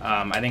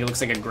 I think it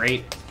looks like a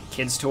great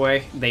kid's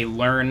toy. They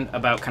learn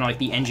about kind of, like,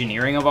 the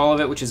engineering of all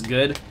of it, which is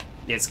good.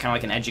 It's kind of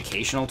like an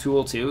educational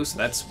tool, too, so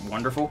that's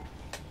wonderful.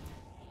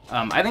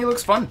 I think it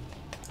looks fun.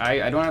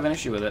 I don't have an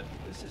issue with it.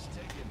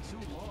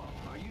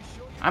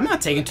 I'm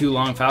not taking too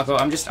long, Falco.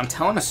 I'm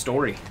telling a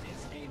story.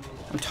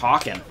 I'm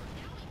talking.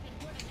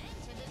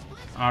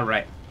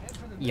 Alright.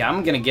 Yeah,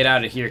 I'm gonna get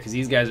out of here because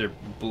these guys are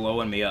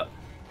blowing me up.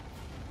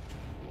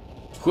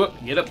 Whoop,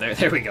 get up there.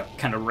 There we go.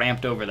 Kind of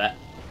ramped over that.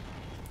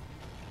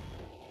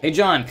 Hey,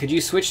 John, could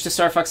you switch to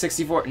Star Fox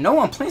 64? No,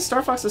 I'm playing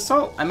Star Fox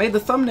Assault. I made the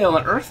thumbnail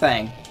on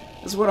Earthang.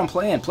 This is what I'm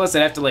playing. Plus,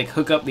 I'd have to, like,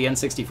 hook up the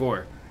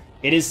N64.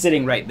 It is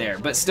sitting right there.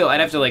 But still, I'd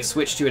have to, like,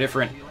 switch to a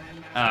different...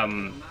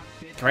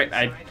 right?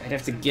 I'd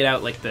have to get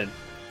out, like, the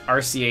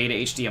RCA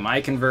to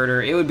HDMI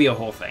converter. It would be a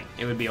whole thing.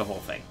 It would be a whole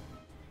thing.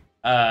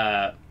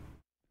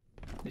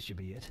 This should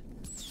be it.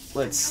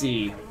 Let's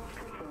see.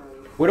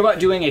 What about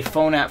doing a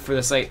phone app for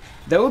the site?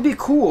 That would be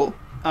cool.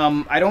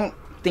 I don't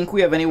think we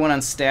have anyone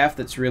on staff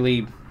that's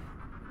really...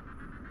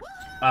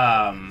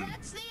 that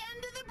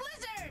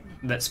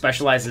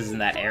specializes in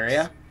that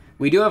area.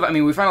 We do have,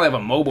 we finally have a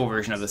mobile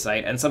version of the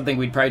site, and something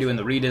we'd probably do in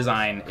the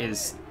redesign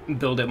is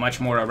build it much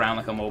more around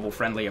like a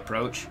mobile-friendly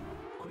approach.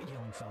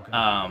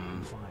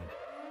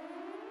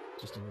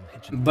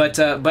 But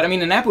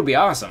an app would be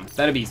awesome.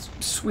 That'd be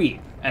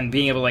sweet. And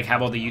being able to like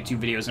have all the YouTube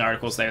videos and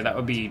articles there, that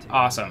would be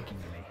awesome.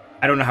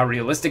 I don't know how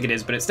realistic it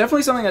is, but it's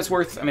definitely something that's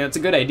worth, it's a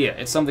good idea.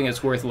 It's something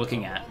that's worth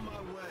looking at.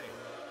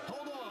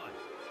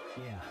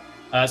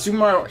 Super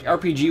Mario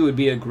RPG would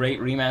be a great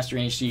remaster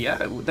in HD. Yeah,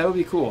 that would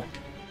be cool.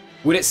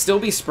 Would it still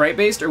be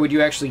sprite-based, or would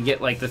you actually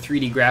get like the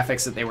 3D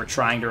graphics that they were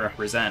trying to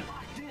represent?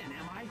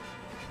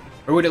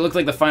 Or would it look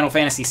like the Final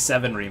Fantasy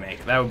VII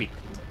remake? That would be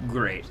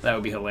great. That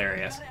would be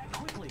hilarious.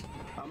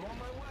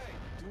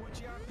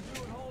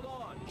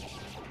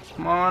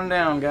 Come on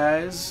down,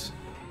 guys.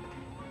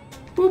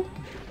 Boop.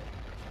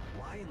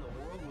 Why in the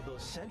world would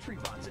those sentry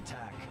bots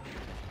attack?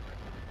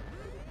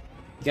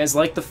 You guys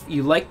like the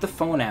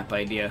phone app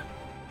idea?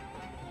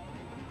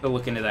 Go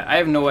look into that. I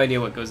have no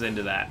idea what goes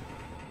into that. I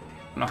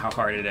don't know how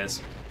hard it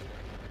is.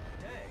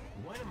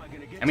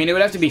 I mean, it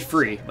would have to be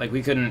free. Like,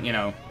 we couldn't, you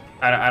know...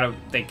 I don't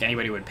think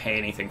anybody would pay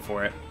anything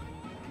for it.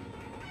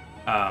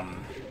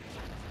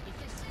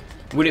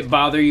 Would it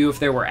bother you if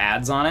there were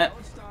ads on it?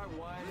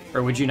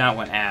 Or would you not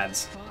want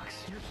ads?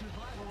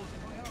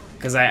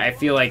 Because I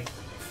feel like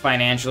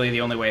financially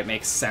the only way it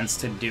makes sense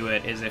to do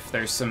it is if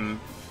there's some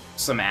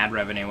ad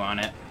revenue on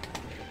it.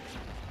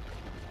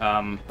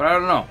 But I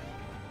don't know.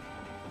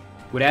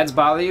 Would ads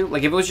bother you?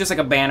 Like if it was just like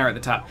a banner at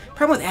the top.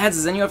 Problem with ads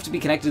is then you have to be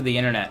connected to the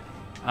internet.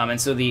 And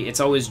so it's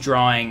always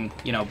drawing,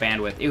 you know,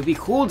 bandwidth. It would be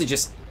cool to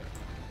just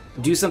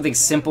do something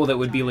simple that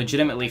would be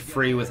legitimately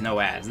free with no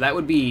ads. That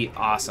would be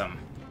awesome.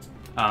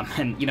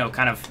 And, you know,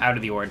 kind of out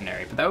of the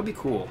ordinary. But that would be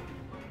cool.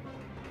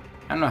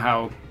 I don't know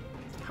how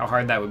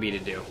hard that would be to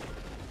do.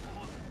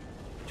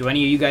 Do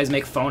any of you guys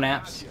make phone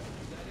apps?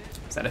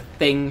 Is that a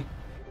thing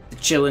the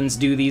chillins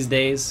do these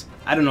days?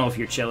 I don't know if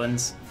you're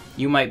chillins.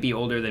 You might be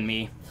older than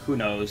me. Who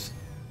knows?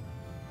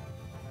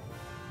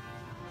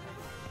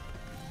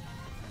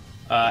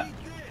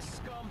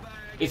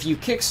 If you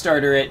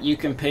Kickstarter it, you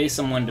can pay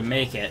someone to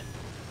make it.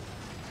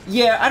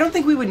 Yeah, I don't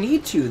think we would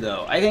need to,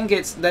 though. I think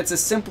that's a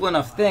simple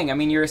enough thing. I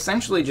mean, you're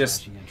essentially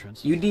just...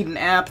 You need an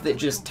app that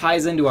just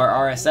ties into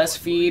our RSS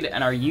feed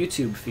and our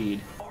YouTube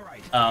feed.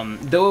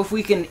 Though if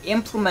we can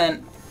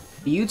implement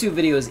the YouTube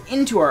videos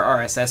into our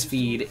RSS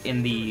feed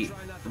in the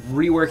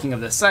reworking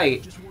of the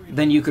site,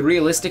 then you could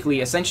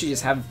realistically essentially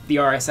just have the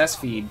RSS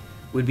feed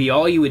would be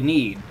all you would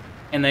need,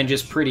 and then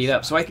just pretty it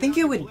up. So I think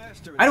it would...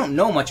 I don't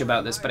know much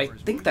about this, but I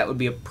think that would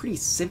be a pretty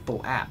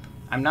simple app.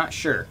 I'm not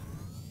sure.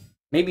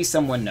 Maybe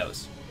someone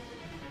knows.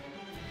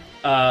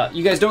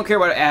 You guys don't care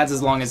about ads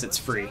as long as it's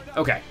free.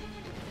 Okay.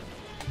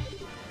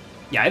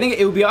 Yeah, I think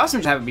it would be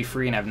awesome to have it be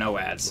free and have no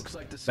ads.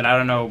 But I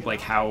don't know,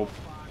 like, how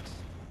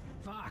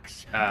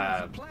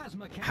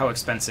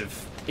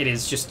expensive it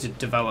is just to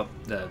develop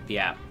the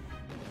app.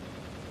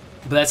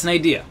 But that's an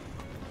idea.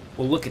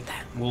 We'll look at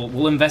that.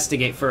 We'll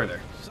investigate further.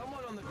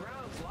 Someone on the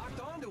ground's locked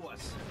onto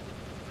us.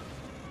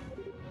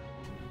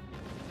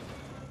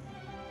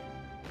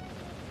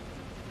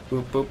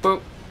 Boop, boop,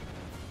 boop.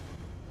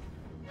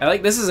 I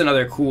like, this is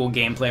another cool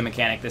gameplay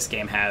mechanic this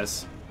game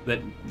has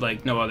that,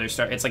 like, no other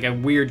Star... It's like a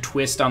weird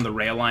twist on the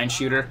rail line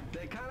shooter.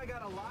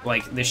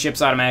 Like, the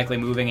ship's automatically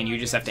moving and you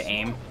just have to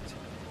aim.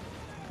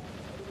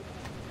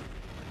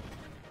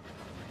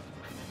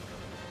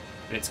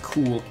 But it's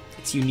cool.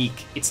 It's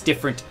unique. It's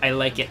different. I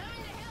like it.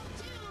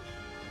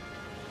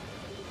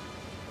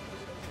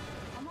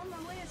 I'm on my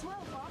way as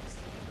well, Fox.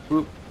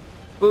 Boop.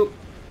 Boop.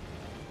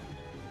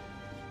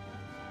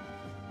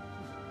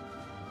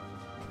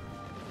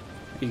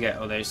 You got...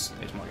 Oh, there's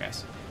more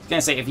guys. I was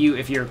gonna say,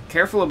 if you're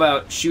careful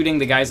about shooting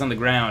the guys on the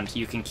ground,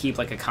 you can keep,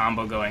 like, a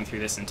combo going through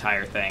this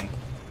entire thing.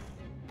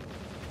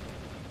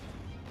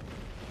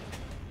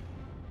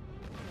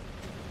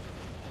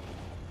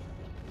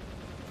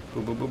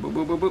 Boop, boop, boop, boop,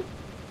 boop, boop, boop.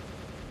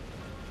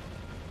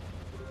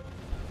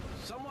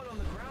 Someone on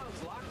the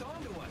ground's locked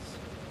onto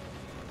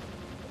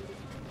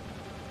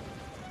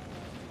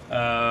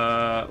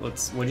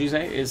us. What'd you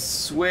say? Is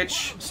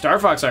Switch... Star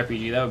Fox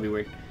RPG, that would be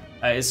weird.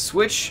 Is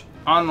Switch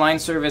online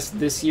service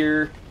this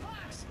year?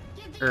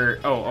 Or...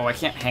 Oh, I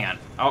can't... Hang on.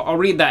 I'll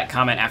read that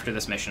comment after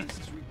this mission. This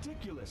is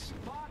ridiculous.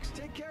 Fox,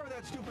 take care of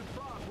that stupid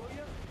frog, will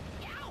you?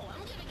 Ow, I'm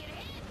gonna get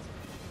hit.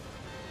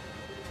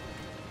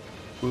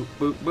 Boop,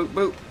 boop, boop,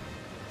 boop.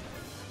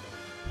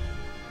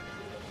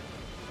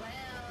 Well,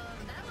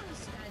 that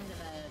was kind of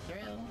a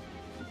thrill.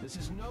 This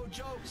is no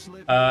joke,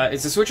 Slip.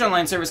 Is the Switch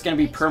online service going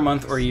to be per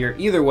month or year?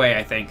 Either way,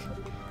 I think.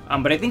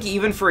 But I think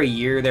even for a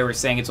year, they were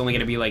saying it's only going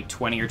to be like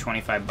 20 or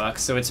 25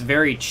 bucks, so it's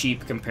very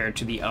cheap compared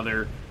to the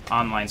other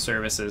online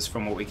services,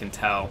 from what we can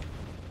tell.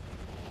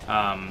 So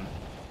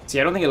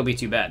yeah, I don't think it'll be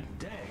too bad.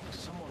 Dang,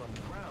 someone on the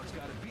ground's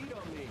got a beat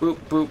on me. Boop,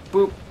 boop,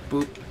 boop,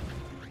 boop,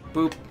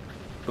 boop,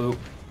 boop,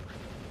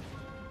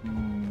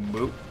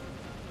 boop,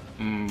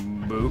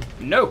 boop.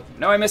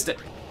 No, I missed it.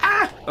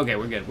 Ah! Okay,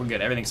 we're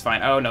good. Everything's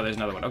fine. Oh no, there's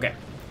another one. Okay,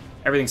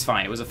 everything's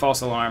fine. It was a false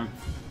alarm.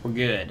 We're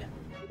good.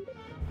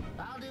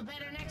 I'll do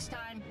better next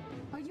time.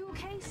 Are you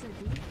okay,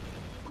 Slippy?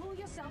 Pull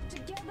yourself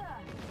together.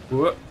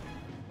 Whoop.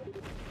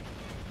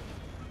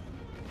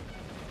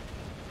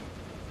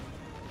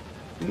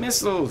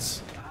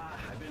 Missiles.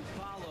 I've been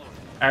followed.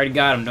 I already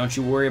got him. Don't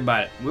you worry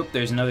about it. Whoop,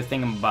 there's another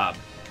thingamabob.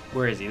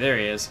 Where is he? There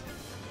he is.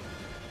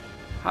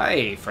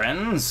 Hi,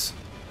 friends.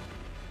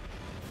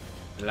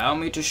 Allow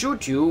me to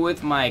shoot you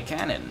with my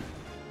cannon.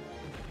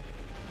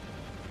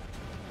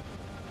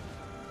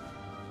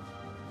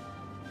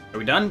 Are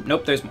we done?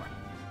 Nope, there's more.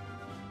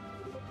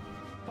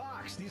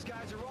 Fox, these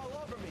guys are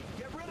all over me.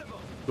 Get rid of them.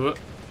 Whoop.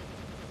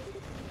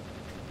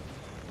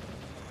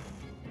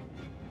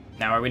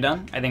 Now are we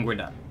done? I think we're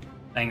done.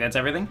 I think that's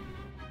everything.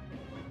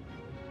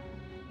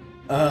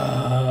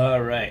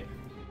 Alright.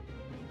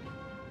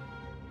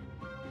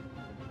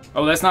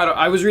 Oh, that's not...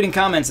 I was reading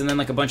comments and then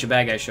like a bunch of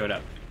bad guys showed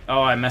up.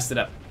 Oh, I messed it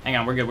up. Hang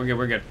on, we're good.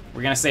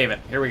 We're gonna save it.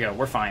 Here we go.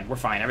 We're fine.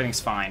 Everything's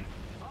fine.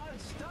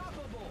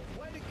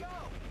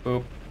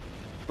 Boop.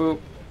 Boop.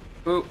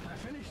 Boop.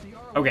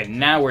 Okay,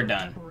 now we're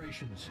done.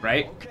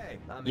 Right?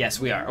 Yes,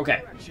 we are.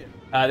 Okay.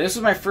 This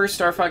was my first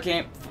Star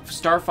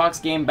Fox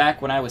game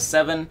back when I was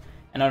 7,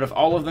 and out of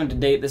all of them to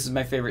date, this is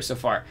my favorite so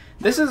far.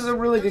 This is a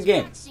really good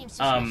game.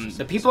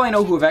 The people I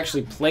know who have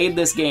actually played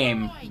this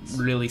game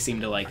really seem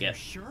to like it.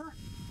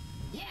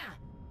 Yeah,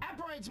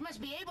 Aperoids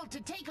must be able to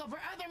take over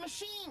other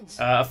machines.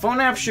 A phone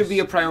app should be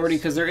a priority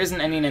because there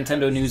isn't any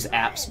Nintendo News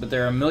apps, but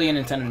there are a million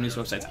Nintendo News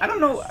websites. I don't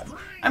know.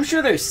 I'm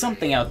sure there's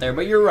something out there,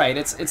 but you're right.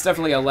 It's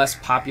definitely a less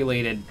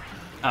populated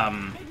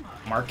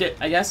market,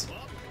 I guess.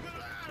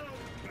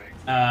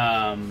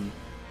 $3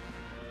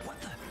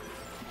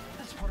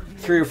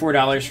 or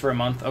 $4 for a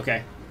month.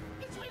 Okay.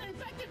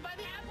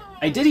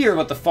 I did hear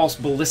about the false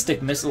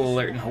ballistic missile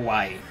alert in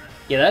Hawaii.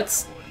 Yeah,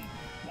 that's...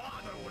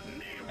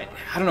 I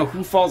don't know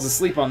who falls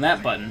asleep on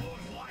that button.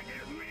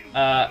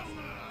 I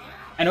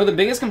know the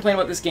biggest complaint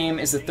about this game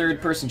is the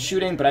third-person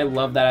shooting, but I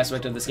love that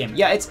aspect of this game.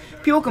 Yeah,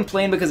 people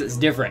complain because it's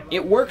different.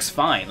 It works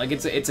fine. Like,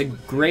 it's a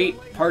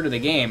great part of the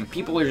game.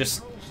 People are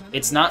just...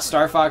 It's not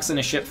Star Fox and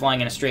a ship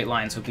flying in a straight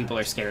line, so people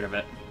are scared of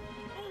it.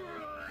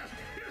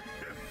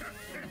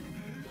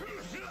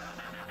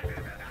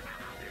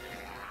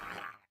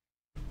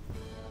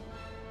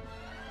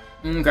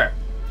 Okay,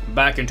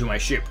 back into my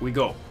ship we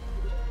go.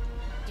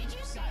 Did you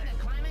say the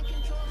climate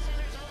control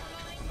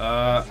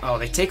center's Oh,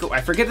 they take...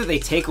 I forget that they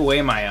take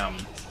away my,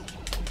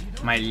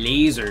 my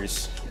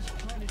lasers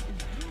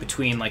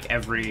between, like,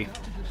 every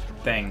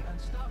thing.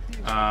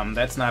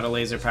 That's not a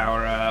laser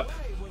power-up.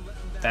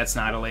 That's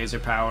not a laser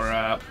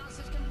power-up.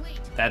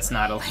 That's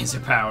not a laser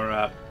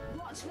power-up.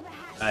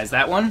 Is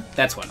that one?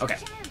 That's one. Okay,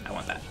 I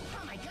want that.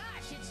 Oh my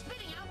gosh, it's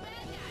spitting out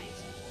bad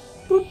guys.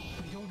 Boop.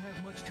 We don't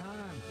have much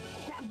time.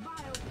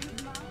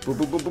 Boop,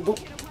 boop, boop, boop, boop.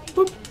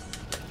 Boop.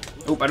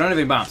 Oop, I don't have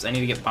any bombs. I need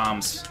to get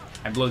bombs.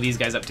 I blow these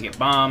guys up to get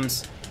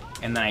bombs,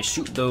 and then I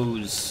shoot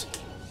those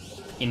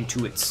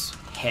into its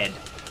head.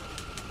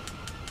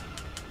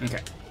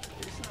 Okay.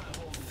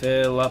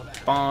 Fill up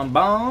on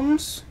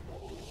bombs.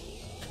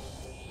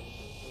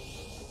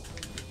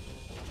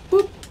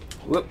 Boop.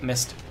 Whoop,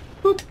 missed.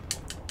 Boop.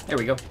 There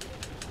we go.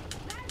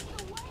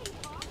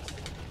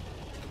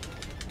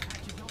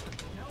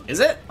 Is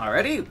it?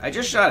 Already? I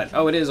just shot it.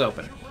 Oh, it is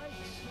open.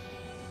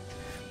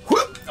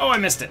 Whoop! Oh, I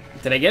missed it.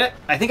 Did I get it?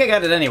 I think I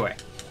got it anyway.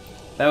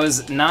 That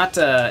was not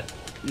a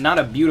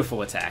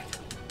beautiful attack.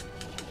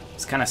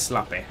 It's kind of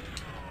sloppy.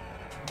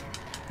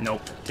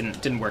 Nope,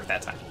 didn't work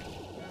that time.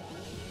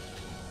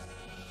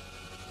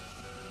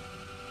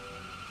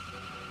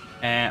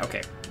 And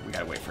okay, we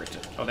gotta wait for it to.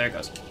 Oh, there it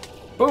goes.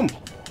 Boom.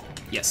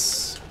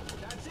 Yes.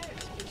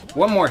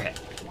 One more hit.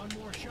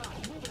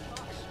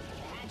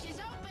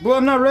 Well,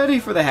 I'm not ready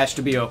for the hatch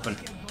to be open.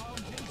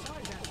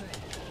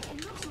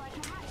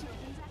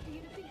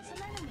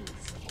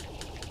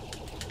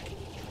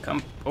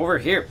 Come over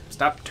here.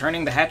 Stop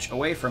turning the hatch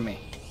away from me.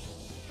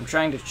 I'm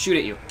trying to shoot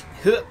at you.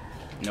 Huh.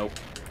 Nope.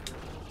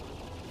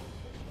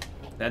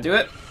 Did that do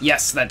it?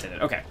 Yes, that did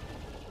it. Okay.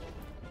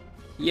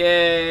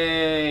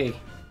 Yay!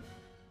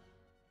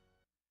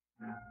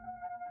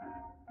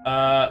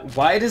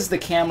 Why does the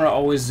camera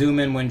always zoom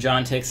in when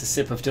John takes a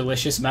sip of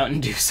delicious Mountain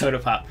Dew soda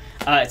pop?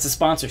 It's a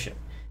sponsorship.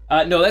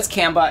 No, that's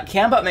Cambot.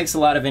 Cambot makes a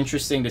lot of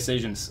interesting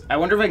decisions. I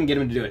wonder if I can get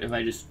him to do it if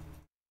I just...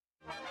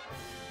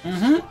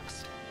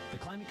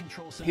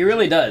 He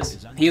really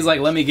does. He's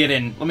like, let me get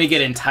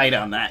in tight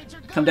on that.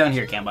 Come down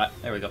here, Cambot.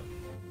 There we go.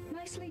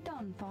 Nicely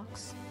done,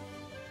 Fox.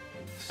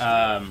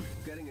 Yeah.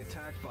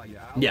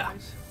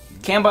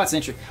 Cambot's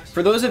interesting.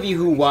 For those of you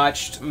who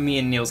watched me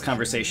and Neil's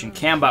conversation,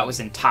 Cambot was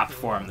in top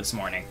form this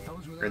morning.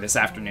 Or this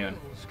afternoon.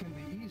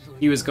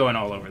 He was going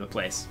all over the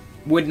place.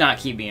 Would not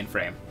keep me in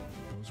frame.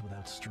 Those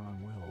without strong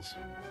wills,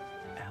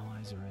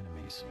 allies or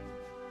enemies.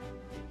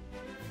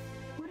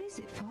 What is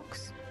it,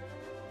 Fox?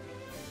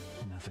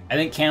 Nothing. I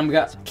think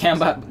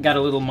Cambot got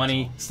a little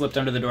money slipped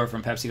under the door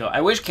from PepsiCo.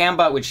 I wish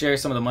Cambot would share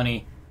some of the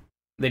money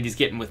that he's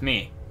getting with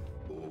me.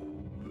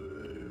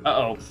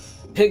 Uh-oh.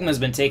 Pigma's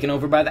been taken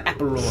over by the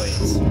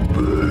Aperoids.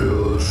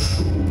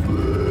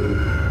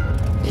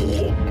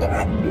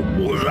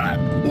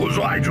 Was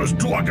I just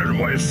talking in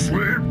my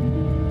sleep?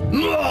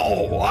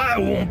 No, I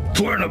won't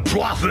turn a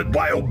profit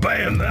by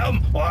obeying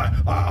them.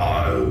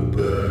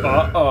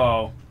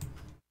 Uh-oh.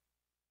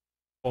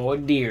 Oh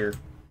dear.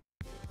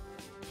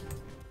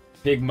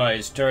 Pigma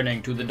is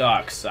turning to the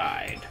dark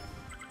side.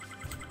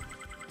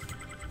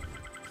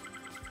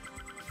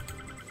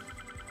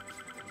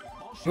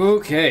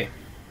 Okay.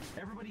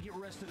 Everybody get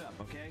rested up,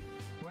 okay?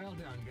 Well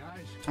done,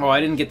 guys. Oh,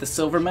 I didn't get the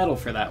silver medal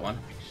for that one.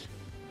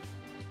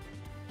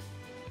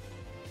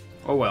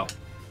 Oh well.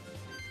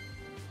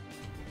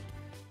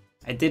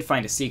 I did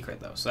find a secret,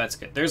 though, so that's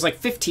good. There's like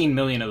 15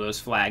 million of those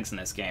flags in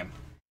this game.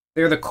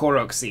 They're the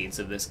Korok seeds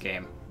of this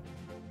game.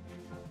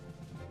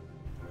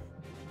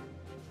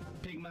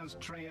 Pigman's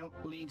trail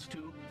leads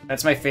to...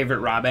 That's my favorite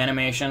Rob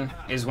animation,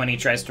 is when he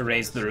tries to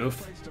raise the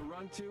roof.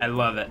 I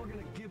love it. We're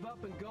gonna give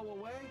up and go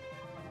away?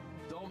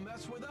 Don't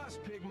mess with us,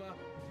 Pigma.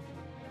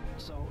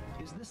 So,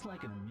 is this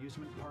like an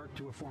amusement park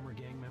to a former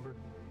gang member?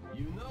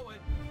 You know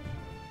it.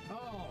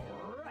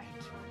 All right.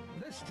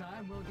 This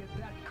time we'll get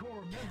that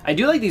core memory. I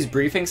do like these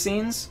briefing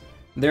scenes.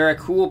 They're a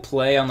cool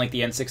play on like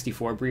the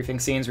N64 briefing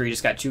scenes where you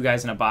just got two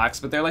guys in a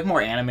box, but they're like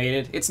more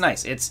animated. It's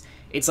nice. It's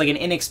like an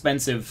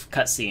inexpensive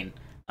cutscene,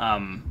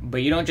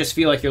 but you don't just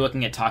feel like you're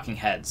looking at talking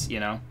heads. You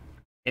know,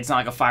 it's not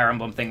like a Fire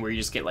Emblem thing where you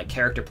just get like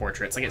character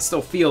portraits. Like it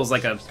still feels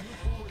like a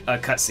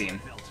cutscene,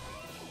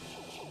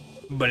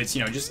 but it's,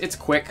 you know, just it's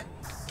quick.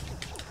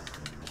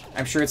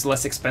 I'm sure it's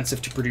less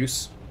expensive to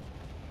produce.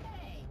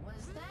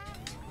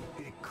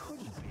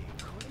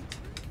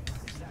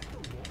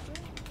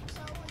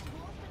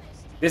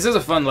 This is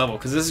a fun level,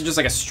 because this is just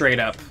like a straight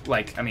up,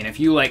 like, I mean, if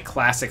you like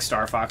classic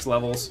Star Fox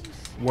levels,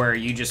 where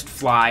you just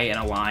fly in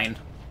a line,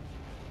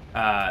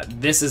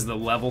 this is the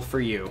level for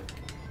you.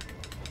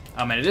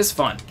 And it is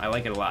fun. I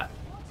like it a lot.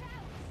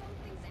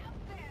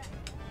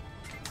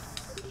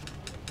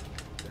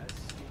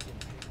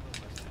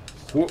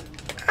 Whoa.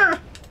 Ah.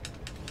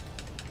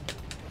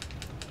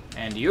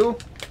 And you?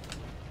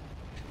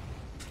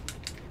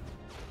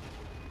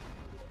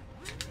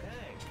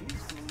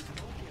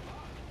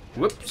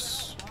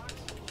 Whoops.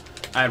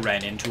 I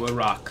ran into a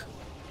rock.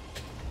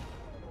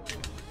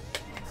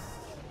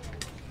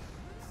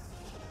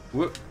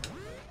 Whoop.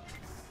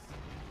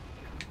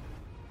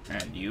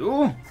 And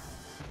you?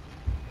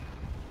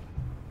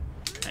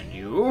 And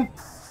you?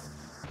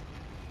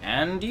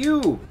 And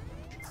you?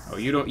 Oh,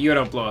 you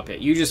don't blow up yet.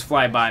 You just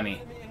fly by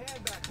me.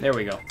 There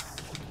we go.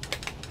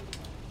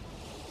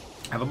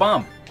 I have a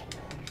bomb.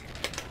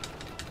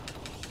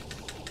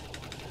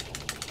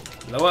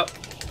 Blow up.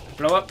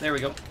 Blow up. There we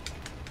go.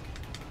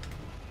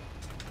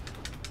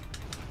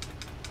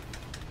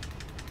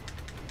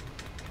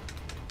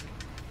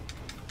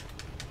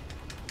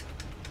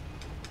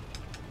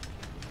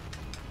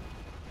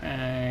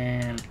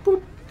 And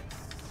boop.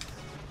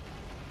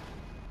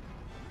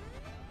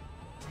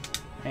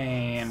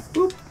 And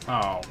boop.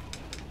 Oh.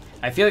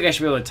 I feel like I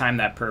should be able to time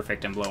that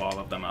perfect and blow all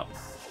of them up.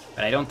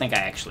 But I don't think I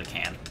actually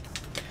can.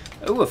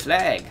 Ooh, a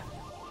flag.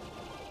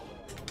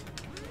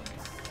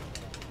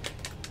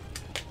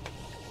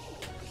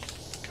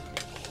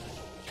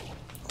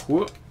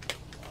 Whoop.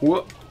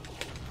 Whoop.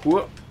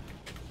 Whoop.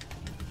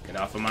 Get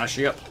off of my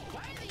ship.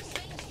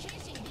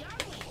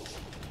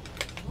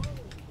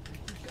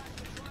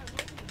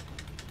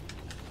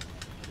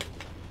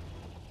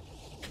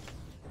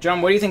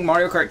 John, what do you think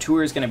Mario Kart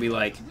Tour is going to be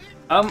like?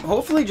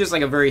 Hopefully just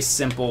like a very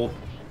simple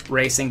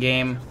racing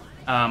game.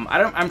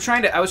 I was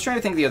trying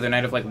to think the other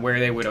night of like where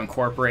they would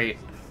incorporate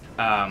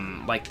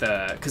like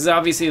because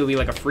obviously it'll be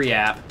like a free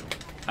app,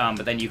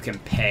 but then you can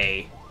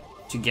pay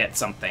to get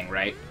something,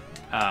 right?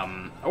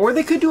 Or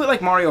they could do it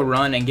like Mario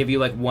Run and give you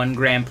like one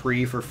Grand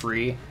Prix for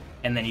free,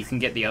 and then you can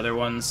get the other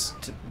ones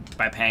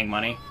by paying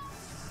money.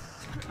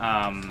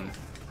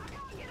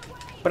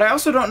 But I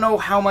also don't know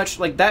how much,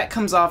 like, that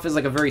comes off as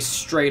like a very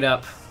straight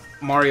up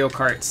Mario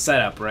Kart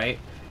setup, right?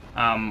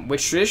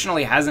 Which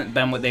traditionally hasn't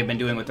been what they've been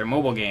doing with their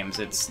mobile games.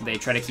 They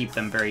try to keep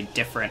them very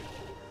different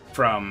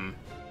from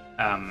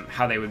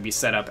how they would be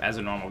set up as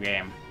a normal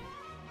game.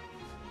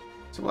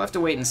 So we'll have to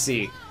wait and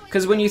see.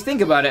 Because when you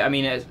think about it, I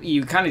mean,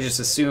 you kind of just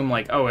assume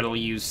like, oh, it'll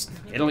use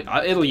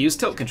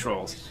tilt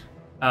controls.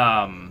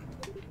 But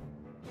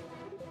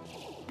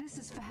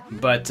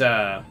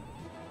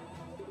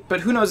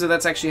who knows if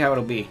that's actually how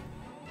it'll be.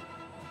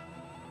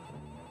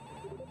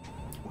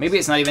 Maybe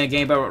it's not even a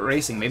game about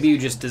racing. Maybe you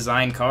just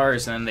design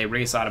cars and then they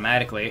race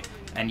automatically,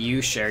 and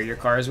you share your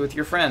cars with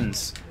your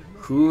friends.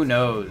 Who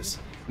knows?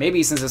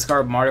 Maybe since it's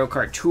called Mario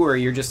Kart Tour,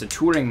 you're just a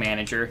touring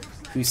manager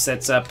who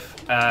sets up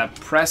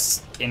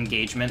press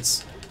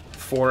engagements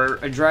for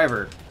a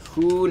driver.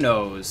 Who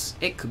knows?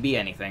 It could be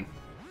anything.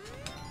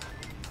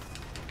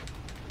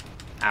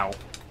 Ow.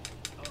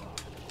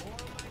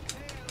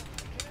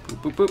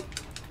 Boop, boop, boop.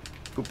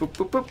 Boop, boop,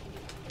 boop, boop.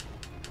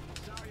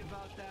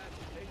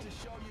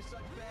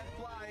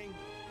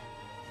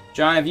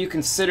 John, have you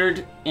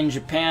considered in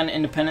Japan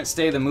Independence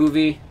Day, the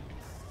movie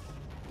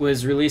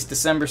was released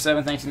December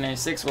 7th,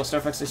 1996, while Star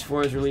Fox 64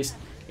 was released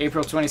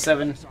April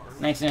 27,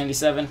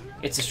 1997.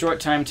 It's a short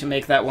time to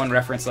make that one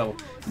reference level.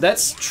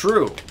 That's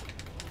true.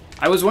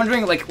 I was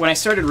wondering, like, when I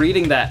started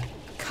reading that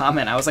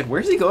comment, I was like,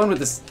 where's he going with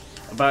this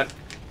about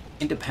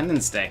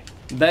Independence Day?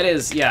 That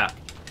is, yeah.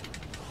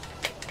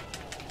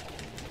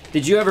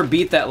 Did you ever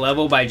beat that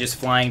level by just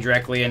flying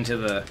directly into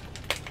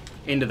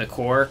the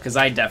core? Because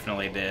I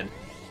definitely did.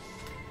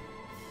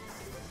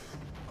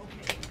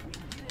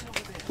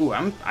 Ooh,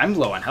 I'm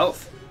low on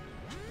health.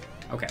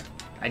 Okay.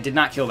 I did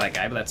not kill that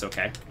guy, but that's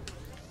okay.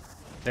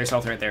 There's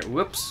health right there.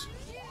 Whoops.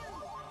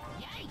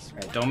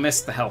 Alright, don't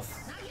miss the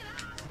health.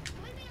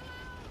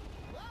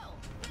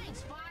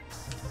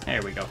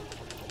 There we go.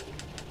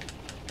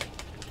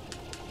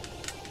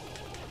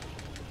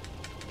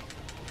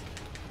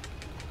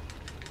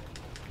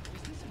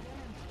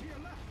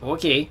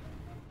 Okay.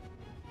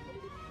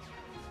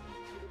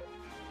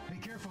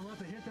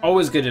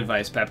 Always good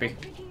advice, Peppy.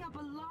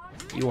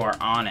 You are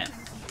on it.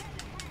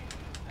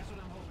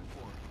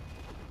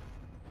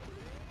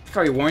 Look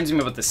how he warns me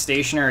about the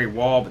stationary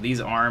wall, but these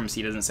arms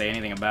he doesn't say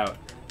anything about.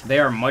 They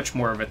are much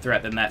more of a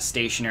threat than that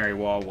stationary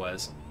wall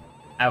was.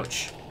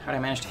 Ouch. How did I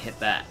manage to hit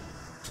that?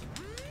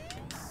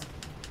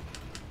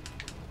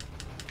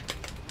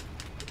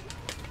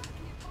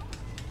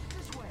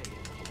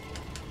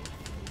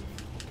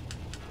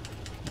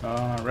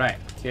 Alright.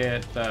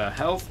 Get the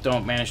health.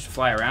 Don't manage to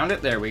fly around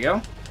it. There we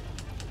go.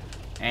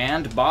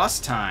 And boss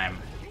time.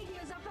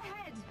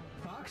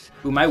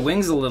 Ooh, my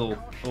wing's a little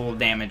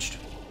damaged.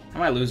 I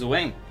might lose a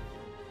wing.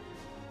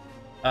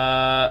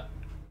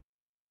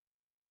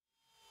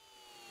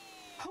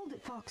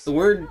 The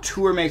word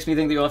tour makes me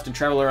think that you'll have to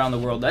travel around the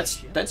world.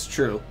 That's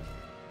true.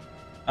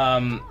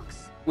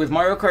 With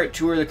Mario Kart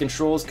Tour, the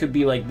controls could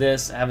be like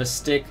this. Have a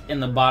stick in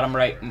the bottom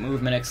right,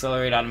 movement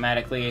accelerate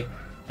automatically.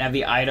 And have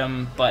the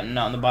item button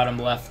on the bottom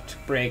left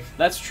brake.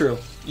 That's true.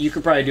 You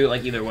could probably do it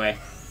like either way.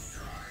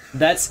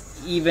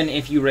 That's even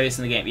if you race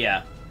in the game,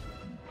 yeah.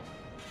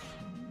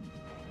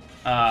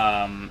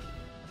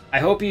 I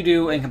hope you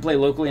do and can play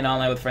locally and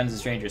online with friends and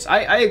strangers.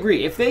 I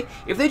agree. If they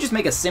just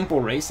make a simple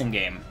racing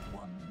game,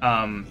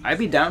 I'd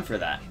be down for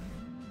that.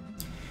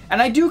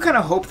 And I do kind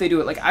of hope they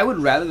do it. Like, I would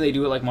rather they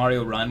do it like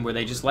Mario Run, where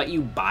they just let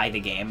you buy the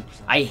game.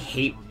 I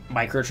hate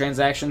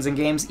microtransactions in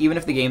games, even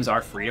if the games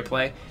are free to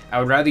play. I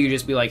would rather you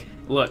just be like,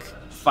 look,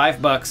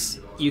 $5,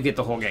 you get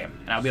the whole game.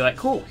 And I'll be like,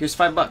 cool, here's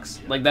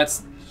 $5. Like,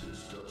 that's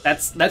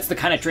the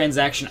kind of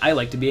transaction I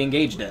like to be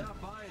engaged in.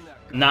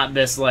 Not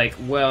this, like,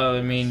 well,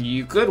 I mean,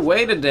 you could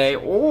wait a day,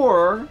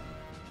 or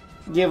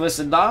give us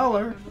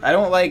 $1. I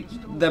don't like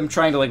them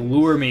trying to, like,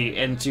 lure me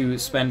into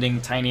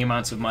spending tiny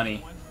amounts of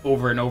money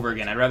over and over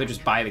again. I'd rather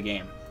just buy the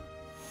game.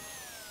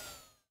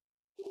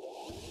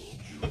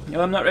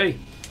 No, I'm not ready.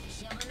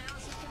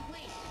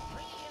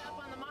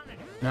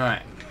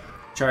 Alright.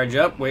 Charge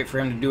up, wait for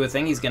him to do a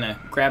thing. He's gonna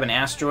grab an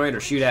asteroid or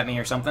shoot at me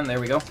or something. There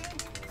we go.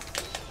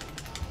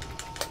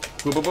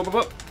 Boop, boop, boop,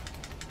 boop, boop.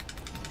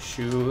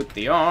 Shoot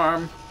the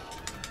arm.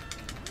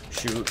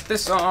 Shoot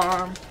this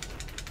arm.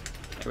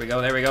 There we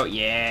go, there we go.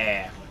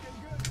 Yeah.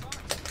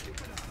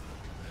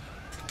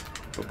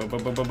 Boop, boop,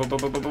 boop, boop, boop, boop,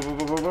 boop, boop,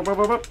 boop, boop, boop,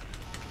 boop, boop.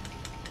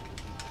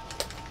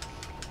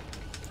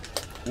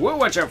 Whoa,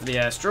 watch out for the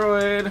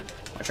asteroid.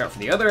 Watch out for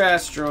the other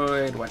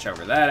asteroid. Watch out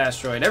for that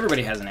asteroid.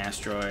 Everybody has an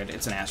asteroid.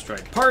 It's an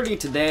asteroid party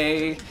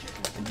today.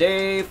 A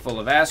day full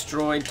of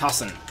asteroid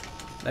tossing.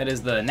 That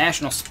is the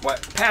national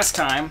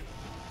pastime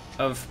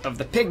of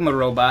the Pigma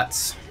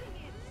robots.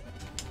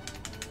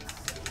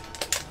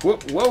 Whoa,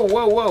 whoa,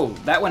 whoa, whoa.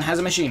 That one has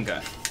a machine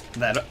gun.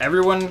 That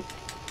everyone,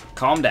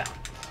 calm down.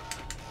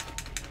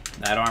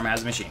 That arm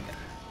has a machine gun.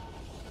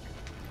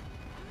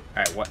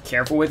 Alright, what?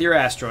 Careful with your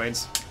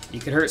asteroids. You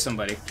could hurt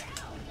somebody.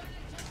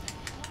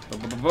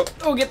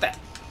 Oh, get that.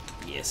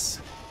 Yes.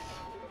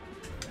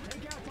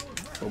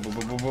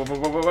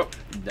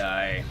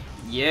 Die.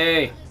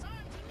 Yay.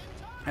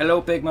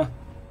 Hello, Pigma.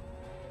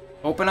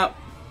 Open up.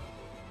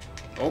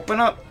 Open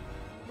up.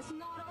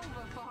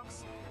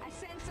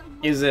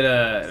 Is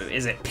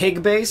it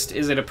pig-based?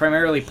 Is it a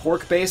primarily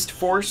pork-based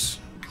force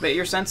that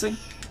you're sensing?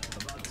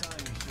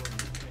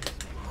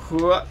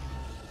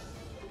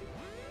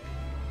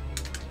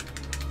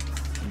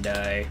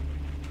 Die.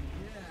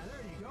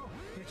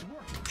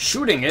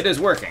 Shooting it is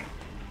working.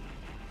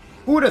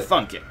 Who would have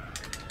thunk it?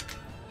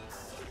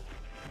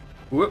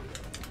 Whoop.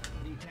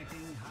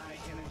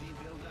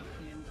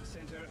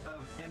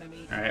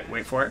 Alright,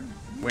 wait for it.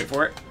 Wait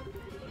for it.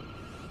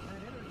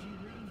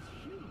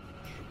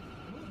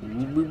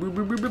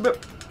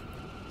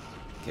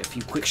 Get a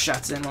few quick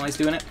shots in while he's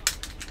doing it.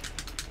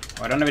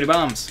 Oh, I don't have any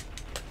bombs.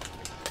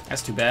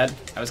 That's too bad.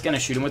 I was gonna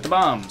shoot him with the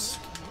bombs.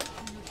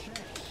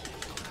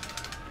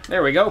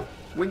 There we go.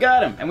 We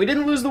got him, and we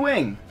didn't lose the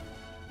wing.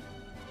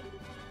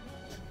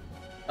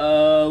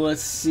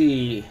 Let's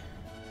see.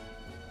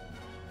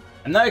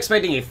 I'm not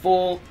expecting a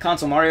full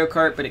console Mario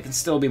Kart, but it can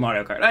still be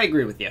Mario Kart. I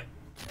agree with you.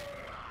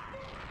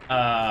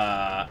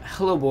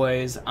 Hello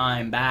boys,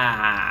 I'm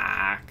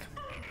back.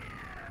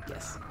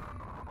 Yes.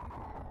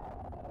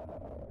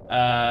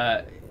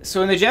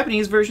 So in the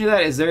Japanese version of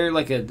that, is there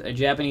like a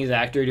Japanese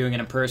actor doing an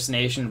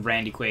impersonation of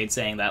Randy Quaid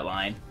saying that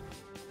line?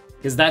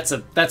 Because that's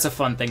a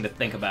fun thing to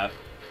think about.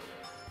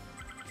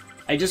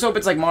 I just hope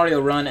it's like Mario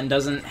Run and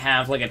doesn't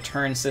have like a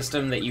turn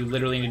system that you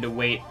literally need to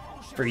wait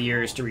for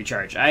years to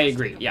recharge. I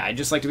agree. Yeah, I'd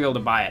just like to be able to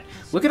buy it.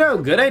 Look at how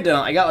good I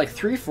done. I got like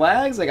 3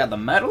 flags. I got the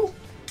medal.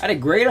 I did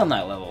great on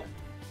that level.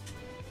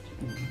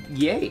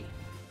 Yay.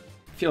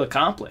 I feel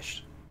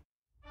accomplished.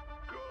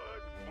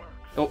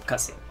 Oh,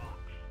 cussing.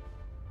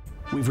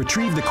 We've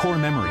retrieved the core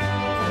memory.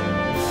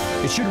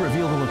 It should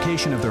reveal the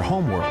location of their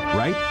homeworld,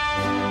 right?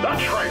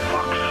 That's right,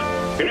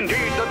 Fox.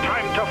 Indeed, the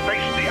time to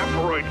face the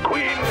Aperoid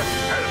Queen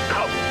has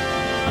come.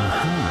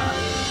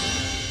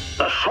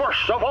 The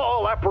source of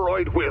all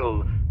Aperoid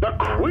will, the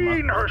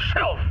Queen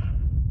herself,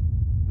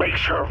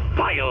 makes her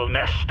vile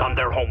nest on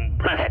their home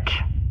planet.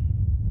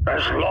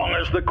 As long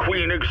as the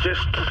Queen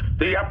exists,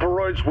 the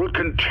Aperoids will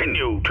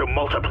continue to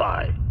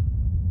multiply.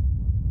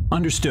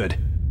 Understood.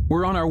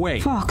 We're on our way.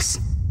 Fox.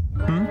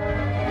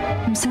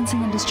 I'm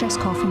sensing a distress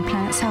call from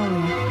planet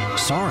Sauria.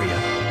 Sauria?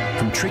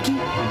 From Tricky?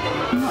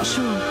 I'm not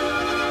sure,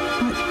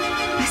 but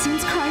I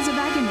sense cries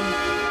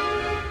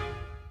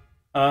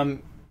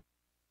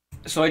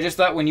So I just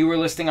thought when you were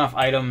listing off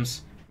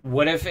items,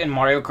 what if in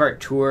Mario Kart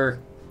Tour,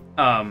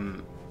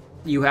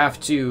 you have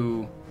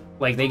to,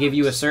 like, they give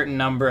you a certain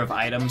number of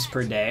items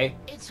per day,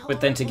 but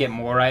then to get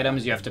more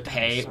items, you have to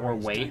pay or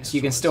wait. So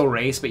you can still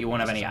race, but you won't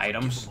have any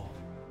items.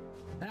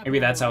 Maybe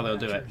that's how they'll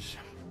do it.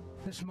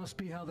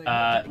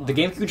 The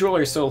GameCube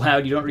controller is so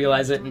loud you don't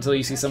realize it until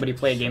you see somebody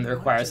play a game that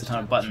requires a ton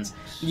of buttons.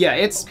 Yeah,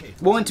 it's...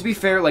 Well, and to be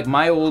fair, like,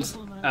 my old...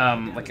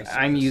 like,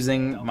 I'm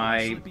using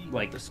my,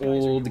 like,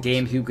 old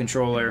GameCube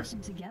controller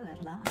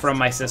from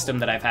my system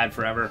that I've had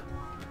forever.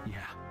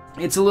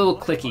 It's a little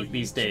clicky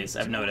these days,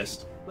 I've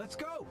noticed.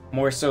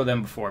 More so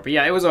than before. But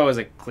yeah, it was always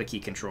a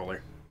clicky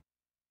controller.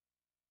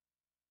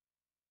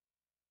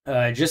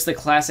 Just the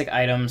classic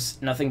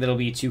items, nothing that'll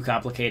be too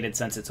complicated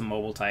since it's a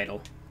mobile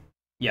title.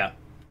 Yeah.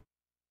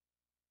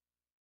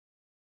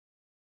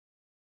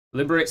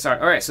 Liberate Star.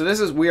 Alright, so this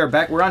is, we are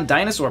back, we're on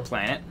Dinosaur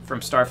Planet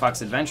from Star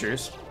Fox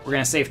Adventures. We're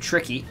gonna save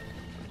Tricky.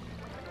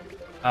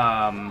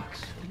 And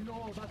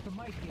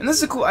this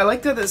is a cool, I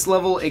like that this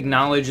level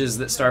acknowledges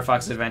that Star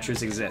Fox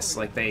Adventures exists.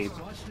 Like, they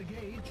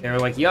were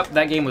like, yep,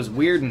 that game was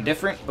weird and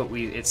different, but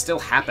it still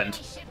happened.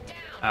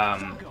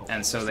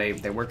 And so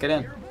they work it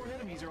in.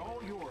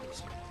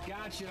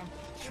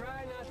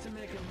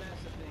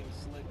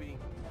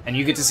 And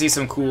you get to see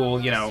some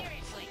cool, you know,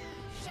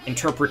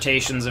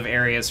 interpretations of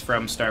areas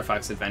from Star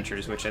Fox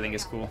Adventures, which I think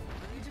is cool.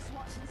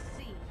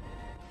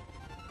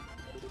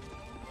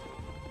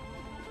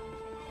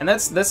 And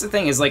that's the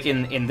thing, is like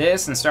in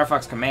this and Star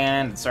Fox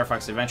Command and Star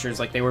Fox Adventures,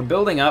 like they were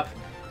building up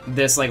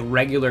this like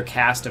regular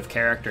cast of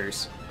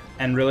characters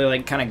and really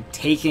like kind of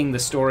taking the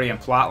story and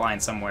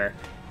plotline somewhere.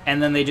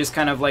 And then they just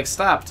kind of like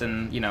stopped,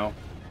 and you know,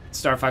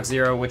 Star Fox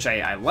Zero, which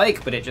I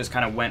like, but it just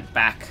kind of went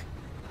back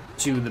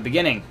to the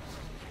beginning.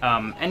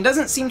 And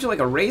doesn't seem to like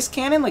erase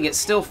canon, like it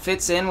still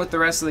fits in with the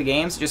rest of the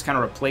games. It just kind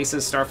of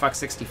replaces Star Fox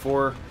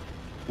 64,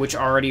 which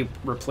already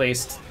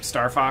replaced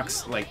Star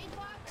Fox. Like,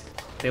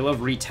 they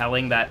love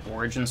retelling that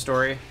origin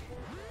story,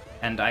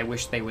 and I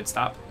wish they would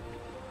stop.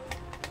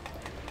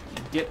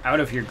 Get out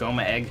of here,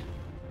 Goma Egg.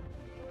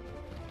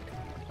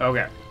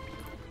 Okay.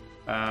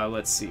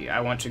 Let's see. I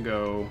want to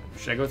go...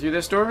 Should I go through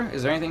this door?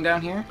 Is there anything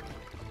down here?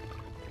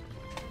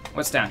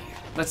 What's down here?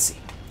 Let's see.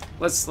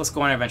 Let's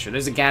go on an adventure.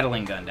 There's a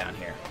Gatling gun down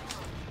here.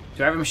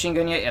 Do I have a machine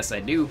gun yet? Yes, I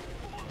do.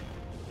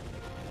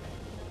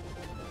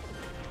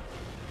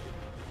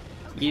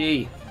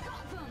 Yay.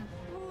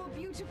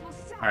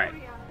 Alright.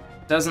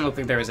 Doesn't look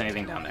like there was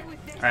anything down there.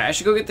 Alright, I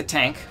should go get the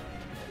tank.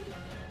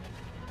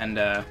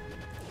 And,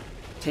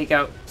 take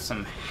out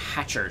some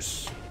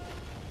hatchers.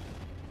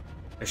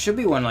 There should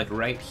be one, like,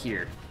 right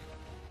here.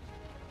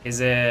 Is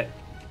there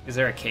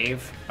a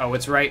cave? Oh,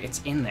 it's right.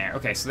 It's in there.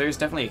 Okay, so there's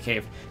definitely a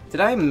cave.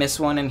 Did I miss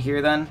one in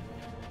here, then?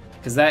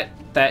 Because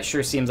that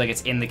sure seems like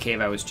it's in the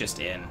cave I was just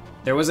in.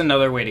 There was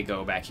another way to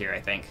go back here, I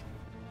think.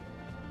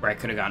 Where I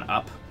could have gone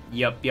up.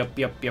 Yup.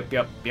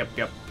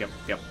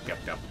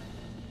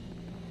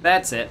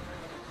 That's it.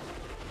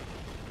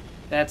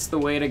 That's the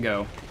way to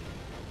go.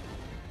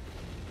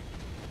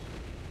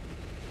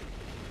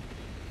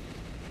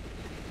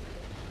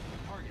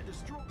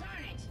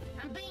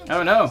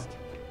 Oh no!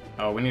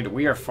 Oh,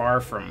 we are far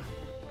from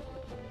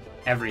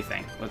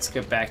everything. Let's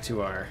get back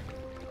to our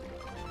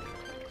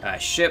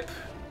ship.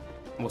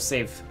 We'll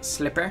save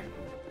Slipper.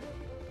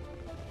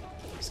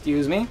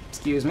 Excuse me.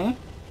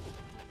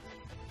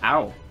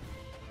 Ow.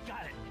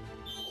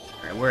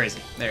 Alright, where is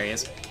he? There he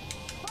is.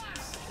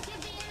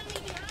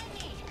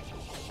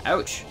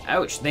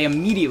 Ouch. They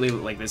immediately,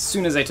 like, as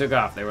soon as I took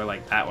off, they were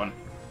like, that one.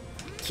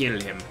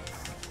 Kill him.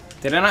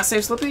 Did I not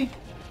save Slippy?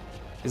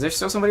 Is there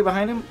still somebody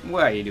behind him?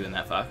 Why are you doing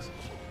that, Fox?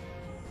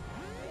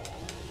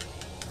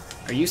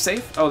 Are you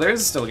safe? Oh, there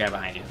is still a guy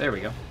behind you. There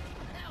we go.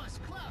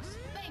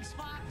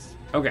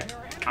 Okay.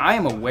 I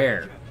am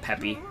aware,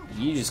 Peppy.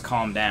 You just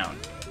calm down.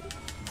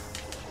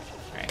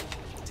 Alright.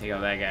 Take out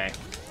that guy.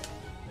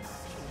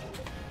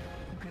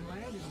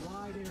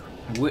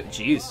 What?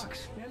 Jeez.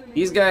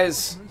 These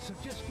guys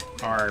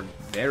are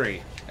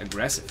very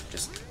aggressive.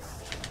 Just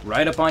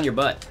right up on your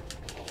butt.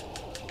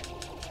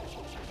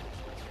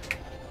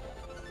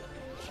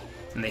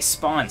 And they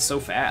spawn so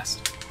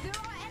fast.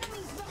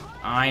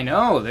 I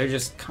know, they're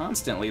just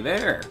constantly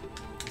there.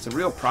 It's a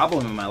real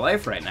problem in my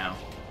life right now.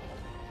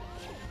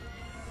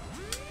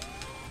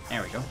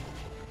 There we go.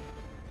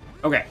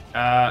 Okay,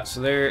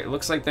 so it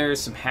looks like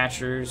there's some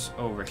hatchers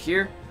over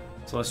here.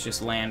 So let's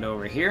just land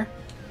over here.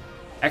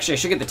 Actually, I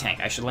should get the tank.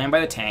 I should land by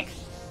the tank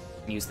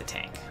and use the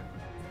tank.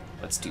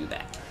 Let's do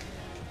that.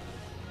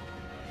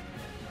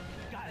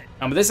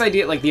 But this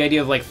idea, like the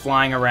idea of like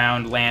flying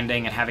around,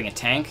 landing, and having a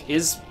tank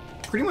is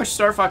pretty much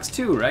Star Fox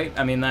 2, right?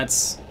 I mean,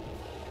 that's...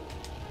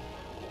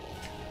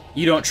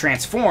 You don't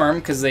transform,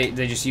 because they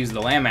just use the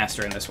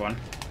Landmaster in this one.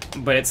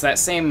 But it's that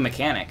same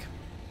mechanic.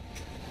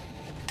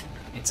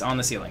 It's on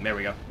the ceiling. There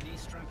we go.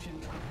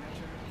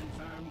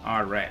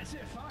 Alright.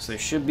 So there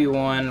should be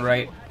one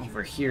right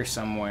over here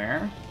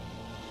somewhere.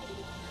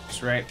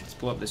 Just right. Let's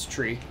blow up this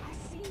tree.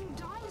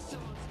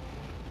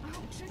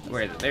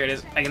 Where is it? There it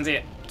is. I can see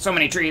it. So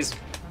many trees.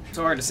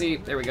 So hard to see.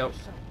 There we go.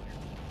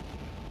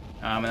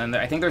 And then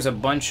I think there's a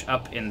bunch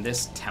up in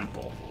this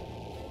temple.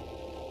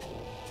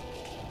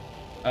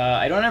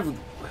 I don't have...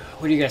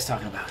 What are you guys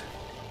talking about?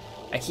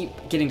 I keep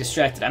getting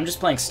distracted. I'm just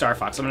playing Star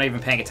Fox. I'm not even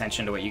paying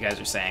attention to what you guys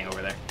are saying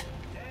over there.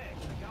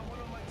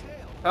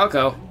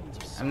 Falco,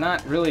 I'm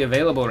not really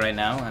available right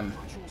now. I'm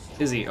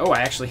busy. Oh,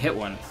 I actually hit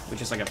one,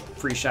 which is like a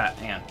free shot.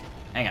 Hang on.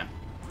 Hang on.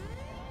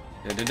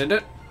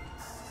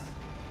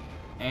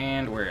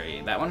 And where are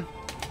you? That one?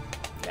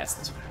 Yes,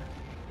 this one.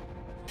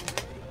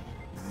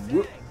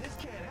 Whoop.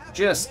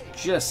 Just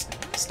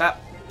stop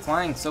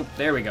flying. So,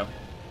 there we go.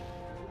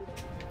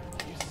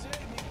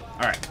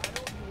 Alright.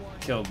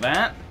 Killed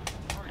that.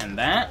 And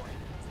that.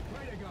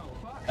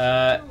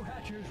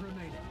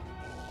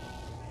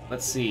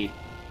 Let's see.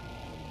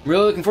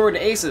 Really looking forward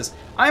to Aces.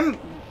 I'm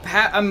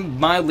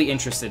mildly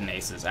interested in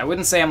Aces. I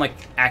wouldn't say I'm like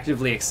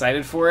actively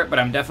excited for it, but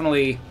I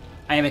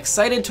am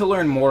excited to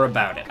learn more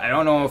about it. I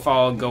don't know if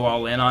I'll go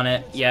all in on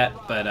it yet,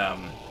 but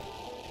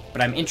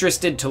I'm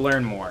interested to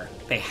learn more.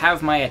 They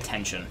have my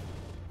attention.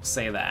 I'll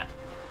say that.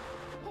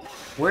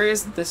 Where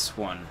is this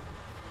one?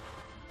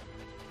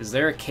 Is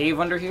there a cave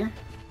under here?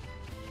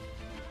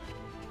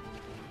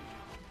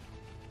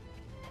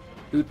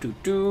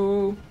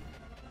 Doo.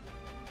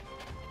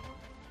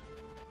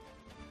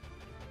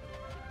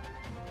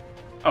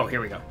 Oh,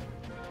 here we go.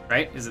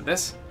 Right? Is it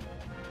this?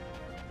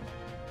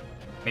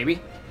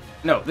 Maybe?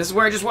 No, this is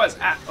where I just was.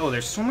 Ah, oh,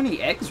 there's so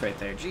many eggs right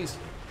there. Jeez.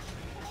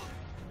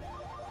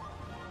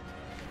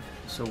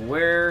 So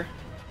where?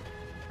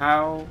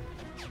 How?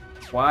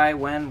 Why?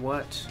 When?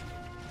 What?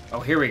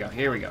 Oh, here we go.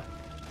 Here we go.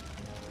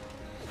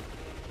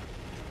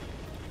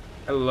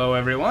 Hello,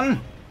 everyone.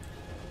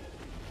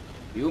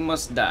 You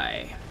must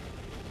die.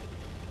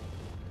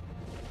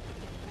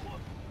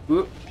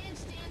 Whoop.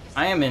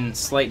 I am in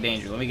slight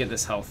danger. Let me get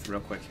this health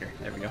real quick here.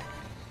 There we go.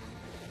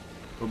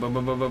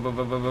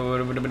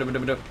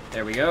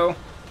 There we go.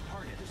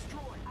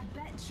 I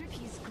bet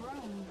Tricky's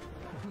grown.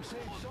 If we say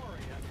sorry,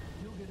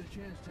 you'll get a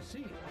chance to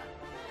see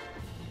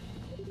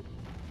it.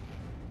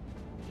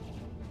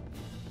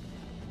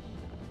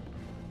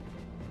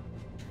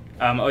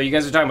 Oh, you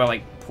guys are talking about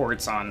like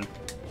ports on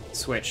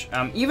Switch.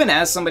 Even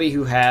as somebody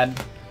who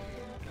had,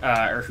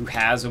 or who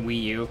has a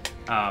Wii U,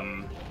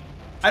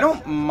 I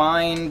don't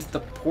mind the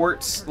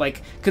ports,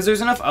 like, because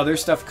there's enough other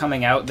stuff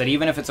coming out that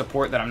even if it's a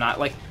port that I'm not,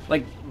 like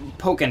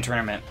Pokken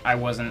Tournament, I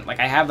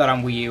have that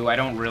on Wii U, I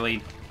don't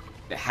really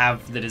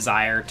have the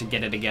desire to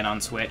get it again on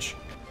Switch.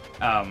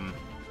 But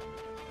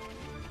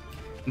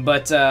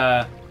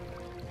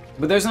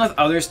there's enough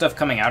other stuff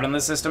coming out on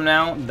the system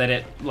now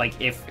that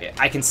if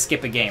I can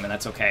skip a game and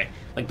that's okay.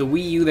 Like the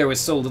Wii U, there was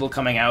so little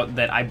coming out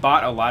that I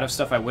bought a lot of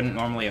stuff I wouldn't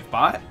normally have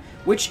bought.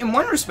 Which, in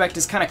one respect,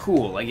 is kind of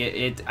cool. Like,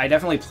 I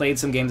definitely played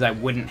some games I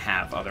wouldn't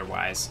have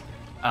otherwise.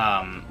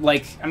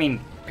 Like, I mean,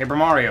 Paper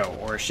Mario,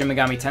 or Shin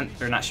Megami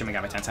Tensei, or not Shin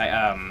Megami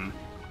Tensei,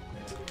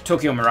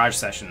 Tokyo Mirage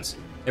Sessions.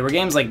 There were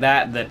games like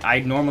that I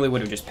normally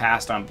would have just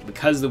passed on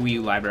because the Wii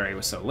U library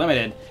was so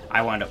limited,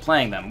 I wound up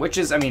playing them. Which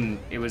is, I mean,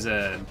 it was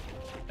a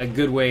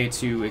good way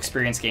to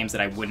experience games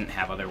that I wouldn't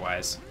have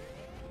otherwise.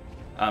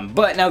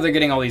 But now they're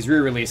getting all these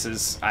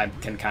re-releases, I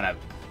can kind of...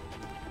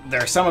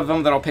 There are some of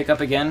them that I'll pick up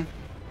again.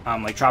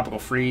 Like Tropical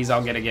Freeze,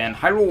 I'll get again.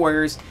 Hyrule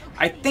Warriors,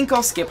 I think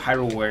I'll skip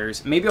Hyrule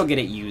Warriors. Maybe I'll get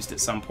it used at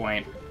some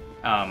point.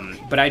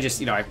 But I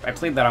just, I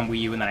played that on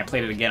Wii U and then I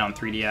played it again on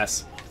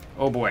 3DS.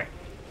 Oh boy,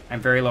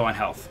 I'm very low on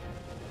health.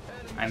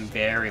 I'm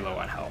very low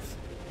on health.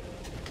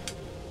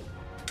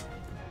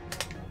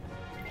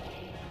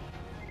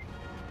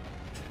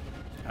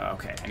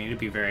 Okay, I need to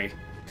be very...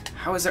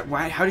 How is that?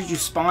 Why? How did you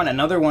spawn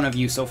another one of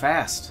you so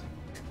fast?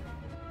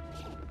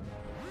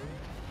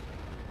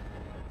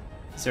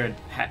 Is there a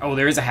oh,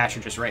 there is a hatcher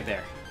just right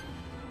there.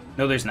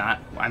 No, there's not.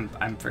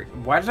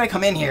 Why did I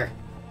come in here?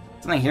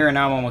 Something here and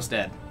now I'm almost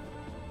dead.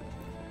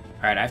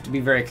 Alright, I have to be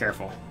very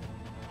careful.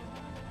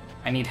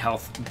 I need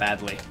health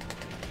badly.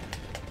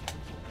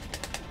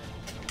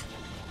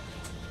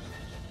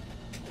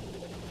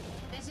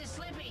 This is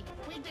Slippy.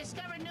 We've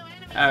discovered new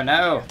enemies. Oh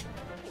no.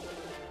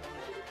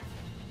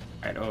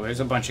 Alright, oh, there's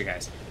a bunch of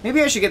guys.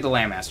 Maybe I should get the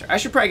Landmaster. I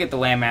should probably get the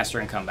Landmaster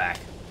and come back.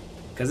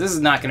 Because this is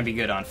not going to be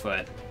good on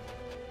foot.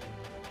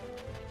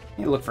 I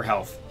need to look for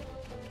health.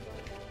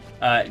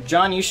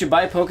 John, you should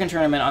buy Pokken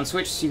Tournament on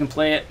Switch so you can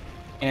play it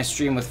in a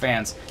stream with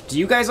fans. Do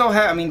you guys all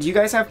have, I mean, do you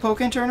guys have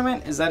Pokken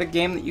Tournament? Is that a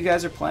game that you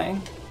guys are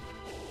playing?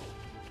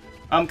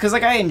 Because,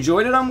 like, I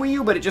enjoyed it on Wii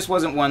U, but it just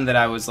wasn't one that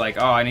I was like,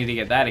 oh, I need to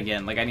get that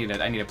again. Like, I need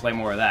to play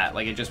more of that.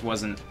 Like, it just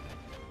wasn't,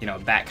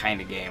 that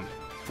kind of game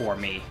for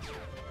me.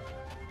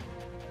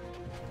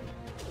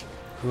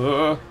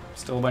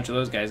 Still a bunch of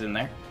those guys in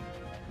there.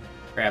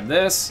 Grab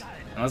this.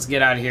 And let's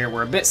get out of here.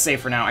 We're a bit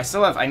safer now. I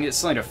still need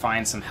to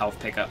find some health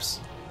pickups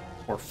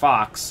for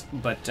Fox,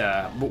 but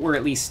we're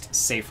at least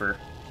safer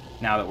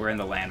now that we're in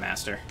the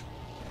Landmaster.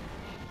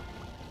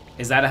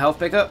 Is that a health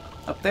pickup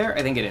up there?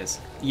 I think it is.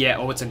 Yeah,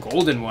 oh, it's a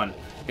golden one.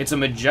 It's a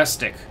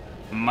majestic,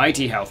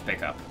 mighty health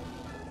pickup.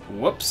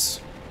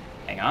 Whoops.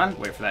 Hang on,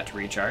 wait for that to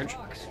recharge.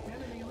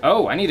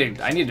 Oh, I need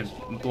to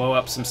blow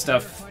up some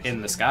stuff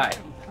in the sky.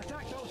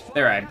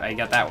 There, I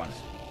got that one.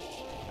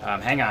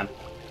 Hang on.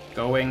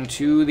 Going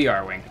to the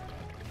R-Wing.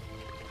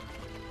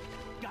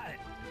 Got it.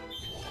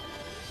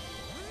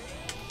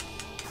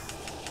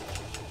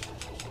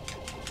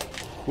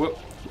 Whoop.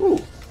 Ooh,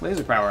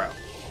 laser power out.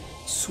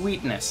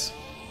 Sweetness.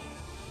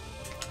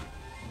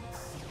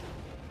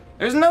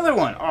 There's another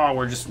one. Oh,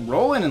 we're just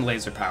rolling in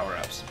laser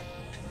power-ups.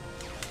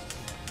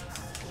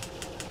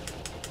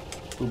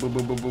 Boop, boop,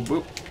 boop, boop, boop,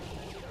 boop.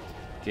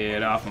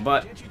 Get off my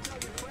butt.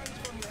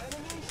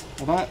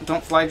 Well,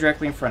 don't fly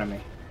directly in front of me.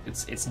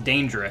 It's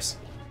dangerous.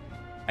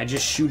 I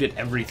just shoot at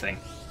everything.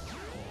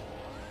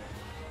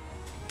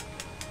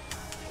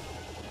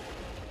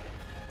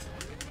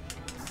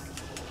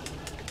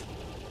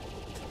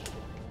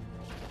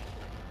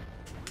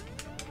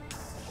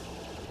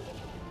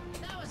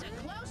 That was a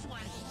close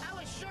one. I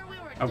was sure we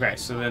were Okay,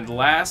 so then the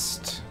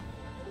last...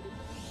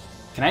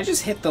 Can I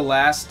just hit the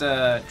last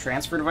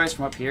transfer device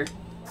from up here?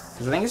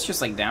 Because I think it's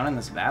just like down in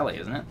this valley,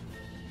 isn't it?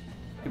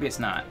 Maybe it's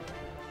not.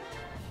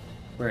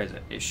 Where is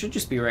it? It should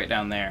just be right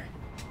down there.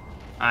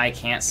 I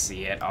can't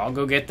see it. I'll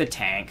go get the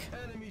tank.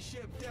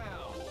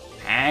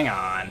 Hang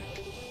on.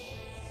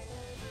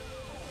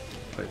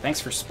 But thanks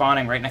for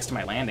spawning right next to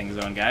my landing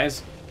zone,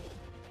 guys.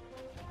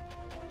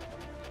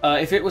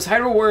 If it was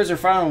Hyrule Warriors or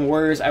Fire Emblem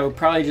Warriors, I would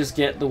probably just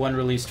get the one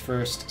released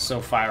first, so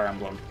Fire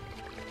Emblem.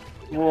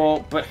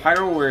 Well, but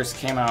Hyrule Warriors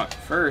came out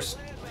first.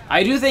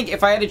 I do think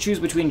if I had to choose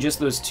between just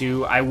those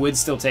two, I would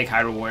still take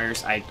Hyrule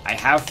Warriors. I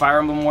have Fire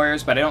Emblem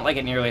Warriors, but I don't like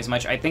it nearly as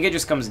much. I think it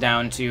just comes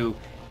down to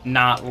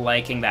not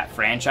liking that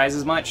franchise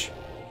as much.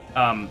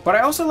 But I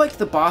also liked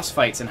the boss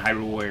fights in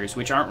Hyrule Warriors,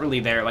 which aren't really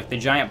there. Like, the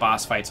giant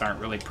boss fights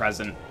aren't really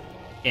present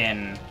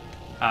in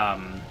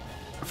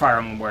Fire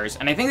Emblem Warriors.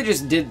 And I think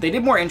they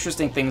did more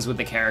interesting things with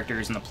the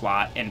characters and the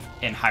plot in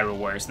Hyrule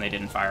Warriors than they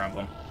did in Fire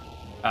Emblem.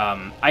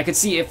 I could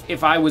see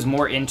if I was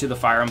more into the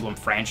Fire Emblem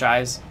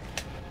franchise,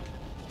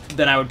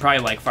 then I would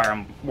probably like Fire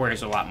Emblem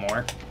Warriors a lot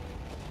more.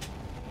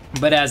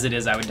 But as it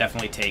is, I would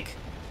definitely take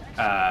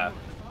Hyrule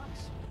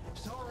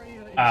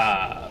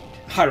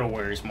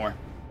Warriors more.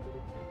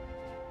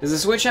 Does the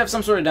Switch have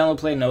some sort of download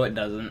play? No, it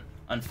doesn't,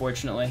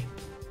 unfortunately.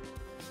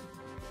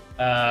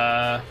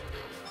 I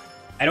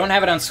don't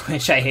have it on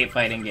Switch. I hate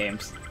fighting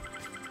games.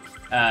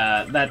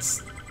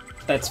 That's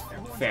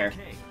fair.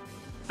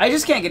 I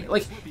just can't get,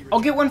 like, I'll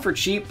get one for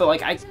cheap, but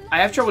like I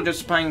have trouble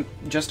justifying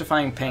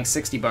paying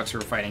 $60 for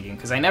a fighting game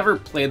because I never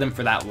play them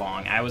for that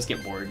long. I always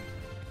get bored.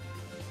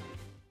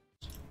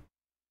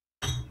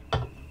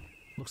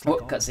 Looks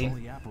like all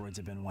cutscene. the asteroids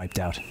have been wiped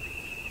out.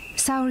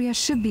 Sauria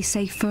should be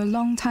safe for a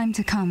long time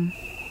to come.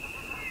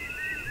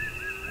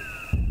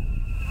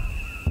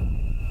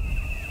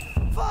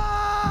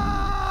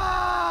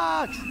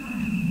 Fox!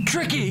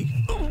 Tricky!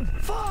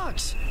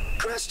 Fox!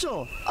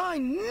 Crystal! I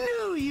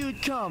knew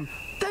you'd come!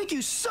 Thank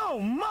you so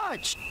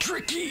much!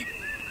 Tricky!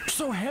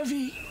 So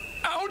heavy!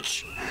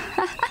 Ouch!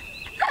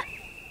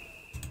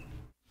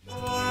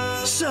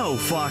 So,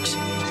 Fox,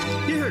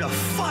 you're here to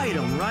fight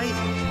him, right?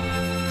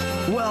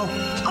 Well,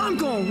 I'm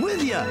going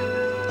with you!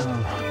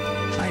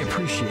 I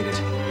appreciate it,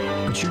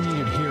 but you're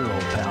needed here,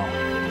 old pal.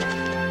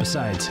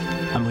 Besides,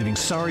 I'm leaving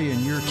Sauria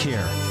in your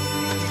care.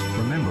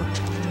 Remember,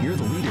 you're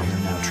the leader here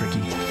now,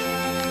 Tricky.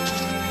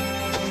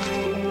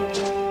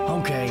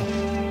 Okay.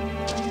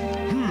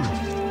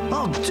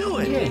 I'll do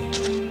it!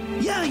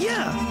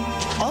 Yeah.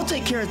 I'll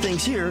take care of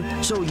things here,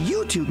 so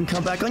you two can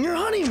come back on your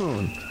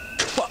honeymoon.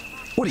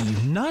 What are you,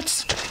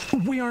 nuts?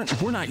 We're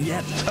not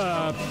yet,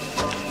 Not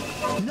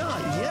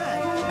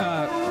yet?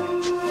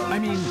 I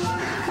mean,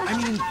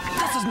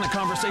 this isn't a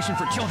conversation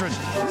for children.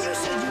 You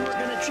said you weren't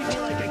gonna treat me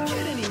like a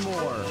kid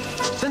anymore.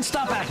 Then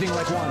stop acting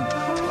like one.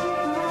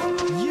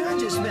 You're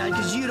just mad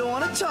because you don't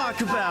want to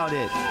talk about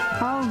it.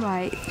 All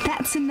right,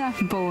 that's enough,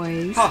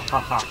 boys. Ha ha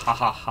ha ha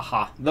ha ha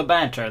ha. The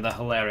banter, the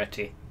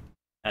hilarity,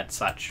 and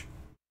such.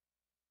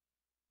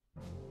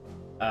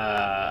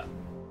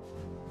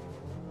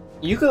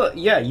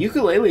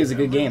 Ukulele is a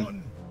good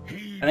game.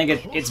 I think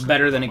it's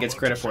better than it gets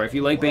credit for. If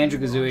you like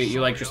Banjo-Kazooie,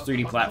 you like just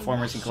 3D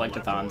platformers and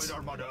collectathons,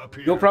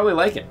 you'll probably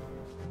like it.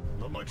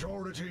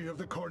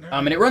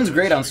 And it runs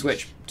great on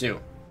Switch, too.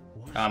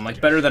 Like,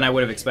 better than I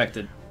would have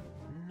expected.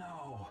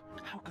 No,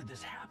 how could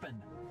this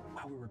happen?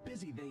 While we were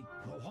busy, they...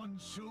 The one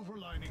silver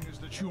lining is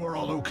that you are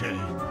all okay.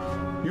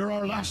 You're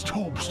our last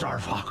hope, Star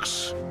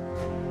Fox.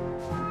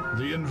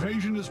 The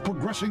invasion is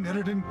progressing at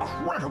an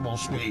incredible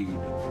speed.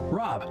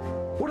 Rob,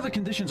 what are the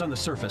conditions on the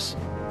surface?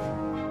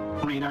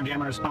 Radar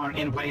jammers are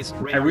in place.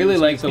 I really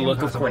like the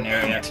look of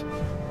Cornelia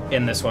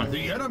in this one.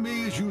 The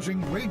enemy is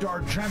using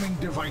radar jamming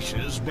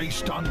devices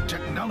based on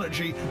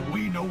technology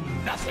we know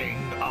nothing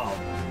of.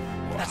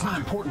 That's not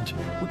important.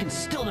 We can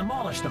still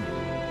demolish them.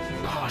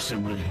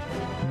 Possibly.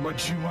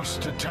 But you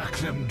must attack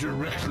them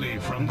directly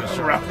from the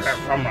surface.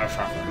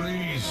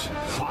 Please,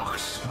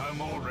 Fox,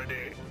 I'm all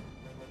ready.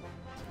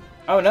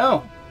 Oh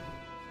no!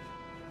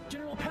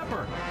 General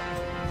Pepper!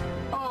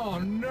 Oh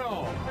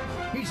no!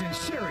 He's in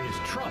serious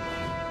trouble.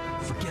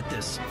 Forget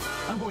this.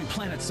 I'm going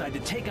planetside to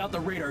take out the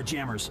radar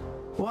jammers.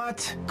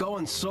 What?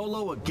 Going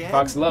solo again?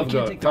 Fox love We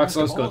can't go. take the Fox risk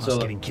loves of go all of us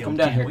solo. getting killed, Come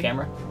down can here, we?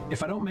 camera.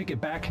 If I don't make it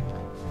back,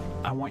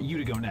 I want you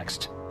to go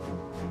next.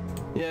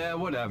 Yeah,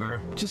 whatever.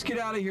 Just get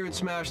out of here and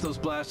smash those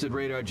blasted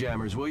radar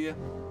jammers, will you?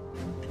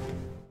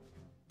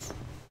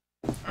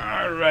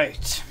 All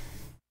right.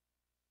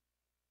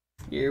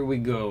 Here we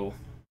go.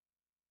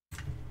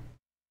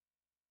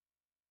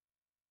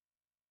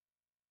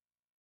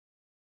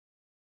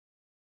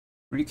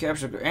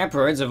 Recaptured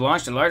androids have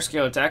launched a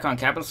large-scale attack on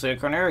capital city of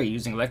Corneria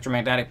using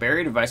electromagnetic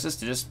barrier devices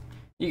to just...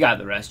 You got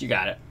the rest. You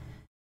got it.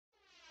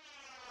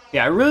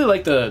 Yeah, I really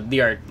like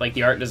the art, like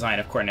the art design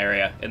of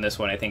Corneria in this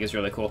one. I think is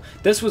really cool.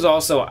 This was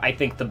also, I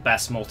think, the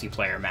best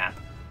multiplayer map.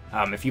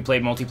 If you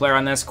played multiplayer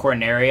on this,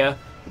 Corneria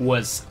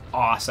was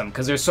awesome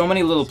because there's so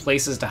many little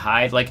places to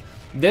hide. Like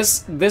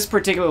this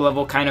particular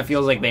level kind of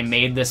feels like they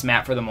made this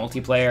map for the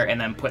multiplayer and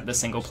then put the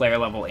single player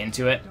level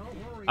into it.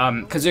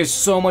 Because there's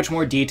so much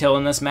more detail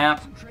in this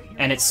map,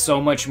 and it's so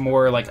much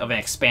more like of an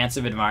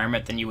expansive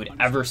environment than you would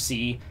ever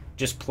see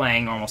just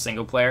playing normal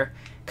single player.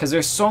 Because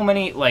there's so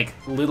many like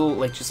little,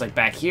 like just like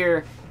back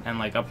here and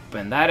like up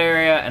in that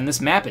area, and this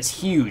map is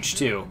huge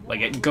too.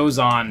 Like it goes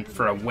on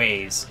for a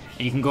ways,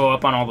 and you can go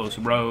up on all those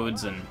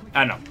roads, and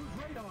I don't know.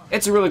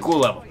 It's a really cool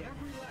level.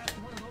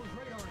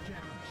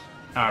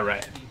 All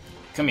right,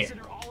 come here.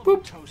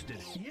 Boop.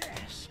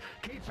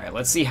 All right,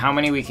 let's see how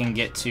many we can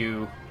get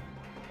to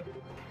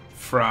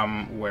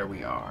from where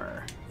we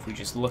are. If we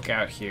just look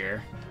out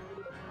here,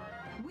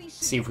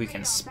 see if we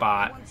can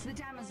spot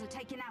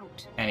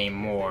any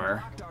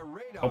more.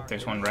 Oh,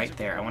 there's one right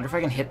there. I wonder if I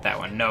can hit that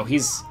one. No,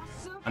 he's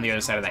on the other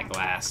side of that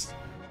glass.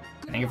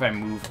 I think if I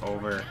move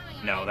over...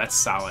 No, that's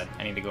solid.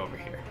 I need to go over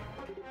here.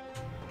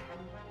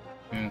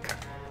 Okay.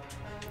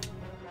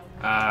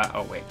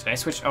 Oh, wait. Did I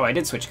switch? Oh, I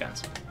did switch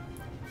guns.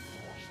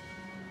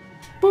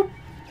 Boop.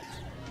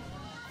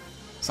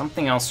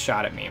 Something else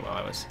shot at me while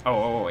I was...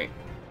 Oh, wait.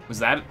 Was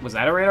that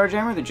a radar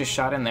jammer that just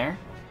shot in there?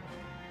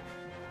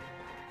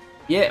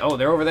 Yeah, oh,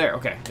 they're over there.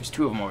 Okay, there's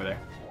two of them over there.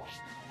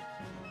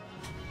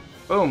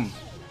 Boom.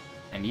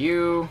 And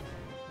you.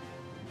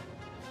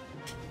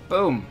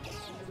 Boom.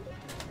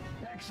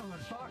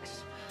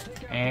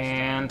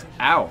 And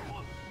ow.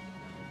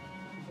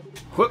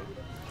 Whoop.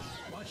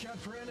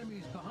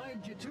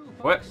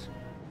 What?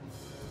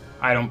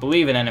 I don't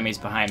believe in enemies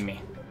behind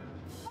me.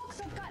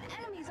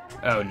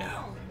 Oh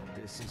no.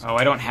 Oh,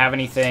 I don't have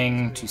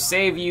anything to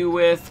save you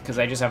with because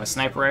I just have a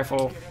sniper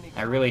rifle.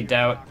 I really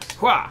doubt.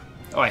 Hwah!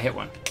 Oh, I hit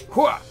one.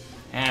 Hwah!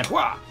 And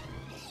hwah!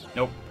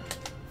 Nope.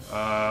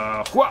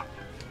 Hwah!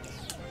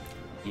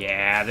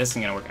 Yeah, this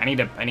isn't gonna work. I need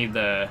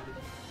the...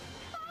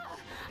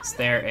 Is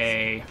there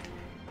a...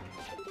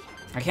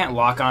 I can't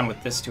lock on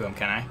with this to him,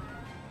 can I?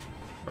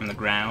 From the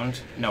ground?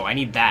 No, I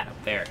need that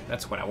up there.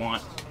 That's what I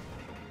want.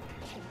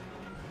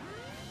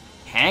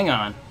 Hang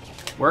on.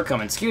 We're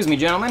coming. Excuse me,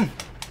 gentlemen.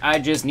 I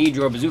just need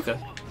your bazooka.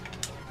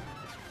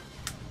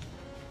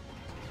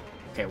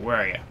 Okay, where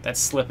are you? That's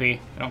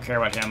Slippy. I don't care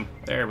about him.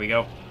 There we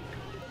go.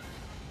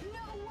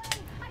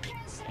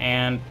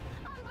 And...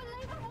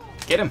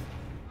 Get him.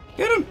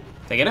 Get him.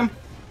 Did I get him?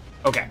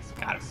 Okay,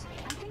 got him.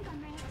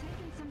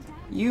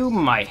 You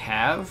might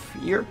have.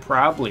 You're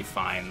probably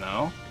fine,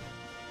 though.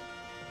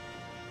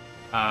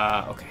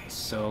 Okay,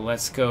 so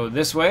let's go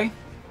this way.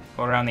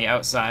 Go around the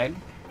outside.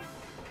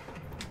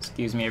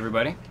 Excuse me,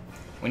 everybody.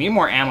 We need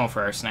more ammo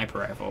for our sniper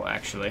rifle,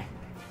 actually.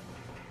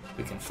 If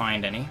we can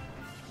find any.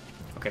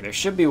 Okay, there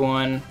should be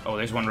one. Oh,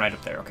 there's one right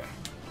up there, okay.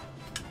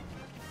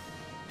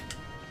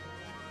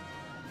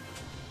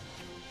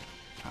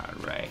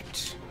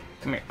 Alright.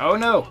 Come here. Oh,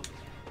 no!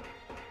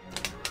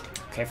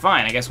 Okay,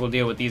 fine. I guess we'll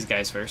deal with these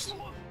guys first.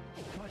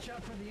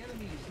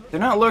 They're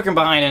not lurking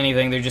behind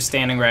anything. They're just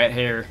standing right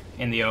here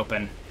in the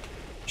open,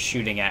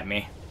 shooting at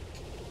me.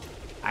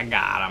 I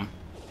got them.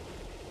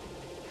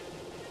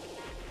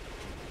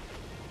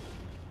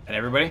 That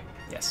everybody?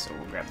 Yes, so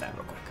we'll grab that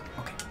real quick.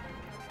 Okay.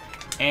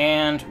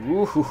 And,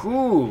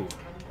 woohoo!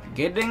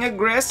 Getting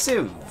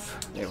aggressive.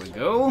 There we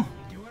go.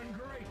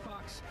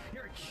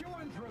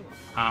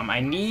 I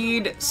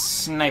need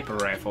sniper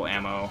rifle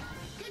ammo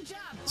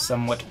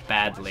somewhat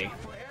badly.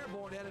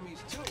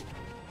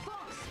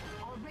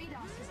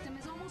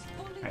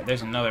 Alright,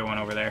 there's another one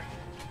over there.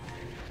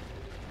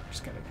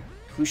 Just gotta...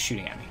 Who's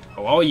shooting at me?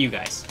 Oh, all you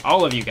guys.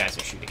 All of you guys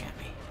are shooting at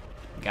me.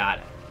 Got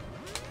it.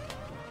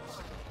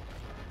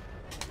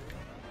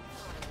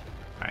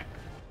 Alright.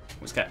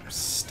 Who's got...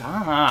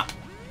 Stop!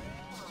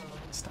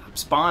 Stop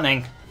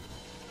spawning.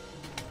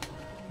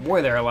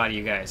 Boy, there are a lot of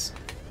you guys.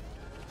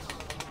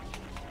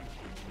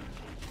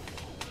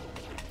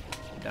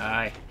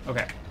 Die.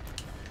 Okay.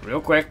 Real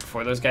quick,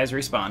 before those guys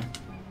respawn.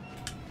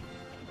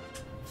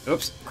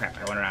 Oops. Crap,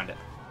 I went around it.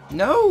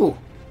 No!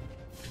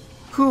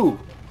 Who?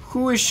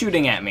 Who is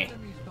shooting at me?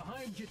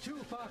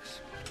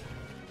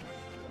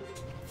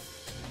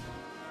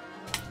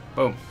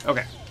 Boom.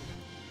 Okay.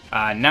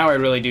 Now I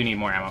really do need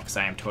more ammo because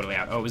I am totally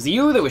out. Oh, it was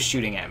you that was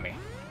shooting at me.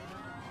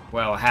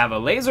 Well, have a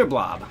laser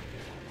blob.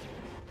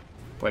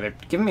 Boy, they're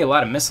giving me a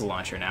lot of missile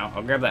launcher now.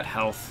 I'll grab that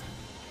health.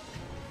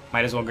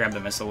 Might as well grab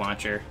the missile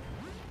launcher.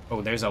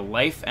 Oh, there's a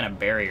life and a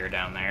barrier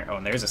down there. Oh,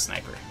 and there's a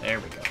sniper. There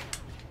we go.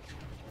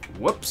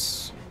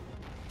 Whoops.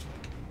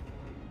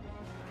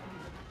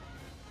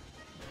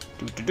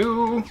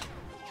 Do-do-do.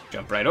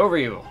 Jump right over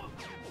you.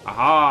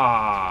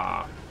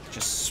 Aha!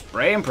 Just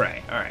spray and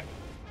pray. Alright.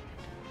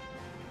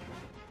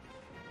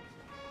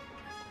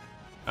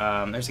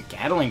 There's a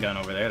Gatling gun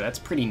over there. That's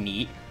pretty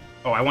neat.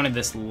 Oh, I wanted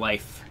this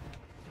life.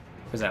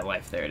 Where's that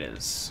life? There it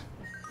is.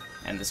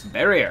 And this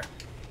barrier.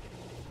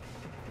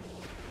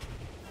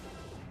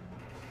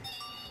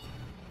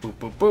 Boop,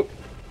 boop, boop.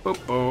 Boop,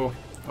 boop.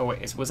 Oh,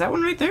 wait. Was that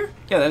one right there?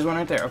 Yeah, there's one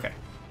right there. Okay.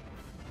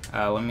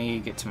 Let me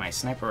get to my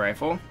sniper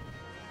rifle.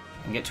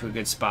 And get to a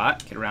good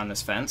spot. Get around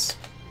this fence.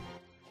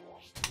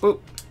 Boop.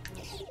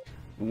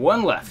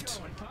 One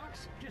left.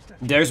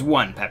 There's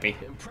one, Peppy.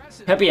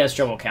 Peppy has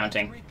trouble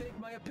counting.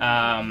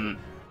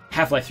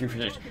 Half-Life 3 for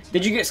Switch.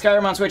 Did you get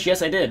Skyrim on Switch?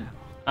 Yes, I did.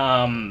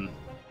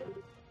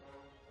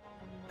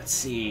 Let's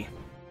see.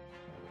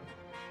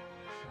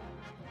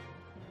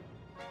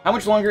 How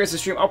much longer is the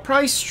stream? I'll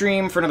probably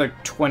stream for another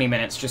 20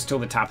 minutes, just till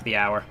the top of the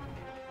hour.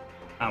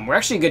 We're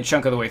actually a good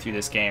chunk of the way through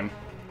this game.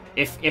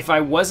 If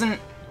I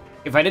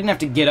didn't have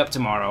to get up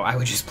tomorrow, I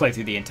would just play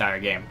through the entire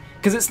game.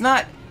 Because it's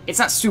not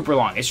super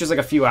long. It's just like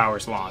a few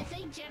hours long.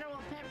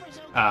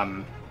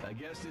 I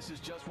guess this is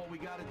just what we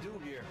gotta do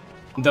here.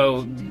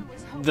 Though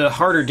the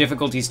harder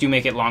difficulties do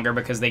make it longer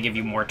because they give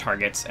you more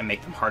targets and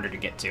make them harder to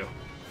get to.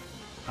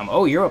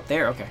 Oh, you're up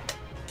there. Okay.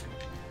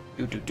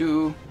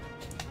 Do.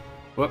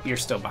 Whoop, you're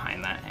still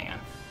behind that. Hang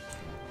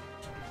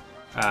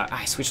on.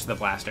 I switched to the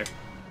blaster.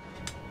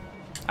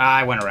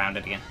 I went around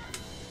it again.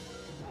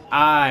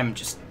 I'm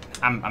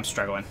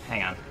struggling.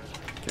 Hang on.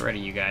 Get rid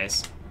of you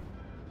guys.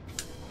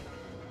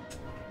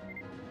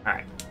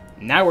 Alright.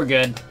 Now we're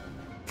good.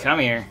 Come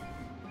here.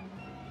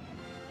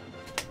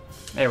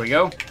 There we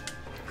go.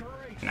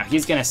 Now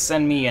he's gonna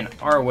send me an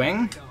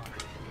R-Wing.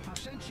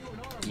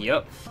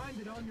 Yup.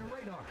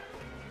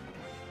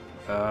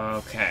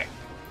 Okay.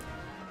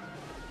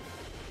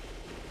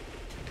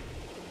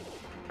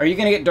 Are you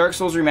gonna get Dark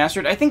Souls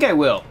Remastered? I think I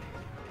will.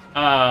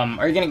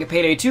 Are you gonna get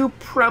Payday 2?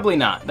 Probably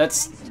not.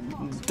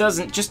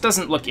 Just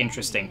doesn't look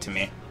interesting to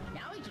me.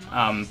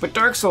 But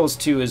Dark Souls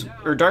 2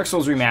 Dark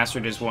Souls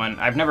Remastered is one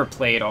I've never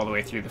played all the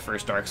way through the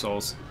first Dark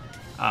Souls.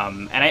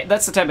 And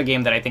that's the type of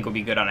game that I think will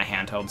be good on a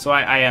handheld, so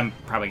I am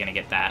probably gonna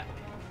get that.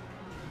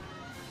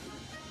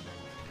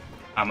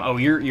 Oh,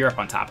 you're up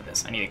on top of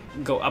this. I need to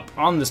go up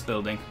on this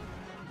building.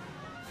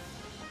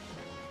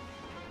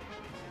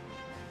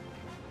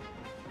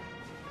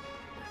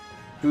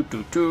 There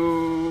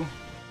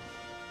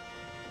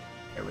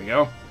we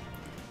go.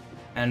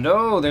 And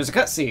oh, there's a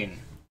cutscene.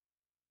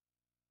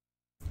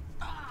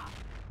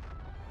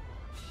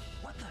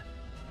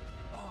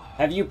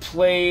 Have you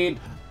played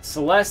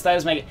Celeste? That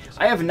is my...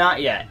 I have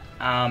not yet.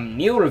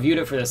 Neil reviewed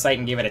it for the site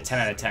and gave it a 10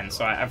 out of 10,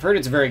 so I've heard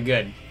it's very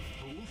good.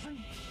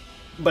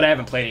 But I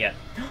haven't played it yet.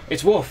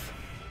 It's Wolf.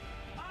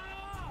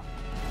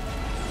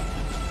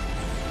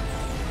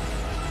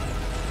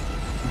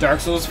 Dark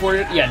Souls is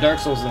 $40? Yeah, Dark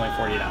Souls is only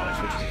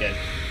 $40, which is good.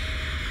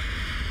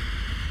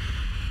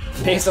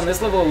 Based on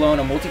this level alone,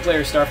 a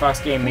multiplayer Star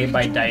Fox game made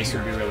by DICE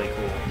would be really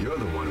cool. You're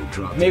the one who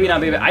dropped Maybe not,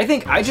 maybe.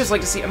 I'd just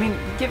like to see... I mean,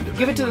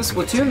 give it to the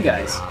Splatoon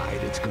guys.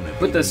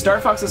 With the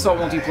Star Fox Assault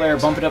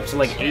multiplayer, bump it up to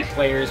like 8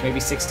 players, maybe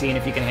 16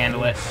 if you can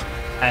handle it.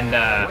 And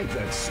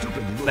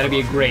that'd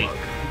be a great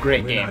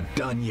game. Not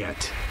done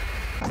yet.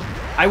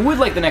 I would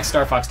like the next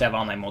Star Fox to have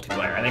online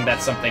multiplayer. I think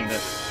that's something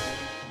that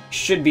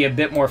should be a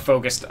bit more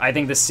focused. I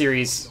think this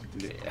series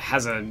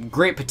has a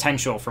great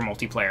potential for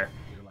multiplayer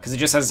because it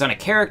just has a ton of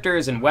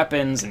characters and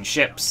weapons and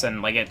ships,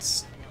 and like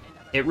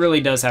it really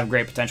does have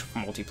great potential for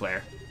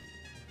multiplayer.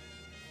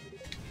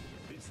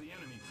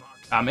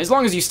 As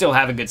long as you still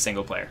have a good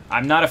single player.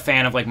 I'm not a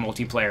fan of like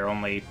multiplayer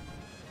only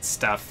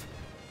stuff.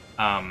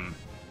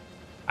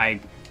 I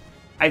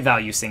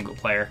value single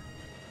player.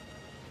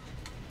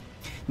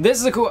 This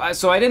is a cool...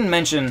 So I didn't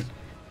mention,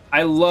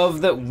 I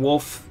love that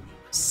Wolf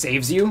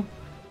saves you,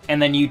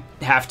 and then you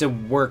have to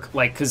work,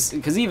 like,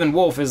 because even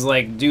Wolf is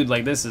like, dude,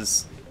 like, this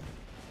is,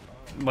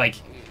 like,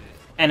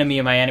 enemy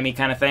of my enemy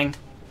kind of thing.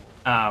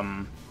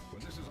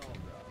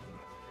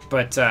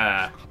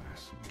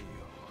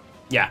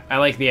 Yeah, I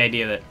like the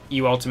idea that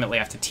you ultimately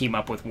have to team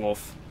up with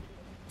Wolf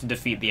to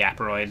defeat the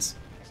Aperoids.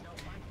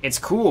 It's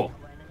cool.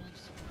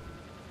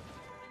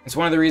 It's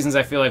one of the reasons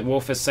I feel like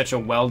Wolf is such a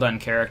well-done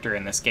character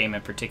in this game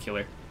in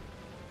particular.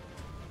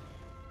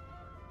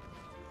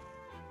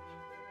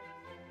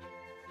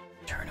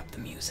 Turn up the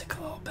music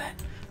a little bit.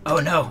 Oh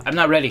no, I'm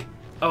not ready.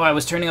 Oh, I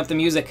was turning up the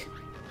music.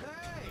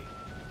 Hey,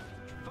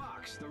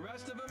 Fox, the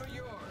rest of them are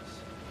yours.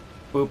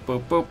 Boop,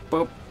 boop, boop,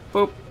 boop,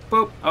 boop,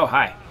 boop. Oh,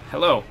 hi.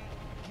 Hello.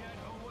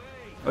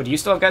 Oh, do you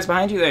still have guys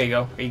behind you? There you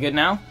go. Are you good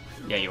now?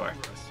 Yeah, you are.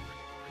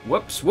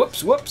 Whoops,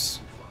 whoops,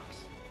 whoops.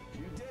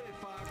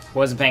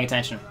 Wasn't paying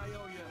attention.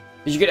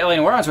 Did you get LA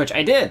Noire on Switch?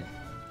 I did.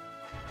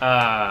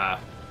 Because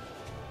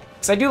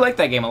I do like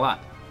that game a lot.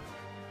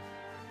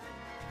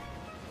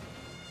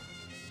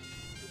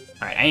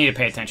 Alright, I need to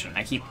pay attention.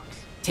 I keep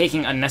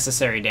taking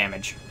unnecessary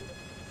damage.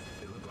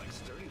 They look like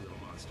sturdy little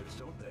monsters.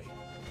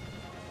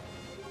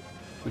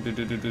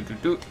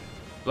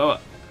 Blow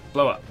up.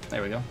 Blow up.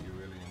 There we go. You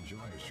really enjoy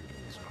shooting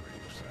these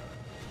creeps, huh?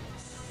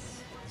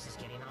 This is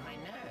getting on my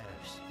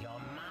nerves. You're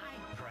my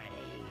prey.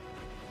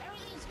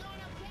 Everything's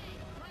going okay.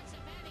 Lots of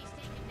baddies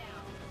taken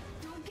down.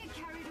 Don't get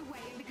carried away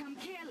and become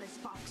careless,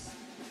 Fox.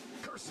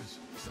 Curses!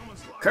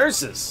 Someone's locked.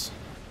 Curses!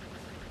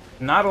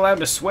 Not allowed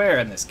to swear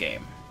in this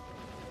game.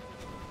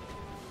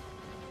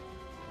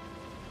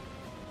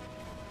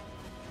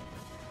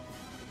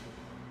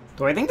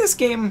 Do I think this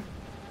game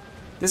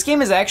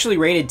is actually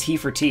rated T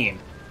for teen.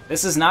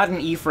 This is not an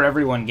E for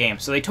everyone game,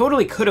 so they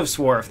totally could have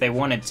swore if they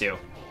wanted to.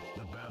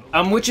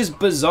 Which is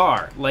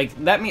bizarre. Like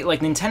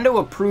Nintendo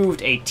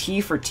approved a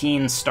T for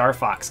teen Star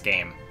Fox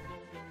game,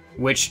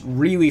 which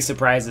really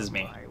surprises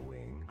me.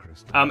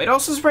 It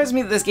also surprises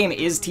me that this game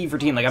is T for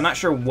teen. Like, I'm not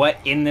sure what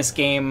in this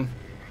game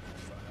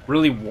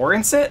really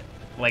warrants it.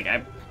 Like,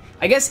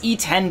 I guess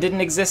E10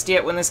 didn't exist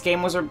yet when this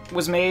game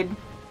was made.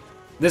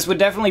 This would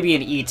definitely be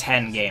an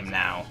E10 game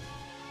now.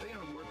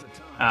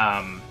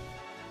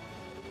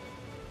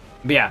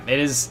 But yeah,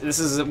 this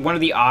is one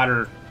of the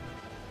odder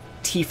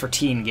T for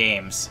teen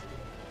games.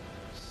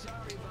 Sorry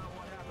about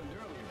what happened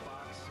earlier,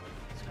 Fox.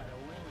 It's got a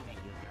wing that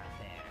you got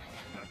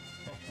there.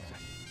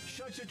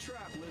 Shut your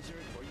trap,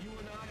 Lizard, or you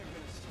and I are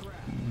gonna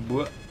scrap.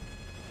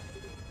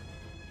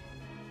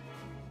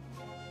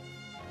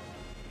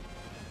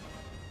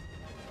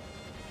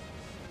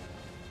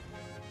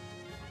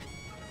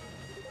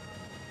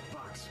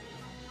 Fox,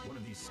 one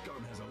of these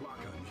scum has a lock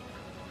on me.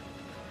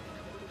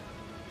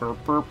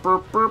 Burp, burp,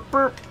 burp, burp,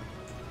 burp.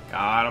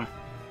 Got him.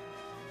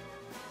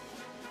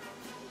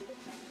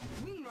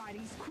 Wing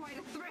riding's quite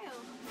a thrill.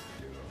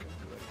 You're looking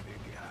good,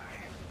 big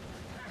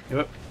guy.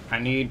 Yep. I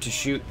need to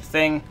shoot the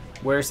thing.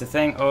 Where's the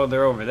thing? Oh,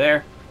 they're over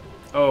there.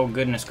 Oh,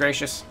 goodness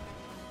gracious.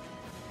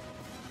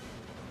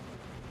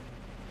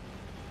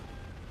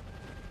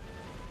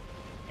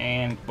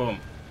 And boom.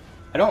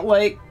 I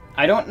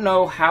don't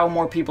know how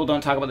more people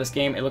don't talk about this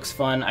game. It looks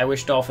fun. I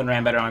wish Dolphin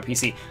ran better on my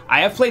PC.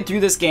 I have played through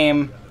this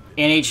game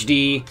in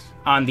HD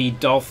on the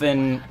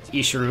Dolphin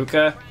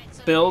Ishiruka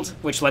build,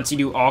 which lets you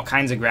do all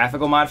kinds of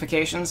graphical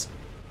modifications.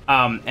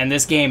 And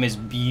this game is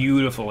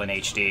beautiful in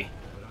HD.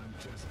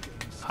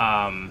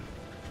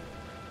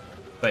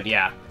 But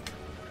yeah.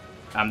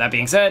 That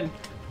being said,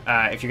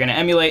 if you're going to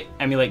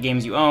emulate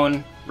games you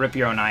own, rip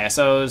your own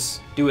ISOs,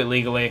 do it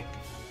legally,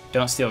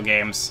 don't steal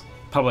games.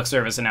 Public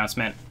service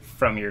announcement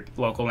from your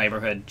local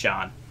neighborhood,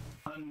 John.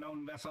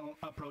 Unknown vessel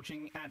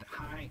approaching at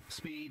high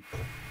speed.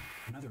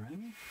 Another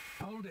enemy?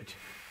 Hold it.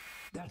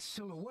 That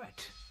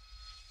silhouette.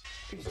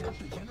 Is that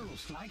the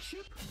General's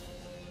flagship?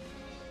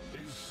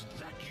 Is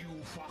that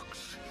you,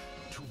 Fox?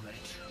 Too late.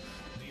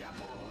 The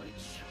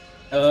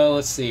Aperoids.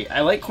 Let's see.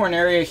 I like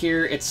Corneria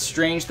here. It's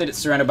strange that it's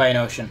surrounded by an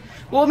ocean.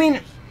 Well, I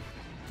mean,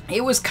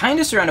 it was kind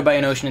of surrounded by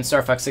an ocean in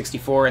Star Fox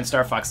 64 and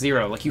Star Fox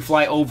Zero. Like, you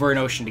fly over an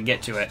ocean to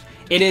get to it.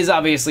 It is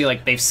obviously,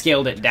 like, they've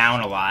scaled it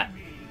down a lot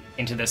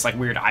into this, like,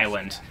 weird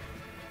island.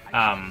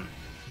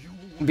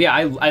 But yeah,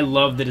 I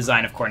love the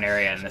design of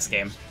Corneria in this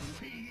game.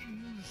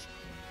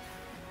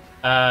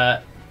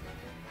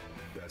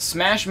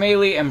 Smash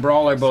Melee and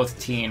Brawl are both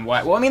teen.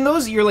 Why? Well, I mean,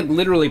 those, you're, like,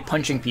 literally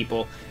punching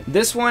people.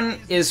 This one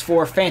is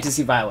for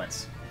fantasy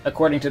violence,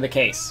 according to the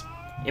case.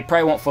 It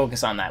probably won't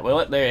focus on that, will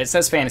it? There, it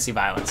says fantasy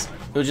violence.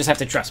 You'll just have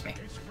to trust me.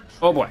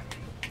 Oh boy.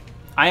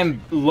 I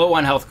am low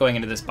on health going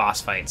into this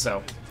boss fight,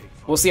 so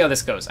we'll see how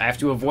this goes. I have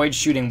to avoid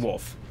shooting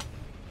Wolf.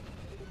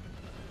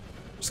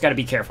 Just gotta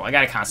be careful. I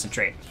gotta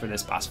concentrate for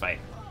this boss fight,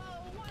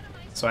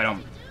 so I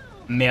don't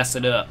mess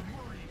it up.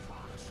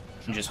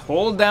 And just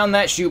hold down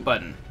that shoot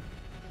button.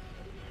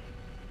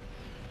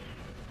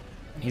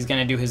 He's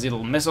gonna do his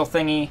little missile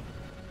thingy.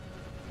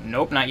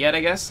 Nope, not yet,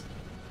 I guess.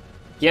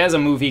 He has a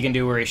move he can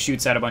do where he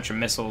shoots out a bunch of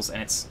missiles,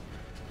 and it's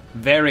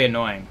very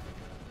annoying.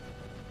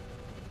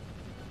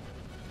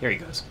 Here he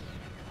goes.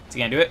 Is he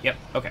gonna do it? Yep,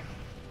 okay.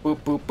 Boop,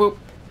 boop, boop.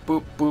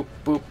 Boop, boop,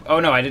 boop. Oh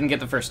no, I didn't get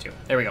the first two.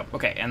 There we go.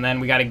 Okay, and then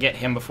we gotta get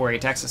him before he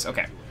attacks us.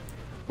 Okay.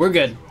 We're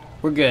good.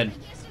 We're good.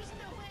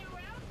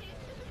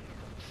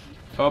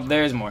 Oh,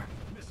 there's more.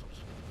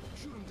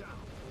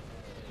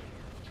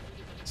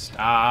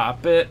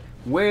 Stop it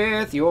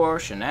with your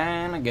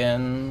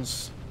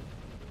shenanigans.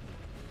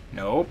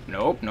 Nope,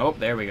 nope, nope.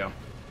 There we go.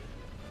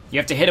 You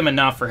have to hit him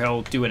enough or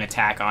he'll do an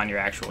attack on your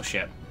actual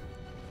ship.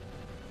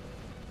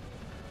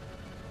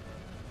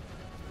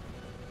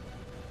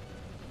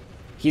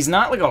 He's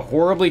not like a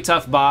horribly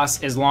tough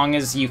boss as long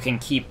as you can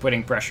keep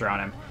putting pressure on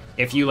him.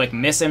 If you like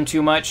miss him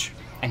too much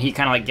and he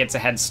kind of like gets a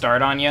head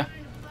start on you,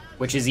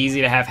 which is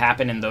easy to have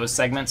happen in those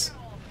segments,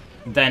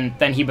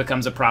 then he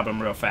becomes a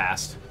problem real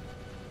fast.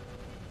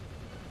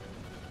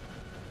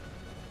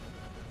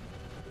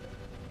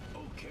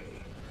 Okay.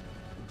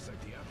 Looks like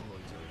the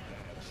Aperoids are in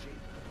bad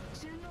shape.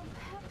 General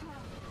Pepper.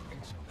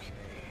 It's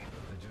okay.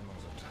 The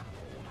General's a tough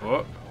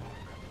old. Oh.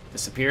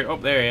 Disappeared. Oh,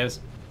 there he is.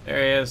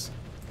 There he is.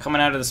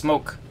 Coming out of the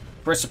smoke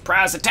for a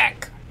surprise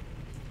attack.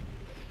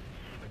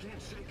 I can't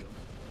shake him.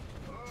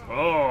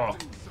 Oh.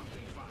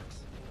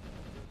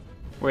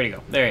 Where'd he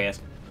go? There he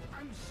is.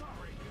 I'm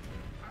sorry.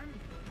 I'm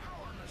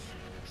powerless.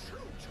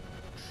 Shoot!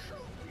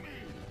 Shoot!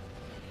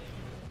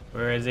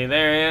 Where is he?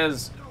 There he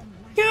is.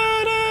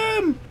 Get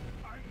him!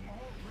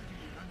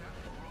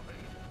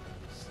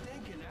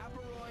 Stinking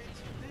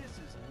asteroids. This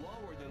is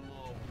lower than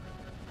low.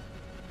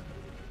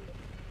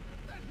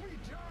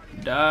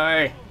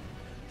 Die.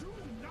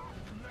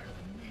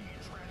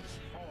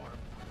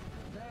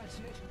 That's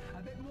it.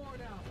 A bit more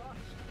now, Fox.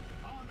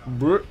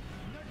 Brr.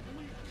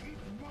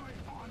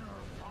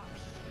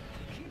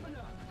 Keep it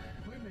up.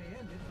 We may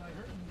end it by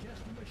hurting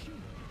just the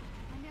machine.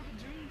 I never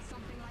dreamed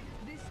something like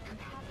this could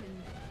happen.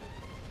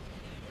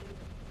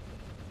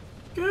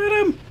 Get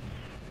him!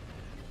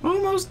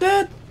 Almost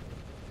dead.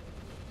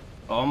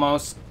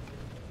 Almost.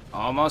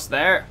 Almost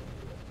there.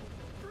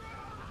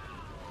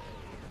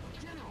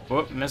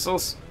 Whoop,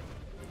 missiles.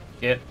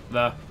 Get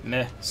the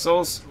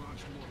missiles.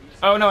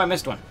 Oh no, I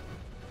missed one.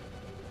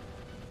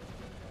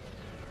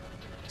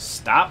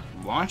 Stop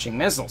launching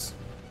missiles.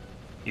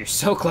 You're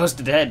so close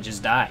to dead,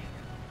 just die.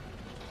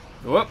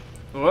 Whoop,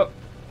 whoop.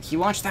 He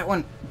launched that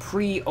one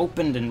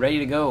pre-opened and ready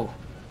to go.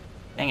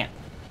 Dang it.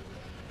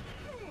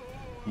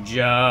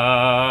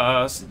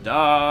 Just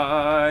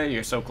die.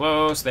 You're so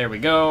close. There we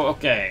go.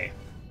 Okay.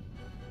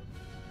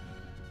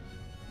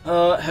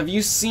 Have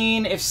you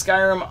seen if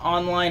Skyrim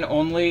Online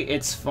only?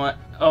 It's fun.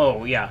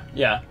 Oh, yeah,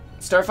 yeah.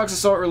 Star Fox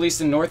Assault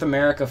released in North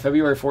America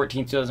February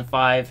 14th,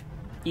 2005.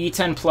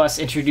 E10 Plus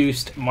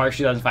introduced March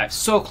 2005.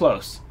 So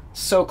close.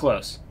 So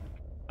close.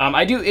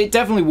 It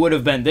definitely would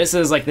have been. This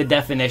is like the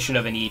definition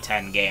of an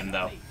E10 game,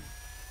 though.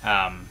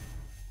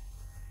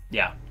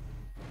 Yeah.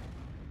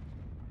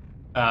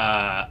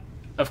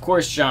 Of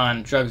course,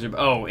 John, drugs are...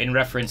 Oh, in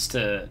reference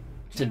to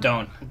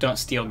don't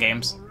steal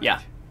games. Yeah.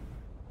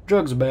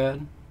 Drugs are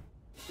bad.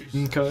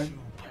 Okay.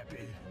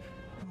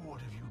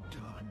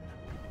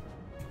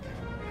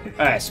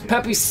 Alright, so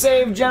Peppy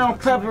saved General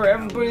Pepper.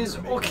 Everybody's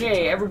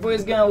okay.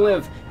 Everybody's gonna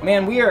live.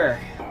 Man, we are...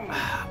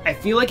 I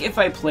feel like if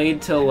I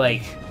played till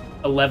like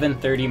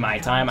 11:30 my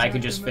time, I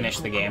could just finish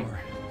the game.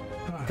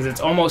 Because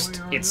it's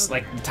almost... It's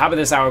like the top of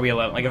this hour will be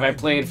 11. Like if I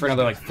played for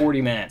another like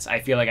 40 minutes, I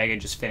feel like I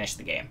could just finish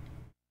the game.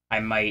 I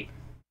might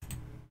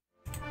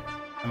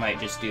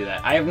just do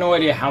that. I have no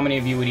idea how many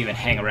of you would even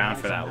hang around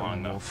for that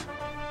long, though.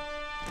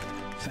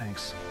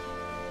 Thanks.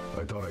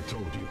 I thought I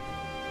told you.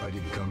 I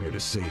didn't come here to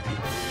save you.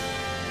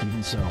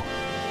 Even so.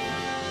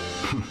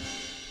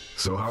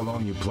 So how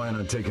long you plan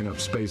on taking up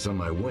space on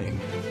my wing?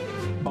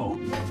 Oh.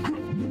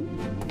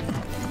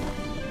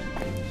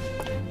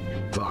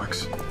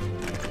 Fox,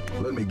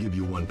 let me give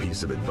you one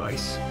piece of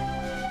advice.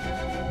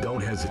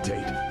 Don't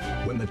hesitate.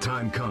 When the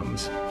time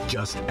comes,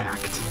 just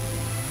act.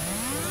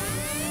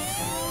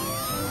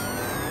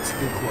 It's a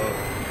good quote.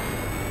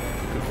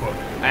 Good quote.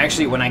 I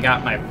actually, when I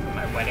got my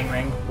wedding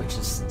ring, which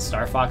is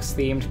Star Fox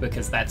themed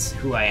because that's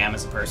who I am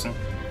as a person,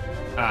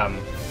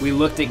 we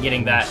looked at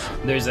getting that.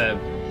 There's a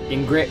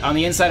on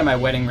the inside of my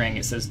wedding ring,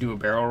 it says do a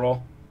barrel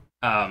roll.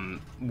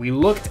 We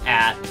looked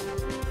at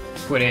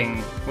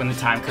putting when the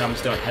time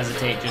comes, don't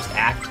hesitate, just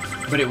act,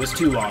 but it was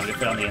too long to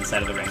fit on the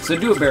inside of the ring. So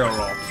do a barrel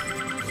roll.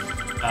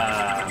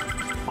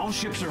 All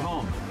ships are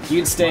home.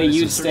 You'd stay,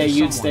 you'd stay,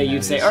 you'd stay,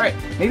 you'd stay. All right,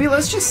 maybe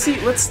let's just see.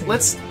 Let's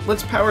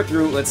power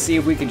through. Let's see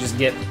if we can just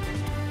get.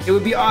 It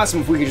would be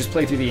awesome if we could just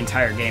play through the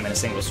entire game in a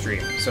single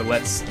stream. So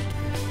let's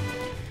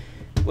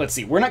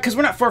see. We're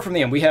not far from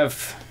the end. We have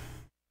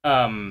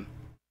so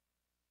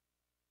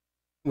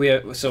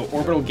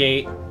Orbital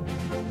Gate,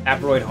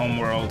 Aperoid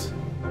Homeworld,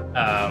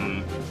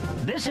 and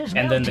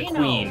then the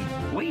Queen,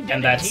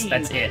 and that's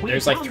it.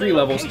 There's like 3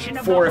 levels,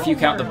 4 if you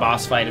count the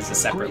boss fight as a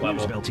separate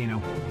level.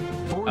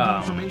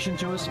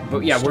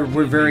 But yeah,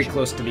 we're very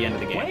close to the end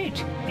of the game.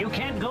 Wait, you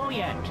can't go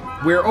yet.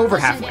 We're over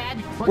halfway.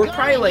 We're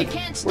probably like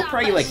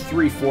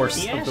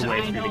 3/4 of the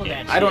way through the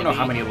game. I don't know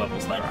how many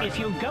levels there are. If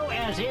you go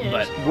as is,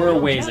 but we're a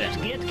ways just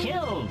in. get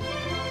killed.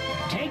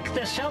 Take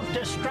the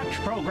self-destruct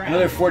program.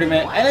 Another 40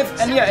 minutes.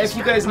 And if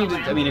you guys need to,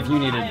 I mean, if you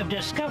need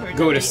to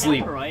go to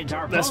sleep,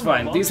 that's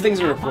fine. These things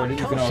are recorded.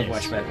 You can always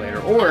watch back later.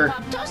 Or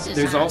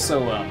there's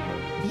also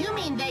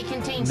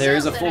there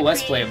is a full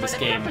Let's Play of this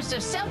game.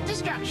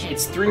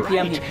 It's 3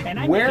 p.m. here.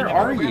 Where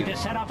are you? To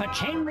set off a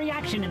chain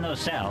reaction in those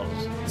cells.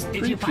 It's 3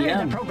 If you fire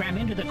p.m. the program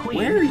into the Queen,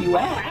 Where are you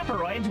all at?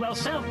 aperoids will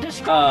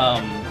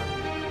self-destruct.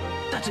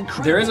 That's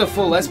incredible. There is a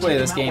full Let's Play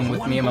of this game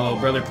with me and my little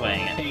brother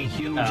playing it.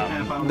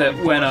 That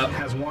went up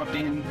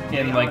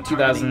in like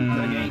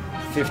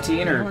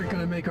 2015 or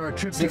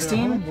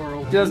 16?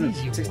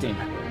 2016.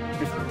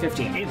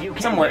 15.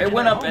 Somewhere. It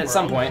went up at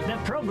some point.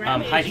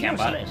 Hi,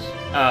 Cambot.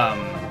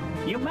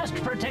 You must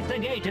protect the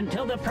gate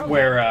until the program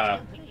Where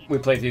we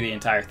play through the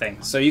entire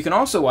thing. So you can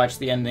also watch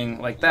the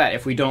ending like that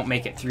if we don't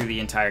make it through the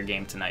entire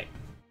game tonight.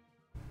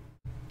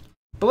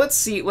 But let's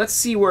see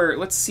where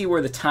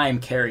the time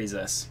carries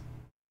us.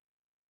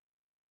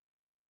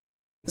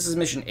 This is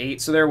mission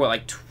 8, so there are what,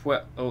 like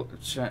 12,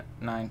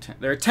 9, 10.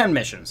 There are 10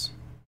 missions.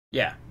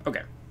 Yeah,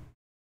 okay.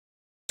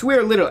 So we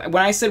are literally,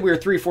 when I said we were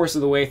 3/4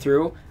 of the way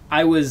through,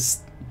 I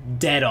was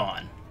dead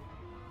on.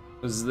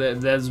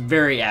 That's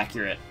very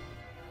accurate.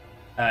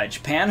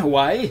 Japan,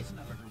 Hawaii.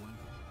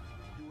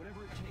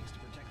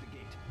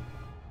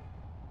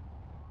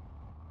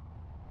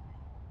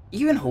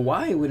 Even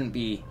Hawaii wouldn't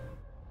be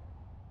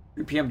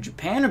 3 p.m.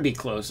 Japan would be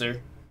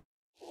closer.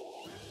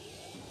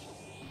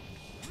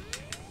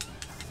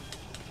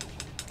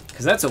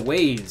 Because that's a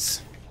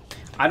ways.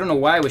 I don't know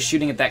why I was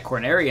shooting at that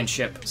Cornerian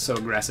ship so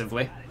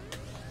aggressively.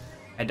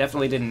 I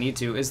definitely didn't need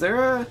to. Is there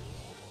a...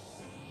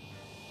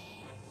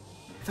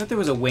 I thought there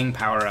was a wing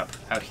power-up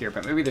out here,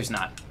 but maybe there's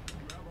not.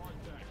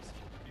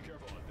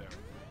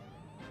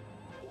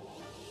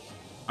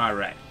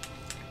 Alright.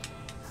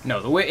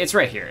 No, the way it's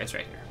right here. It's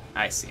right here.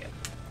 I see it.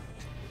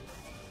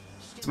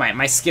 It's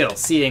my skill,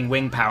 seeing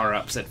wing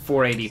power-ups at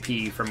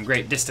 480p from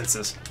great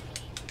distances.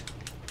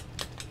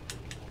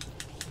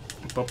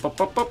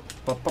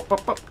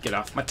 Get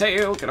off my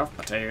tail, get off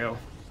my tail.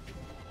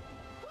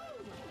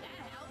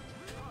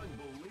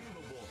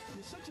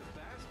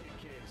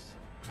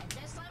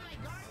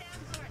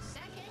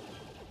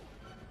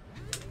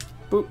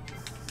 Boop.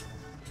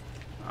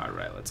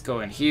 Alright, let's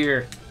go in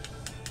here.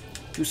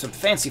 Do some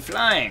fancy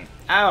flying.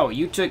 Ow,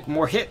 you took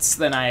more hits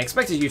than I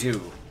expected you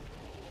to.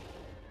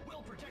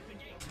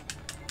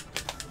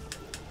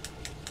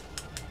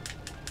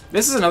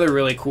 This is another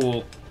really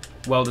cool,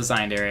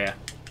 well-designed area.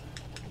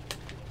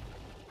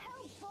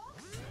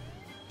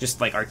 Just,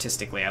 like,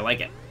 artistically, I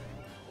like it.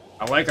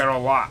 I like it a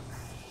lot.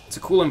 It's a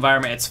cool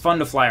environment. It's fun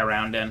to fly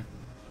around in.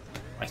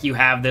 Like, you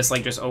have this,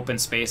 like, just open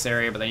space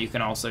area, but then you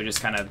can also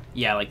just kind of,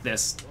 yeah, like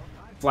this,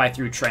 fly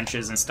through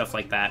trenches and stuff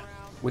like that,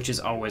 which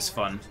is always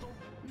fun.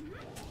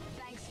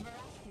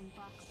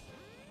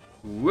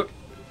 Whoop.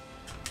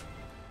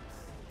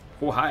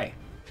 Oh, hi.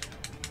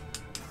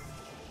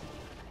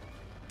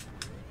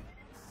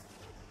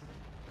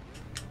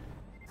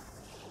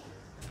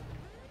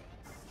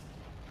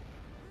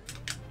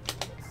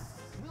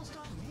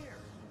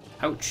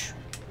 Ouch.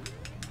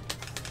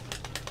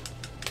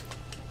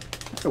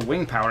 There's a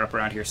wing power up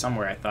around here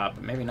somewhere, I thought,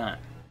 but maybe not.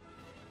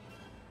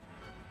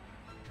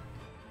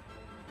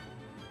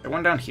 Is there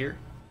one down here?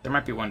 There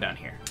might be one down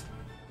here.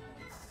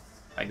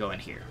 I go in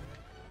here.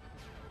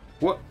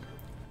 What?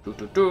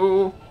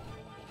 Do-do-do.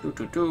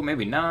 Do-do-do.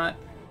 Maybe not.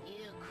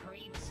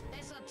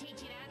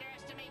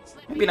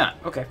 Maybe not.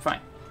 Okay, fine.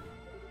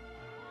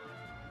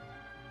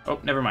 Oh,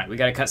 never mind. We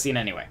got a cutscene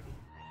anyway.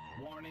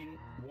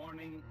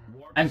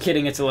 I'm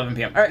kidding, it's 11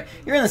 p.m. Alright,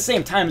 you're in the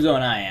same time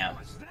zone I am.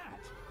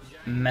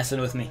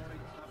 Messing with me.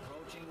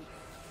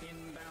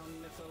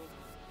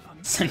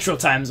 Central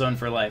time zone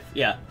for life,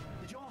 yeah.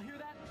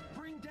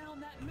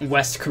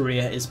 West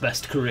Korea is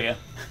best Korea.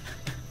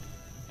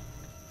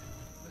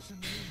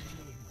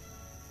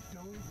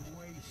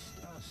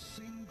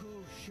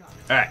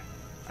 Alright,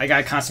 I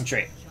gotta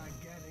concentrate.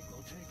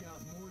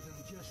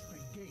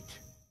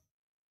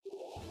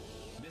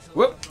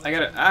 Whoop, I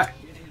gotta,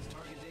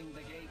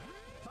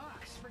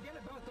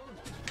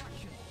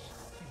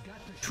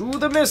 To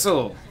the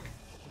missile!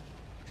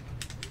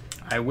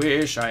 I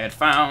wish I had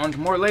found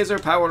more laser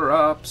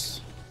power-ups.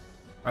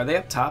 Are they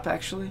up top,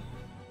 actually?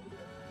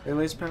 Are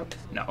laser power-ups?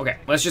 No, okay.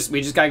 We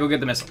just gotta go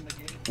get the missile.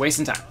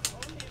 Wasting time.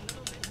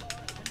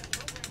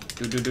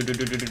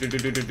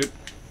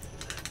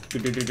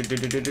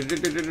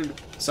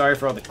 Sorry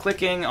for all the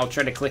clicking. I'll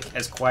try to click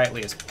as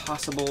quietly as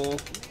possible.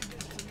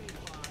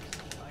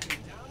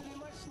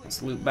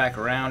 Let's loop back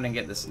around and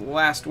get this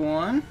last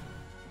one.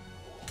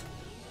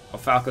 Oh,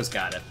 Falco's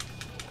got it.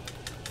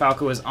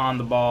 Falco is on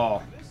the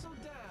ball.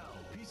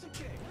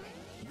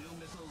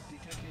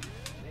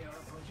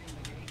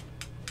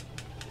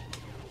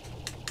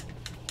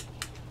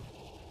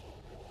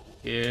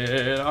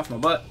 Get off my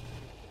butt.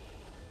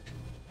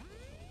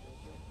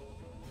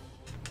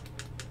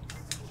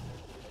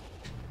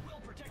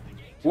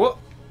 Whoop.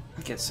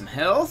 Get some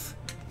health.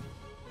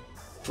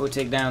 Go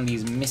take down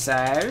these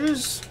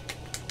missiles.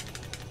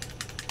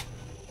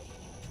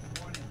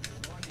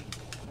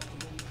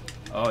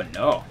 Oh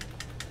no.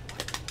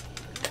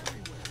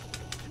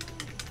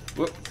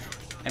 Whoop.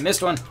 I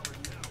missed one.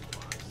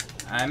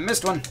 I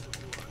missed one.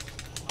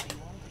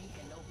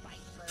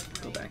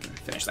 Go back and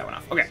finish that one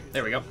off. Okay,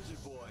 there we go.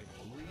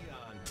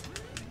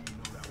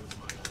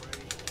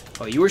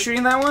 Oh, you were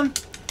shooting that one?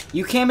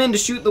 You came in to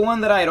shoot the one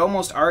that I had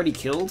almost already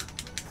killed?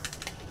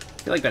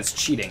 I feel like that's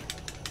cheating.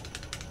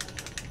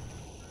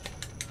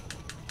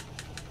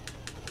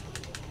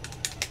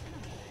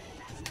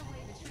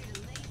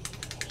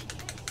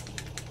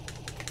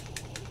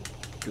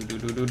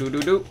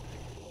 Do.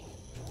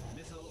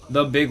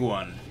 The big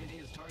one.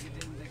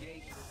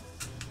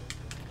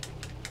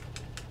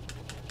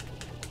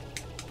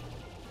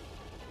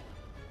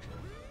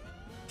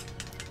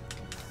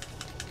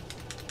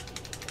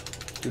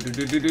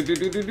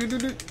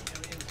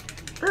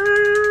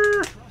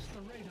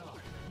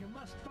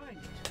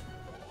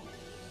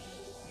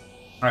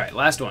 Alright,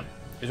 last one.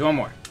 There's one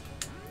more.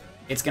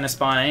 It's gonna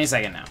spawn any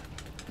second now.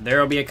 There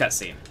will be a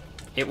cutscene.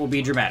 It will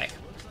be dramatic.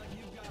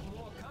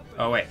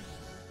 Oh, wait.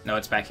 No,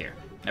 it's back here.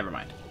 Never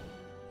mind.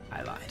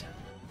 I lied.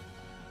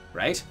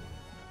 Right?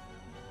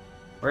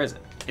 Where is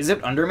it? Is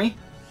it under me?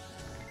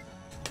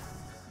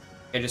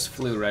 I just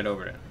flew right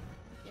over it.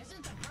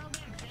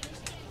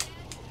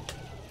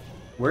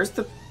 Where's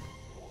the...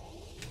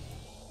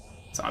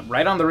 It's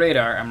right on the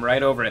radar. I'm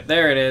right over it.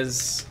 There it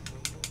is.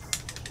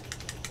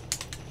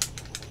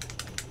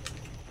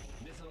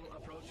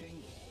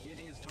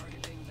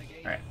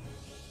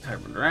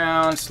 Turn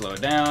around, slow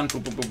down.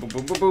 Boom, boom, boom, boom,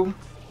 boom, boom, boom.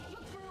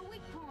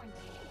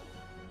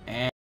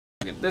 And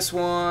look at this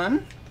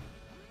one.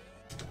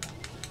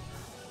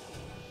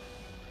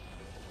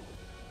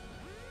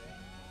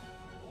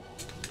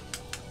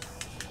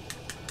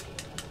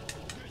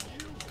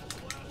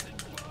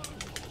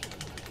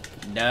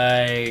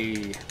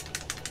 Die.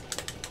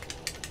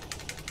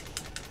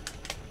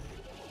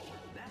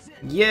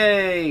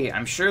 Yay!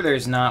 I'm sure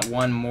there's not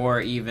one more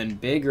even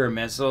bigger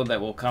missile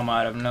that will come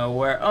out of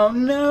nowhere. Oh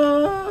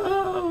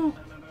no!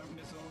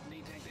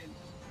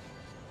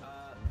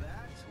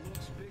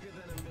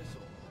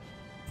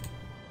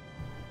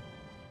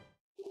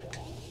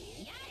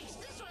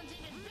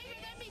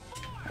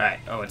 Alright,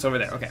 oh, it's over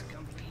there. Okay.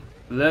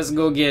 Let's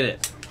go get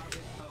it.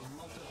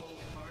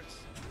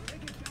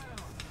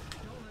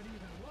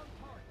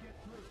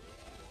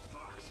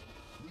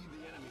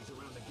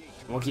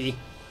 Okay.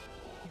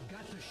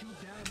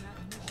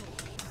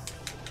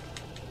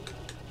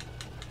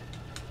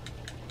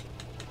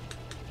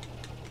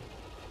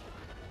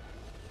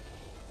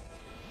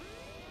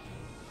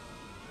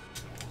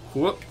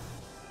 Whoop.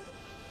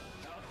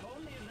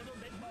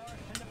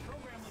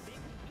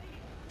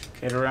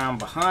 Get around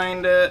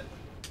behind it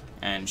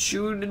and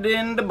shoot it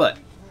in the butt.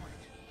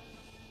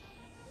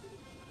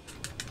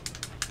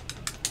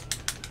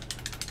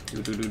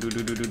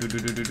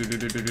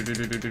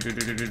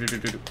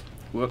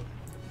 Whoop.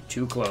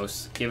 Too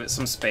close. Give it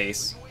some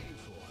space.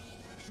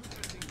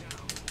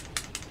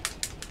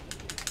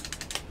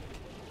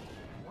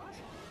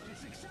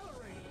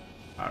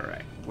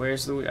 Alright.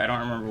 Where's the... I don't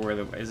remember where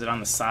the... Is it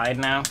on the side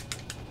now?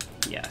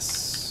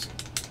 Yes.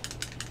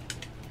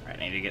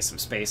 Alright, I need to get some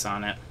space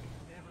on it.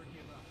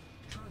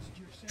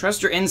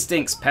 Trust your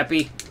instincts,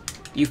 Peppy.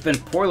 You've been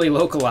poorly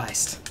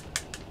localized.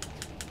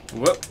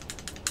 Whoop.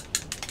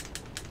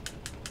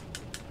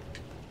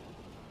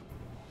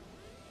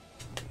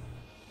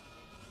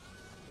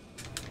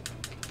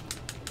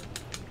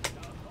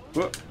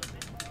 Whoop.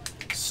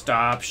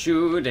 Stop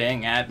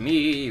shooting at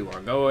me. You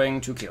are going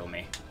to kill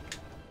me.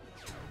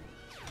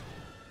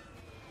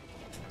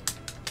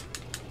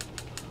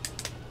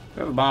 I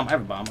have a bomb. I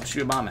have a bomb. I'll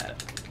shoot a bomb at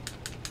it.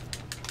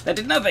 That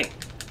did nothing.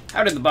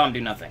 How did the bomb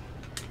do nothing?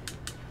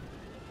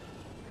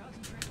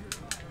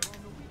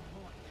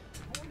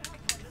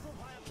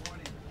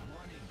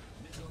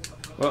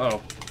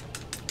 Uh-oh.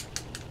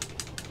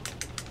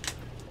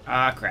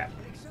 Ah, crap.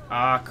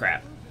 Ah,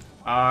 crap.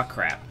 Ah,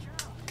 crap.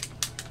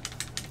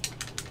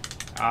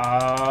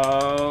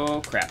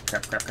 Oh, crap,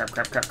 crap, crap, crap,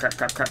 crap, crap, crap,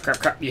 crap, crap, crap,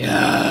 crap.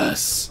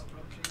 Yes!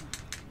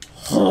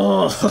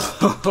 Oh,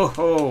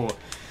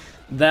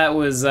 that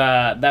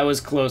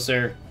was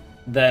closer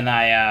than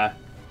I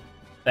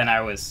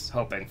was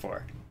hoping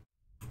for.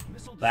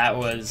 That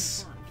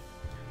was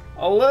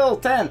a little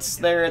tense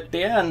there at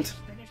the end.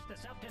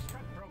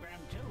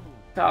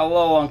 Got a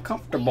little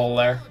uncomfortable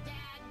there.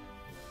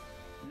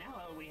 Now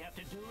all we have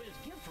to do is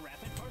gift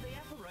wrap it for the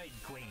Aperoid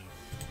Queen.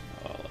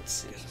 Oh, let's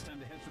see. It's time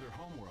to head for their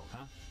homeworld,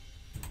 huh?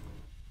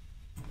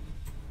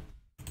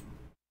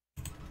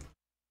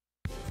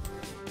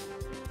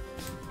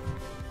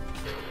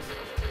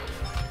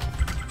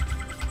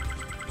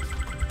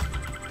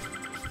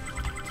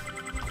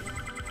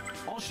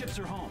 All ships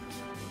are home.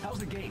 How's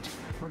the gate?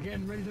 We're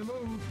getting ready to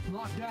move.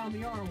 Lock down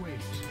the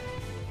R-waves.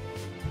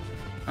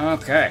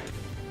 Okay.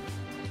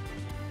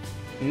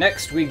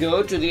 Next we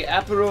go to the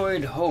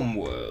Aperoid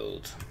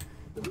homeworld.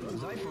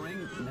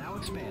 Ciphering now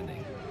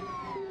expanding.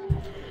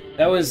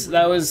 That was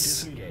yeah,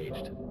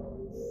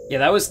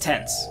 that was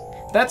tense.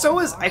 That's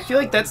always, I feel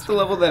like that's the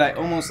level that I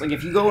almost, like,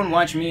 if you go and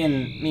watch me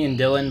and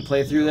Dylan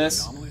play through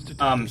this,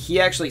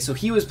 he actually, so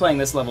he was playing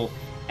this level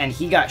and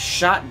he got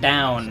shot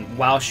down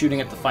while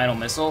shooting at the final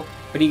missile,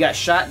 but he got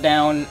shot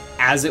down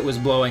as it was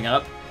blowing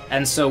up,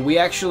 and so we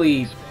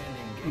actually,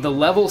 the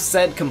level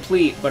said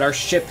complete, but our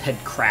ship had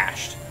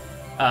crashed.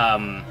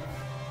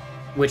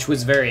 Which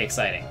was very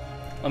exciting.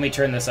 Let me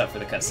turn this up for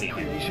the cutscene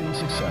here. Mission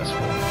successful.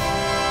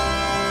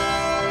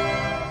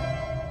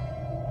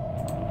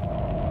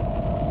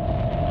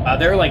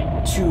 There are like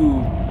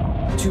two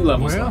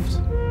levels Well, left.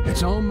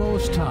 it's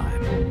almost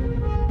time.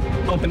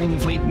 Opening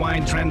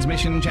fleet-wide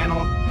transmission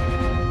channel.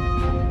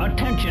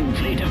 Attention,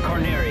 fleet of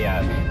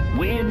Corneria.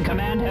 We in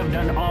command have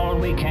done all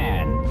we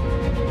can.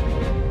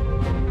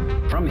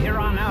 From here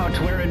on out,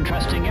 we're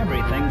entrusting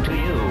everything to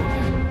you.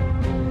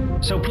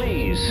 So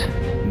please,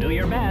 do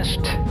your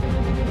best.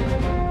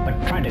 But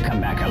try to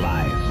come back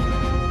alive.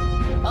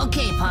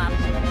 Okay, Pop.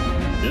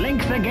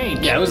 Link the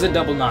gate. Yeah, it was a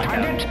double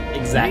knockout. Target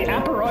Exactly. the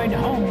Aperoid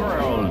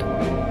homeworld.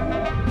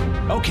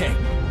 Okay.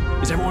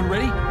 Is everyone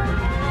ready?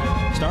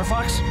 Star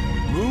Fox,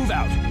 move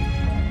out.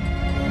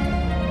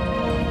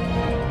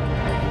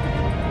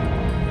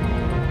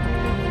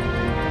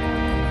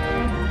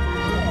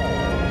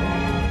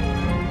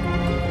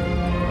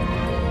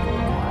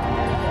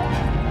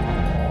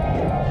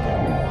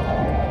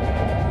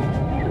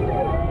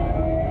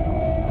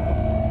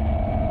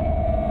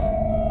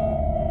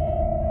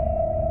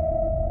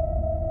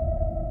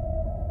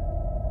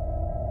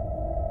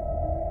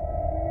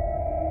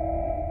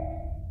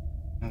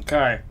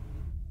 Okay.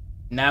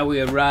 Now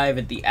we arrive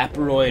at the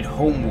Aperoid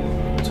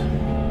homeworld.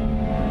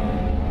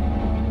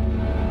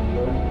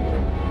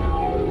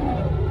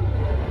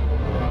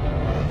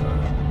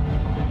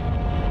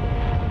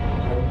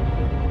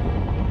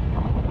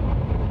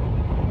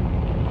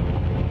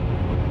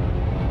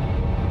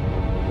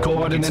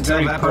 Coordinates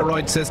of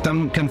Aperoid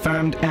system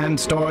confirmed and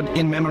stored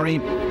in memory.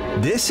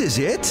 This is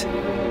it?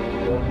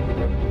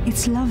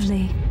 It's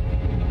lovely.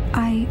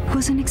 I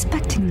wasn't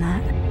expecting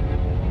that.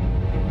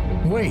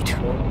 Wait,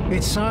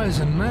 its size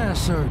and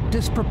mass are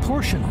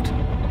disproportionate.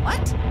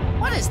 What?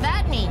 What does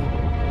that mean?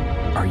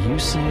 Are you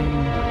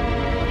saying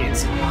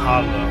It's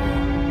hollow.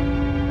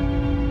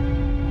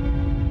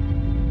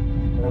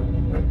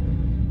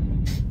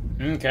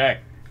 Okay.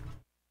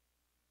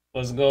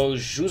 Let's go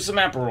shoot some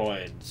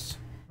Aperoids.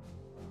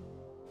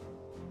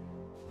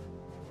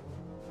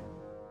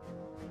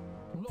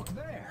 Look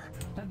there.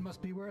 That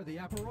must be where the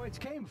Aperoids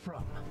came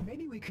from.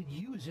 Maybe we could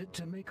use it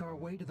to make our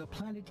way to the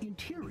planet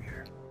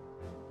interior.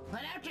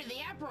 But after the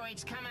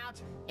Aperoids come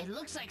out, it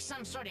looks like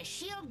some sort of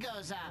shield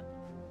goes up.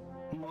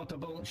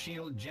 Multiple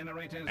shield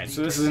generators. Alright,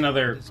 so this is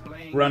another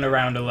run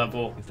around a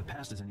level. if the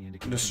past is any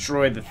indication?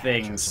 Destroy the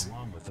things.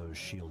 Along with those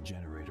shield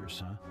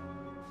generators, huh?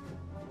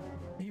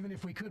 Even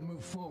if we could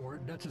move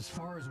forward, that's as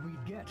far as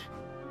we'd get.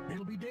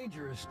 It'll be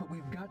dangerous, but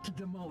we've got to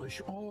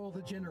demolish all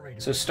the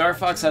generators. So Star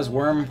Fox has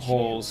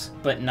wormholes,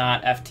 but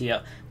not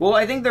FTL. Well,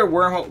 I think they're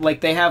wormhole,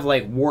 like they have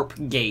like warp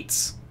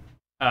gates.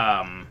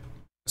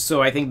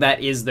 So I think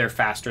that is their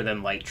faster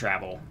than light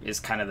travel is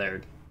kind of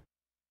their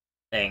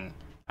thing.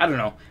 I don't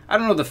know. I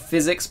don't know the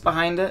physics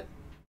behind it.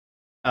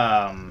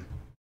 Because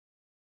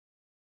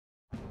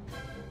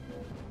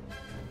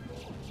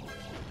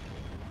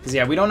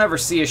yeah, we don't ever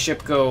see a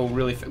ship go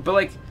really, but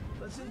like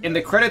in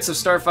the credits of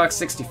Star Fox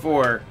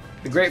 64,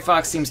 the Great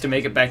Fox seems to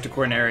make it back to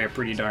Corneria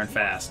pretty darn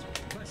fast.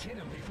 Let's hit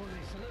them before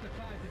they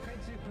solidify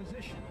defensive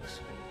positions.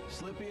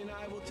 Slippy and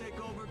I will take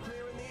over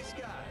clearing these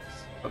skies.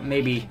 But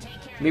maybe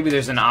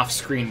there's an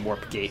off-screen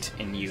warp gate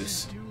in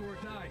use. Do or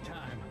die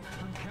time.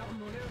 I'm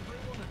counting on every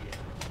one of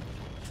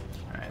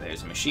you. Alright,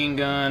 there's a machine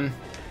gun.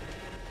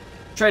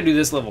 Try to do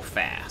this level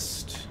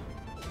fast.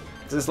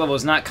 'Cause this level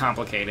is not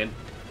complicated.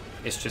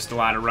 It's just a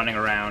lot of running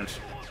around.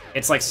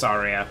 It's like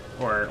Saria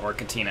or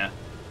Katina.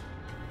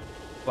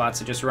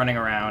 Lots of just running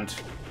around,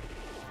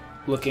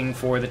 looking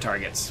for the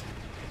targets.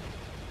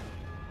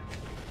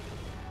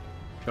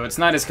 So it's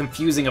not as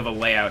confusing of a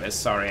layout as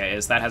Saria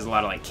is. That has a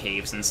lot of like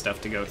caves and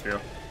stuff to go through.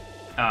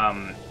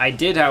 I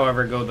did,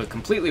 however, go the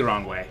completely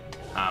wrong way.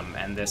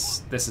 And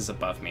this is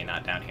above me,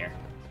 not down here.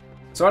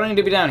 So I don't need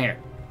to be down here.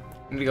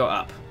 I need to go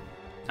up,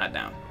 not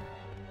down.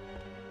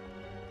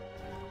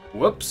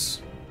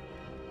 Whoops.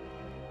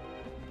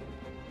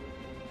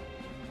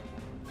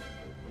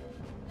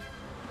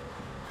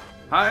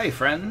 Hi,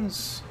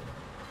 friends.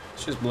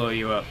 Let's just blow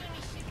you up.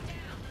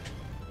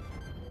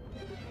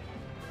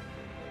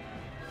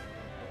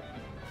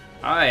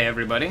 Hi,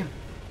 everybody.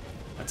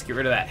 Let's get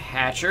rid of that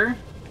hatcher.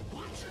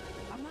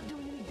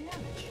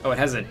 Oh, it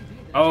has a...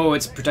 Oh,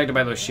 it's protected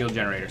by those shield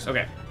generators.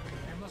 Okay.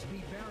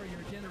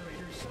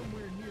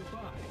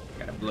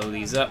 Gotta blow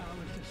these up.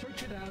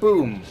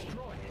 Boom.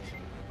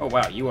 Oh,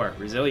 wow, you are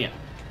resilient.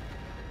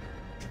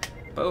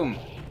 Boom.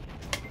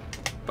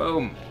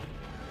 Boom.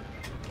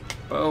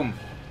 Boom.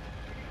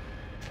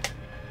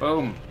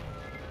 Boom.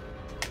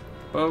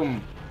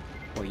 Boom.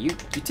 Well, you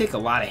take a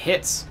lot of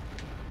hits.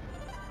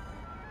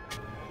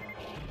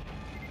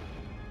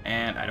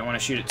 And I don't want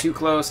to shoot it too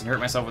close and hurt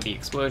myself with the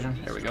explosion.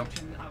 There we go.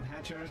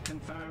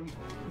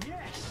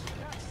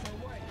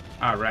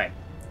 Alright.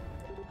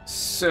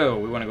 So,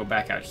 we want to go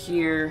back out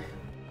here.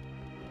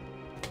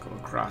 Go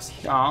across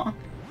here. Are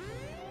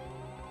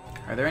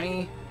there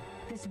any...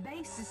 This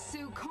base is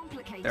so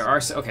complicated. There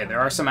are... Okay, there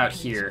are some out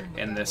here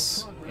in the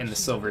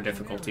silver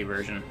difficulty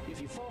version.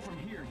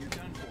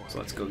 So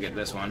let's go get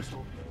this one.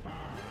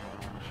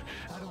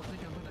 I don't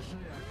think I'm gonna say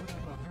I put up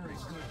a very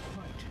good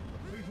fight.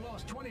 We've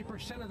lost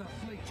 20% of the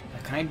fleet.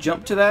 Can I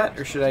jump to that,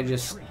 or should I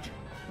just...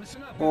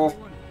 Well,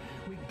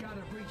 We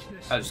gotta breach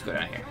this. I'll just go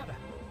down here.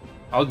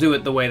 I'll do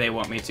it the way they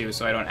want me to,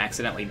 so I don't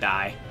accidentally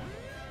die.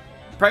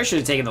 Probably should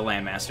have taken the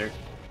Landmaster.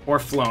 Or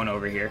flown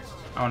over here.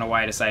 I don't know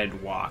why I decided to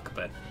walk,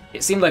 but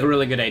it seemed like a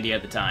really good idea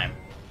at the time.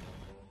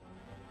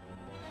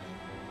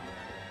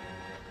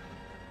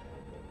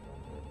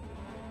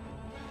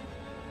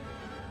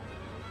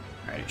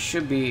 Alright, it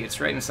should be, it's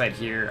right inside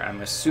here.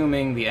 I'm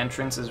assuming the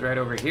entrance is right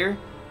over here.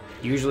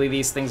 Usually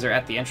these things are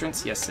at the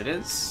entrance. Yes, it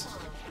is.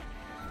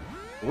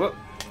 Whoop.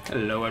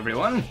 Hello,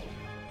 everyone.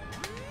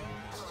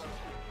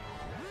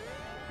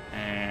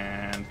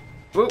 And...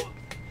 whoop.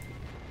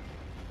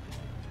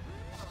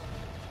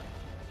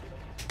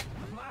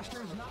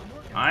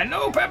 I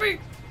know, Peppy!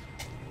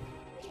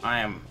 I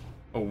am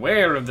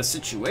aware of the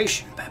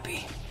situation,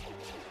 Peppy.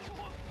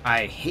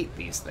 I hate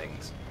these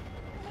things.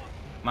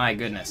 My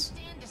goodness.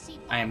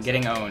 I am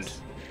getting owned.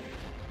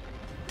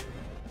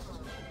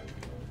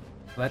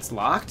 That's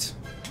locked?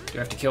 Do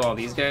I have to kill all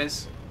these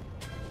guys?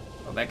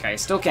 Oh, that guy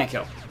still can't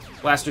kill.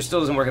 Blaster still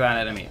doesn't work without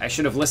an enemy. I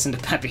should have listened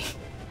to Peppy.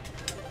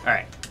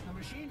 Alright. The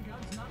machine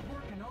gun's not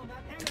working on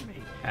that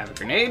Have a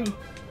grenade.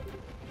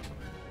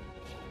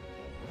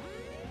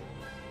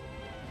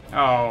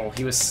 Oh,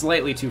 he was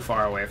slightly too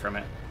far away from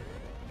it.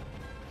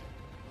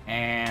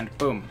 And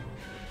boom.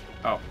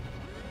 Oh.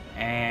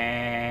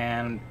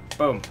 And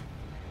boom.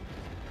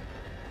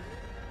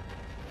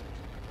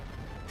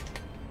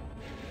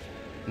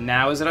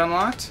 Now is it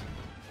unlocked?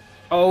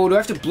 Oh, do I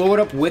have to blow it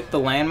up with the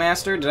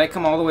Landmaster? Did I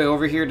come all the way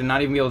over here to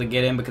not even be able to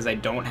get in because I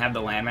don't have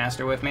the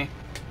Landmaster with me?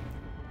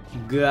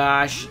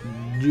 Gosh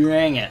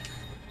dang it.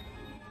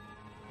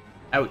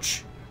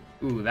 Ouch.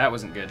 Ooh, that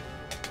wasn't good.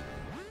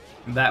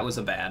 That was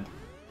a bad.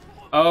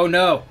 Oh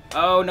no!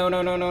 Oh no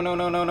no no no no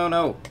no no no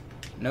no!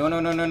 No no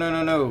no no no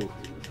no no!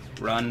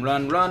 Run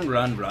run run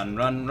run run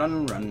run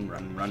run run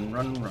run run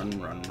run run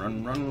run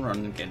run run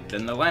run! Get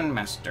in the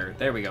Landmaster.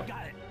 There we go.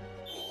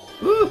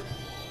 Woo!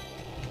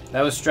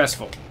 That was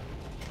stressful.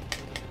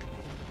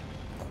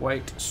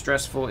 Quite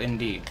stressful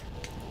indeed.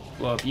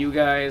 Blow up you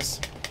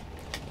guys.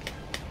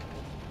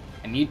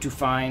 I need to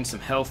find some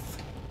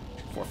health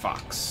for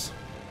Fox.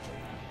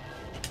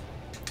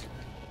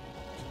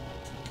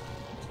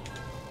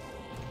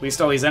 At least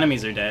all these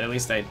enemies are dead. At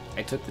least I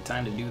took the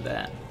time to do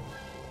that.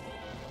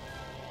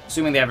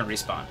 Assuming they haven't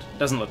respawned.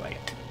 Doesn't look like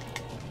it.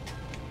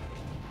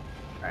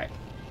 Alright.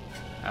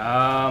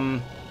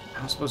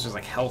 I suppose there's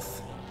like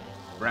health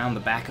around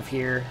the back of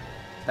here.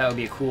 That would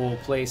be a cool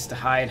place to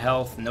hide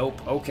health.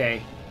 Nope.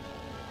 Okay.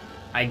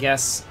 I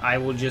guess I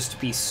will just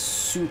be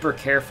super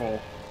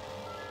careful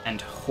and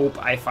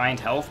hope I find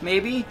health,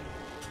 maybe?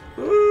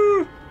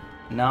 Woo!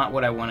 Not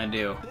what I want to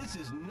do.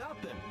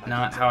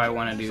 Not how I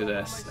want to do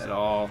this at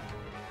all.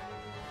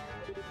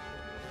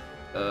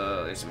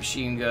 There's a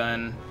machine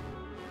gun.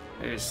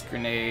 There's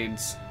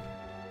grenades.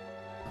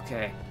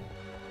 Okay.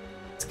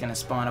 It's gonna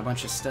spawn a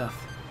bunch of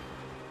stuff.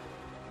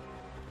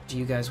 Do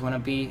you guys want to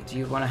be... Do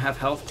you want to have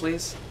health,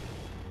 please?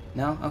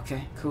 No?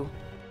 Okay, cool.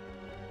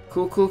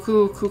 Cool, cool,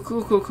 cool, cool,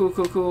 cool, cool, cool,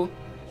 cool, cool.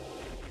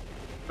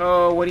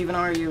 Oh, what even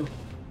are you?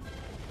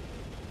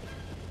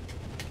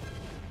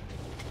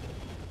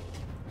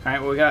 Alright,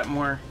 well, we got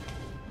more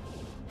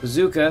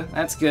bazooka.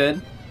 That's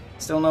good.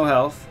 Still no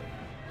health.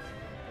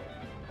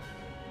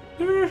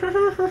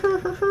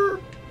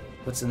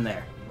 What's in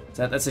there?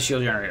 That's a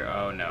shield generator.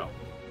 Oh no.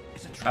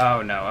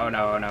 Oh no, oh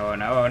no, oh no, oh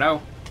no, oh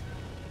no.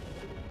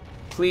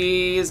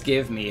 Please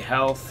give me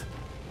health.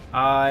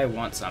 I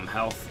want some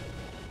health.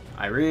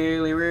 I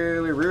really,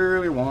 really,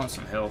 really want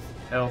some health.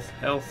 Health,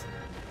 health.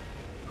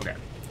 Okay,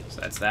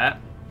 so that's that.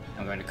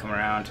 I'm going to come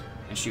around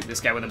and shoot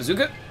this guy with a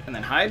bazooka, and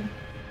then hide.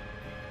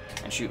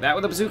 And shoot that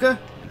with a bazooka,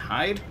 and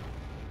hide.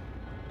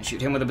 And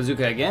shoot him with a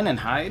bazooka again, and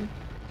hide. Do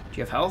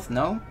you have health?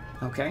 No?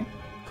 Okay,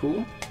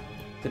 cool.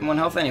 Didn't want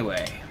health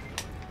anyway.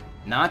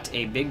 Not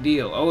a big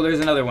deal. Oh,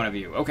 there's another one of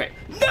you. Okay.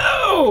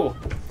 No!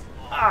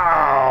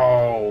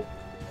 Oh!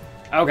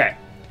 Okay.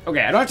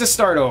 Okay, I don't have to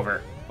start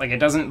over. Like, it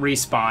doesn't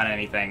respawn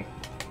anything.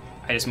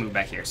 I just moved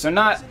back here. So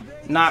not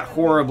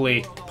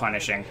horribly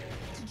punishing.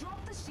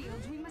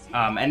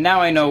 And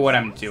now I know what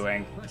I'm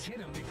doing.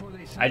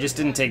 I just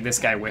didn't take this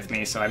guy with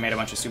me, so I made a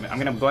bunch of stupid... I'm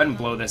gonna go ahead and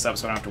blow this up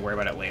so I don't have to worry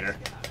about it later.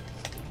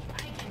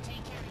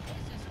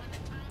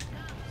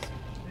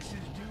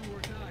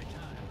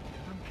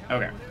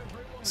 Okay.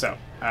 So,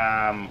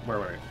 where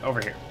were we? Over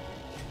here.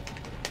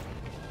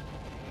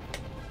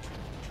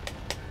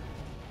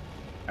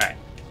 Alright.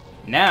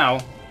 Now,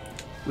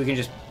 we can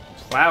just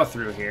plow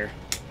through here.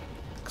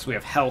 Because we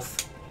have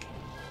health.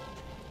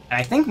 And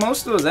I think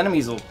most of those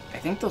enemies will... I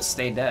think they'll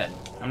stay dead.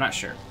 I'm not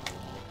sure.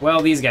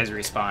 Well, these guys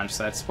respawned,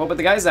 so that's... Well, but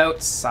the guys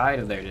outside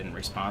of there didn't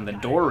respawn. The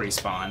door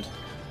respawned.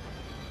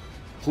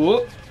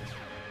 Cool.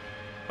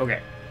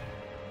 Okay.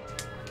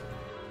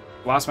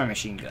 Lost my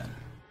machine gun.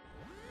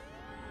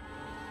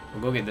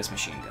 We'll go get this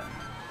machine gun.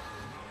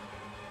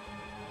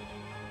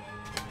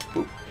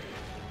 Boop.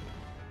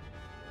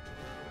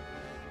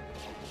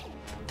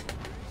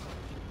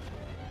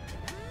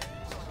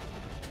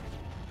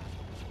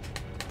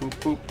 Boop,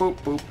 boop, boop,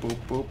 boop, boop,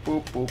 boop,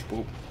 boop, boop,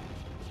 boop.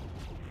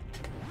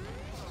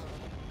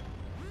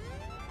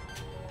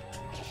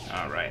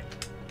 Alright.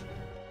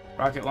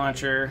 Rocket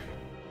launcher.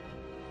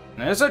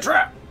 And there's a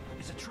trap!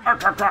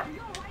 Trap!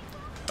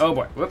 Oh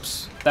boy,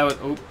 whoops. That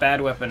was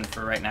bad weapon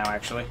for right now,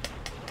 actually.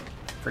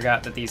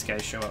 Forgot that these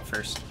guys show up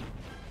first.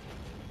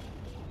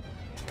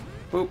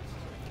 Boop.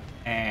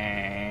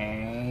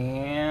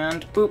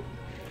 And boop.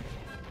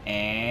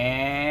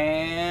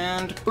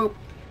 And boop.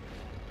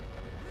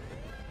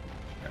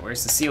 Right,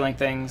 where's the ceiling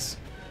things?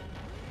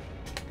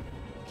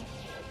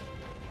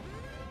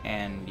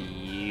 And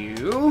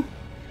you.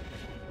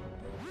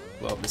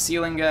 Blow up the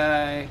ceiling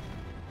guy.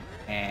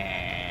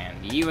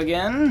 And you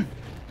again.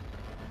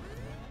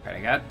 Alright,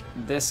 I got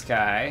this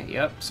guy.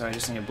 Yep, so I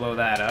just need to blow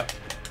that up.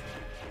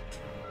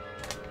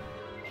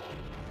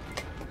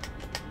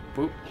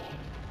 Boop.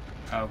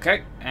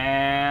 Okay,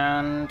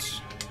 and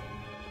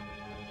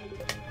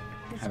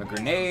have a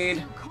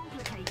grenade.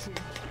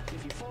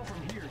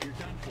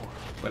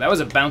 Well, that was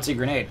a bouncy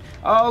grenade.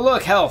 Oh,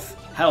 look, health.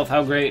 Health,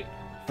 how great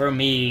for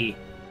me.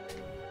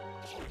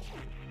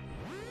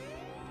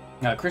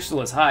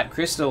 Crystal is hot.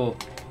 Crystal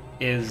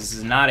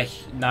is not a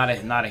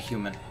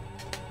human.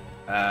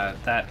 I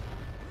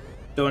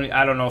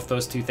don't know if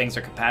those two things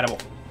are compatible.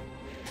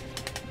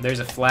 There's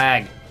a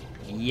flag.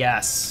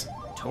 Yes,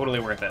 totally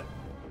worth it.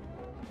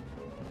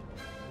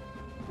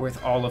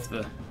 Worth all of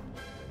the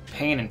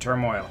pain and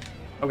turmoil.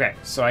 Okay,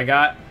 so I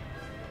got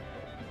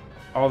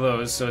all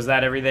those. So is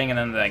that everything? And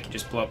then I can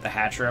just blow up the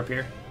hatcher up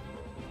here?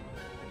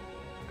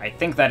 I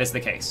think that is the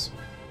case.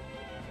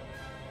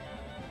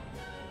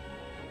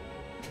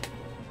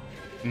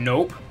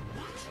 Nope.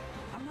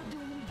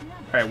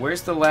 Alright,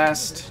 where's the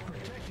last...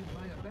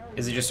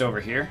 Is it just over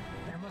here?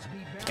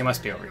 It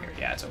must be over here.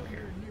 Yeah, it's over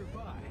here.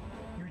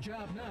 Your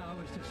job now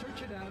is to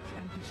search it out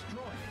and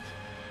destroy it.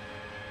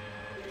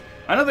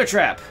 Another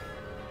trap!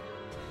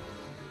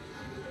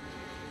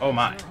 Oh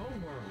my.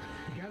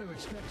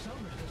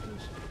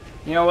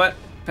 You know what,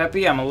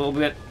 Peppy? I'm a little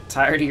bit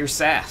tired of your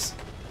sass.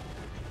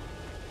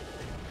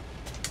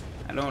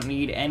 I don't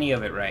need any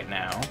of it right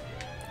now.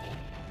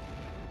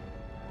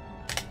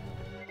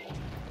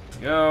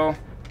 Go.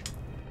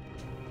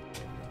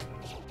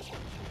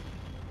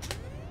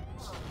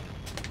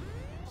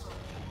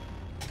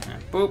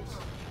 And boop.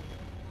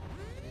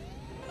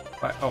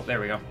 What? Oh, there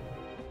we go.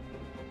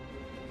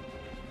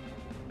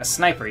 A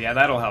sniper, yeah,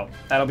 that'll help.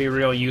 That'll be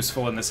real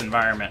useful in this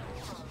environment.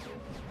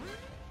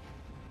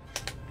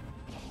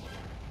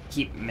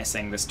 Keep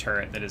missing this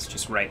turret that is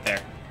just right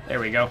there. There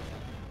we go.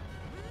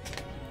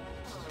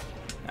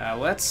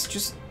 Let's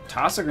just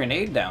toss a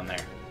grenade down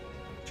there,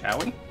 shall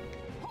we?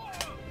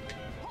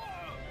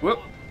 Whoop.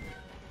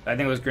 I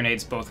think those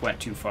grenades both went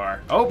too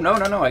far. Oh, no,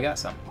 I got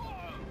some.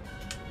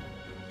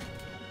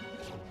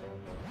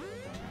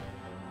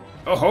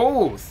 Oh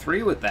ho!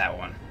 3 with that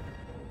one.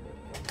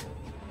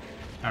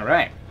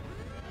 Alright.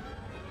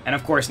 And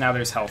of course, now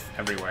there's health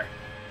everywhere.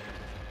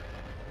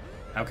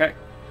 Okay.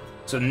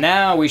 So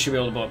now we should be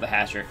able to blow up the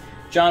hatcher.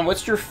 John,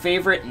 what's your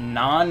favorite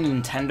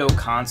non-Nintendo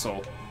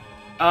console?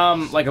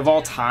 Like of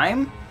all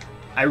time?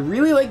 I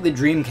really like the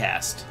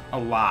Dreamcast a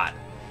lot.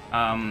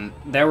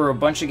 There were a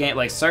bunch of games,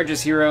 like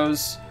Sarge's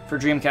Heroes for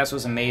Dreamcast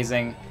was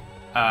amazing.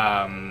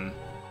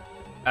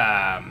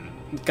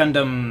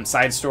 Gundam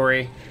Side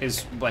Story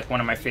is like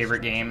one of my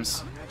favorite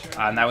games,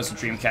 and that was a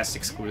Dreamcast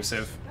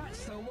exclusive.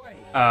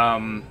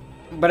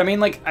 But I mean,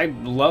 like, I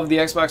love the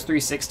Xbox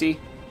 360.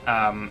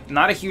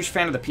 Not a huge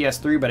fan of the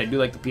PS3, but I do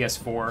like the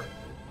PS4.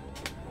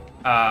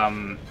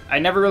 I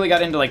never really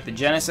got into like the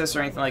Genesis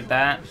or anything like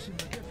that.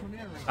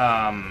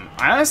 I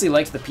honestly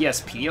liked the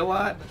PSP a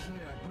lot.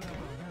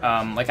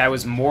 Like, I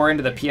was more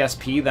into the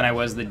PSP than I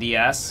was the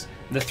DS.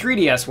 The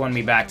 3DS won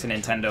me back to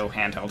Nintendo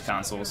handheld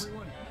consoles.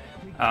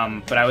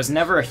 But I was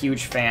never a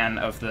huge fan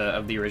of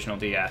the original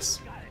DS.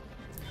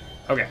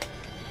 Okay.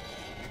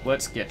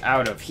 Let's get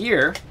out of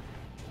here.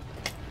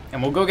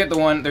 And we'll go get the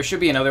one. There should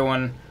be another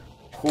one.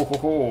 Ho ho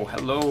ho.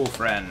 Hello,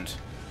 friend.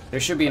 There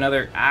should be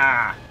another.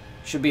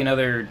 Should be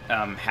another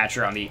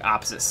hatcher on the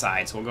opposite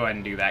side. So we'll go ahead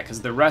and do that,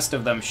 because the rest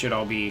of them should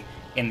all be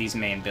in these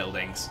main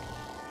buildings.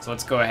 So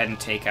let's go ahead and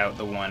take out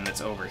the one that's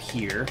over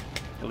here.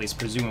 At least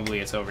presumably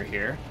it's over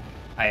here.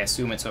 I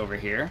assume it's over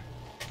here.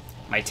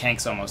 My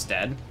tank's almost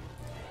dead.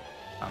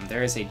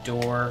 There is a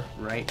door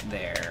right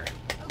there.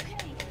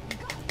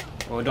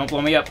 Oh, don't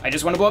blow me up. I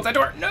just want to blow up that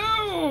door.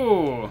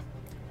 No!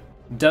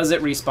 Does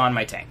it respawn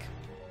my tank?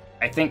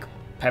 I think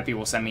Peppy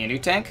will send me a new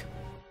tank.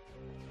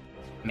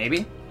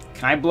 Maybe.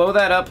 Can I blow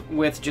that up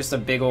with just a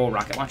big old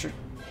rocket launcher?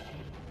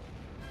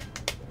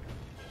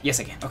 Yes,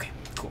 I can. Okay,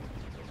 cool.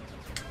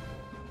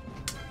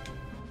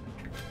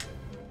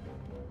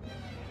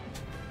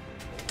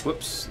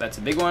 Whoops, that's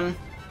a big one.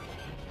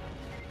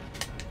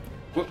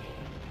 Whoop.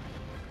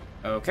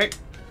 Okay.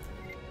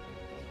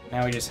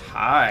 Now we just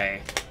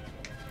have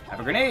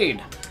a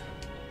grenade.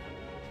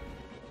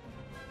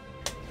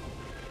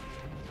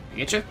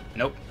 Get you?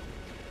 Nope.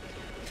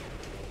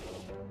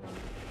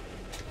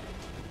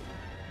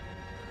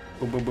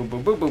 Boop, boop, boop,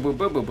 boop, boop, boop,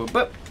 boop, boop, boop,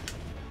 boop.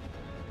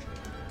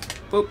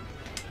 Boop.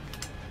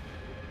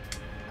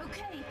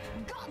 Okay,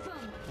 got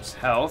them. There's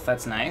health,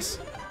 that's nice.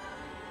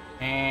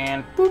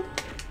 And boop.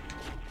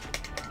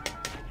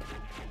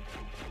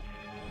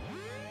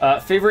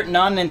 Favorite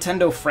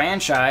non-Nintendo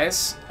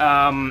franchise?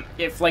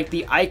 If like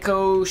the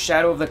Ico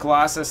Shadow of the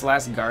Colossus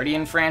Last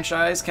Guardian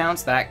franchise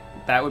counts, that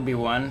would be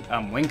one.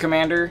 Wing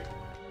Commander.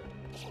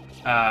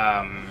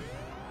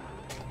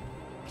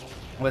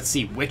 Let's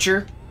see,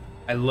 Witcher.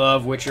 I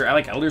love Witcher. I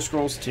like Elder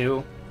Scrolls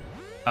too.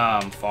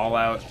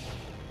 Fallout.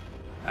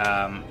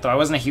 Though I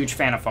wasn't a huge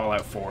fan of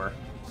Fallout 4.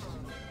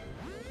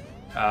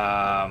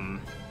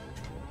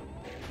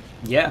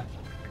 Yeah.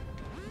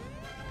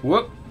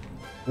 Whoop.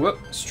 Whoop.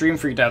 Stream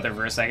freaked out there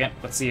for a second.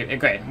 Let's see.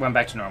 Okay, went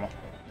back to normal.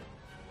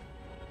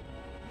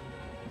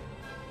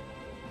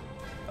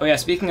 Oh yeah,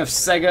 speaking of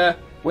Sega,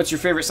 what's your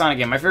favorite Sonic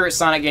game? My favorite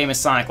Sonic game is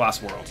Sonic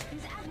Lost World.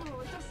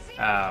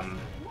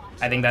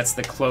 I think that's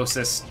the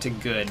closest to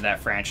good that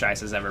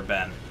franchise has ever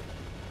been.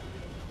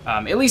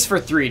 At least for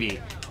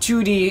 3D.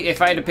 2D,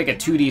 if I had to pick a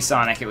 2D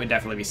Sonic, it would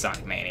definitely be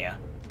Sonic Mania.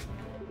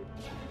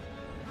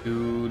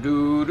 Do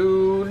do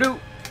do do.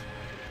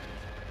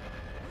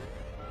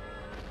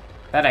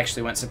 That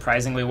actually went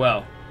surprisingly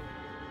well.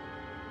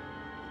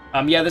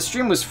 Yeah, the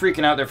stream was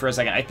freaking out there for a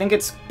second. I think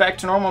it's back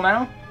to normal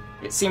now?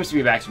 It seems to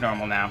be back to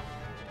normal now.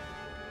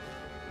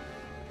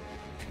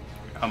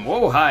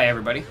 Whoa, hi,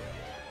 everybody.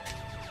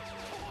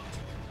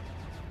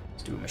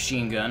 Let's do a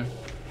machine gun.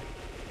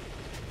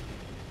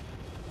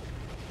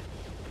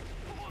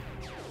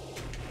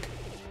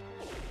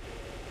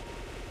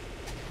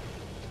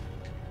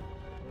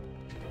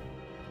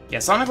 Yeah,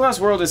 Sonic Lost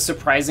World is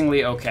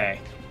surprisingly okay.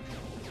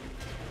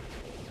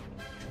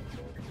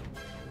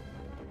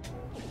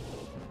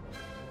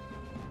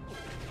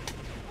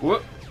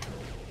 Whoop.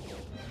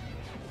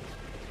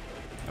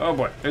 Oh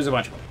boy, there's a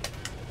bunch of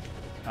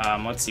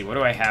them. Let's see, what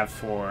do I have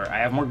for... I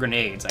have more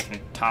grenades. I can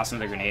toss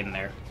another grenade in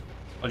there.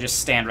 I'll just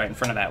stand right in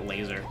front of that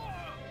laser.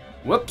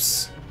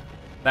 Whoops!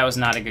 That was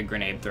not a good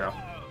grenade throw.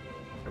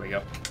 There we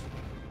go.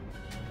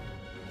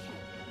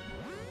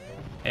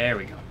 There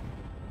we go.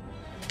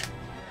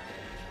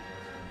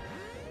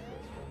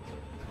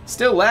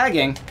 Still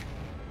lagging.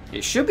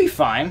 It should be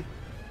fine.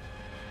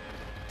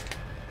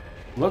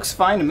 Looks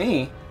fine to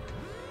me.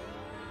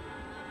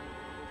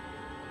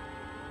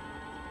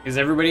 Is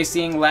everybody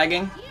seeing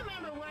lagging?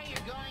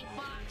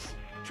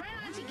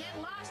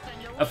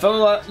 A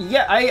fellow,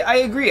 yeah, I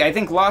agree. I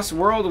think Lost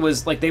World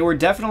was, like, they were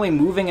definitely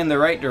moving in the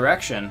right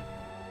direction.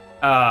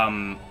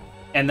 And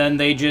then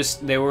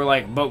they were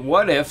like, but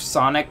what if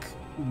Sonic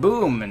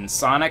Boom and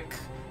Sonic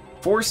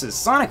Forces?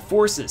 Sonic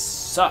Forces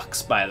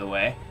sucks, by the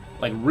way.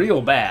 Like,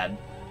 real bad.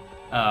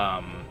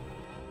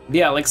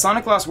 Yeah, like,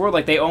 Sonic Lost World,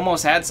 like, they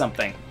almost had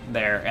something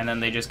there, and then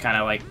they just kind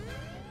of, like,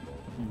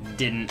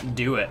 didn't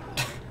do it.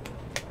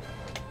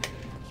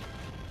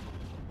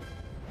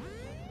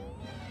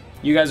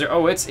 You guys are...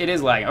 Oh, it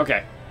is lagging.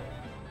 Okay.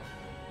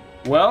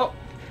 Well,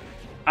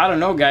 I don't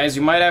know, guys.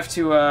 You might have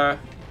to,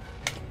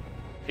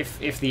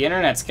 if the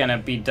internet's gonna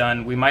be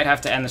done, we might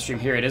have to end the stream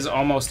here. It is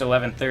almost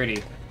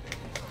 11:30.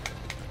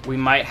 We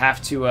might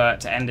have to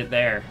end it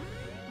there.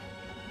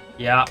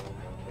 Yeah.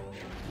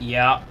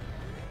 Yeah.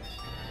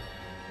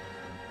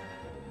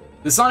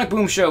 The Sonic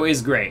Boom show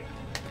is great.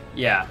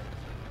 Yeah.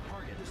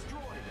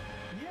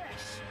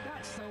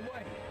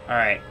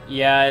 Alright.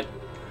 Yeah,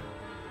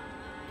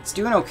 it's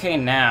doing okay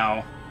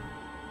now.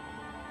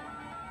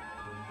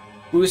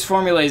 Boost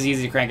formula is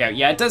easy to crank out.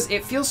 Yeah, it does.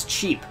 It feels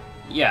cheap.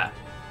 Yeah.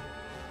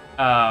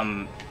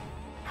 How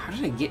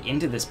did I get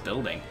into this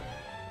building?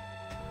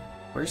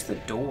 Where's the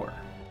door?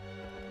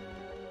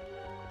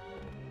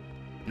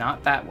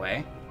 Not that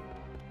way.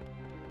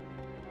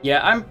 Yeah,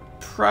 I'm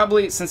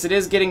probably, since it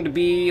is getting to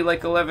be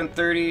like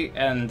 11:30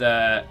 and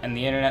the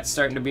internet's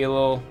starting to be a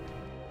little,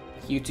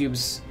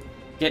 YouTube's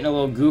getting a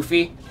little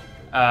goofy.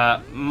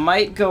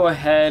 Might go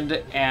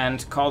ahead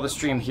and call the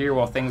stream here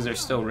while things are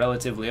still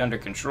relatively under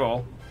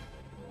control.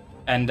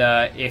 And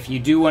if you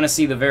do want to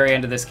see the very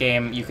end of this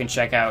game, you can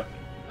check out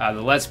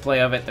the Let's Play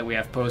of it that we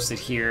have posted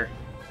here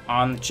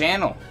on the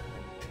channel.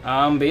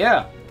 But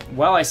yeah,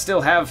 while I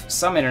still have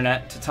some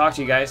internet to talk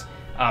to you guys,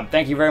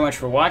 thank you very much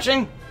for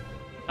watching.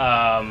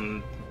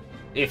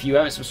 If you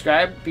haven't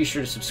subscribed, be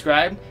sure to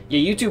subscribe.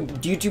 Yeah,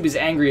 YouTube is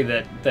angry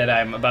that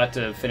I'm about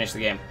to finish the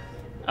game.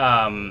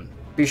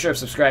 Be sure to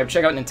subscribe.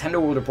 Check out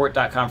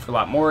NintendoWorldReport.com for a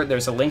lot more.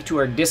 There's a link to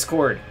our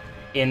Discord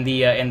in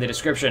the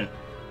description,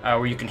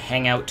 where you can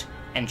hang out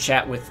and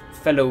chat with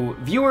fellow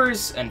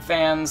viewers and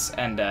fans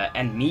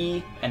and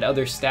me and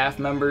other staff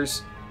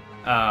members.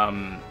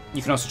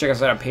 You can also check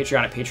us out on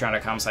Patreon at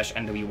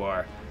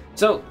patreon.com/NWR.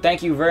 So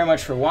thank you very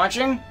much for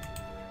watching,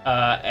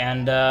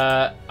 and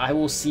I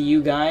will see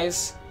you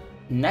guys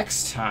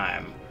next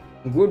time.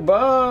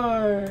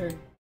 Goodbye.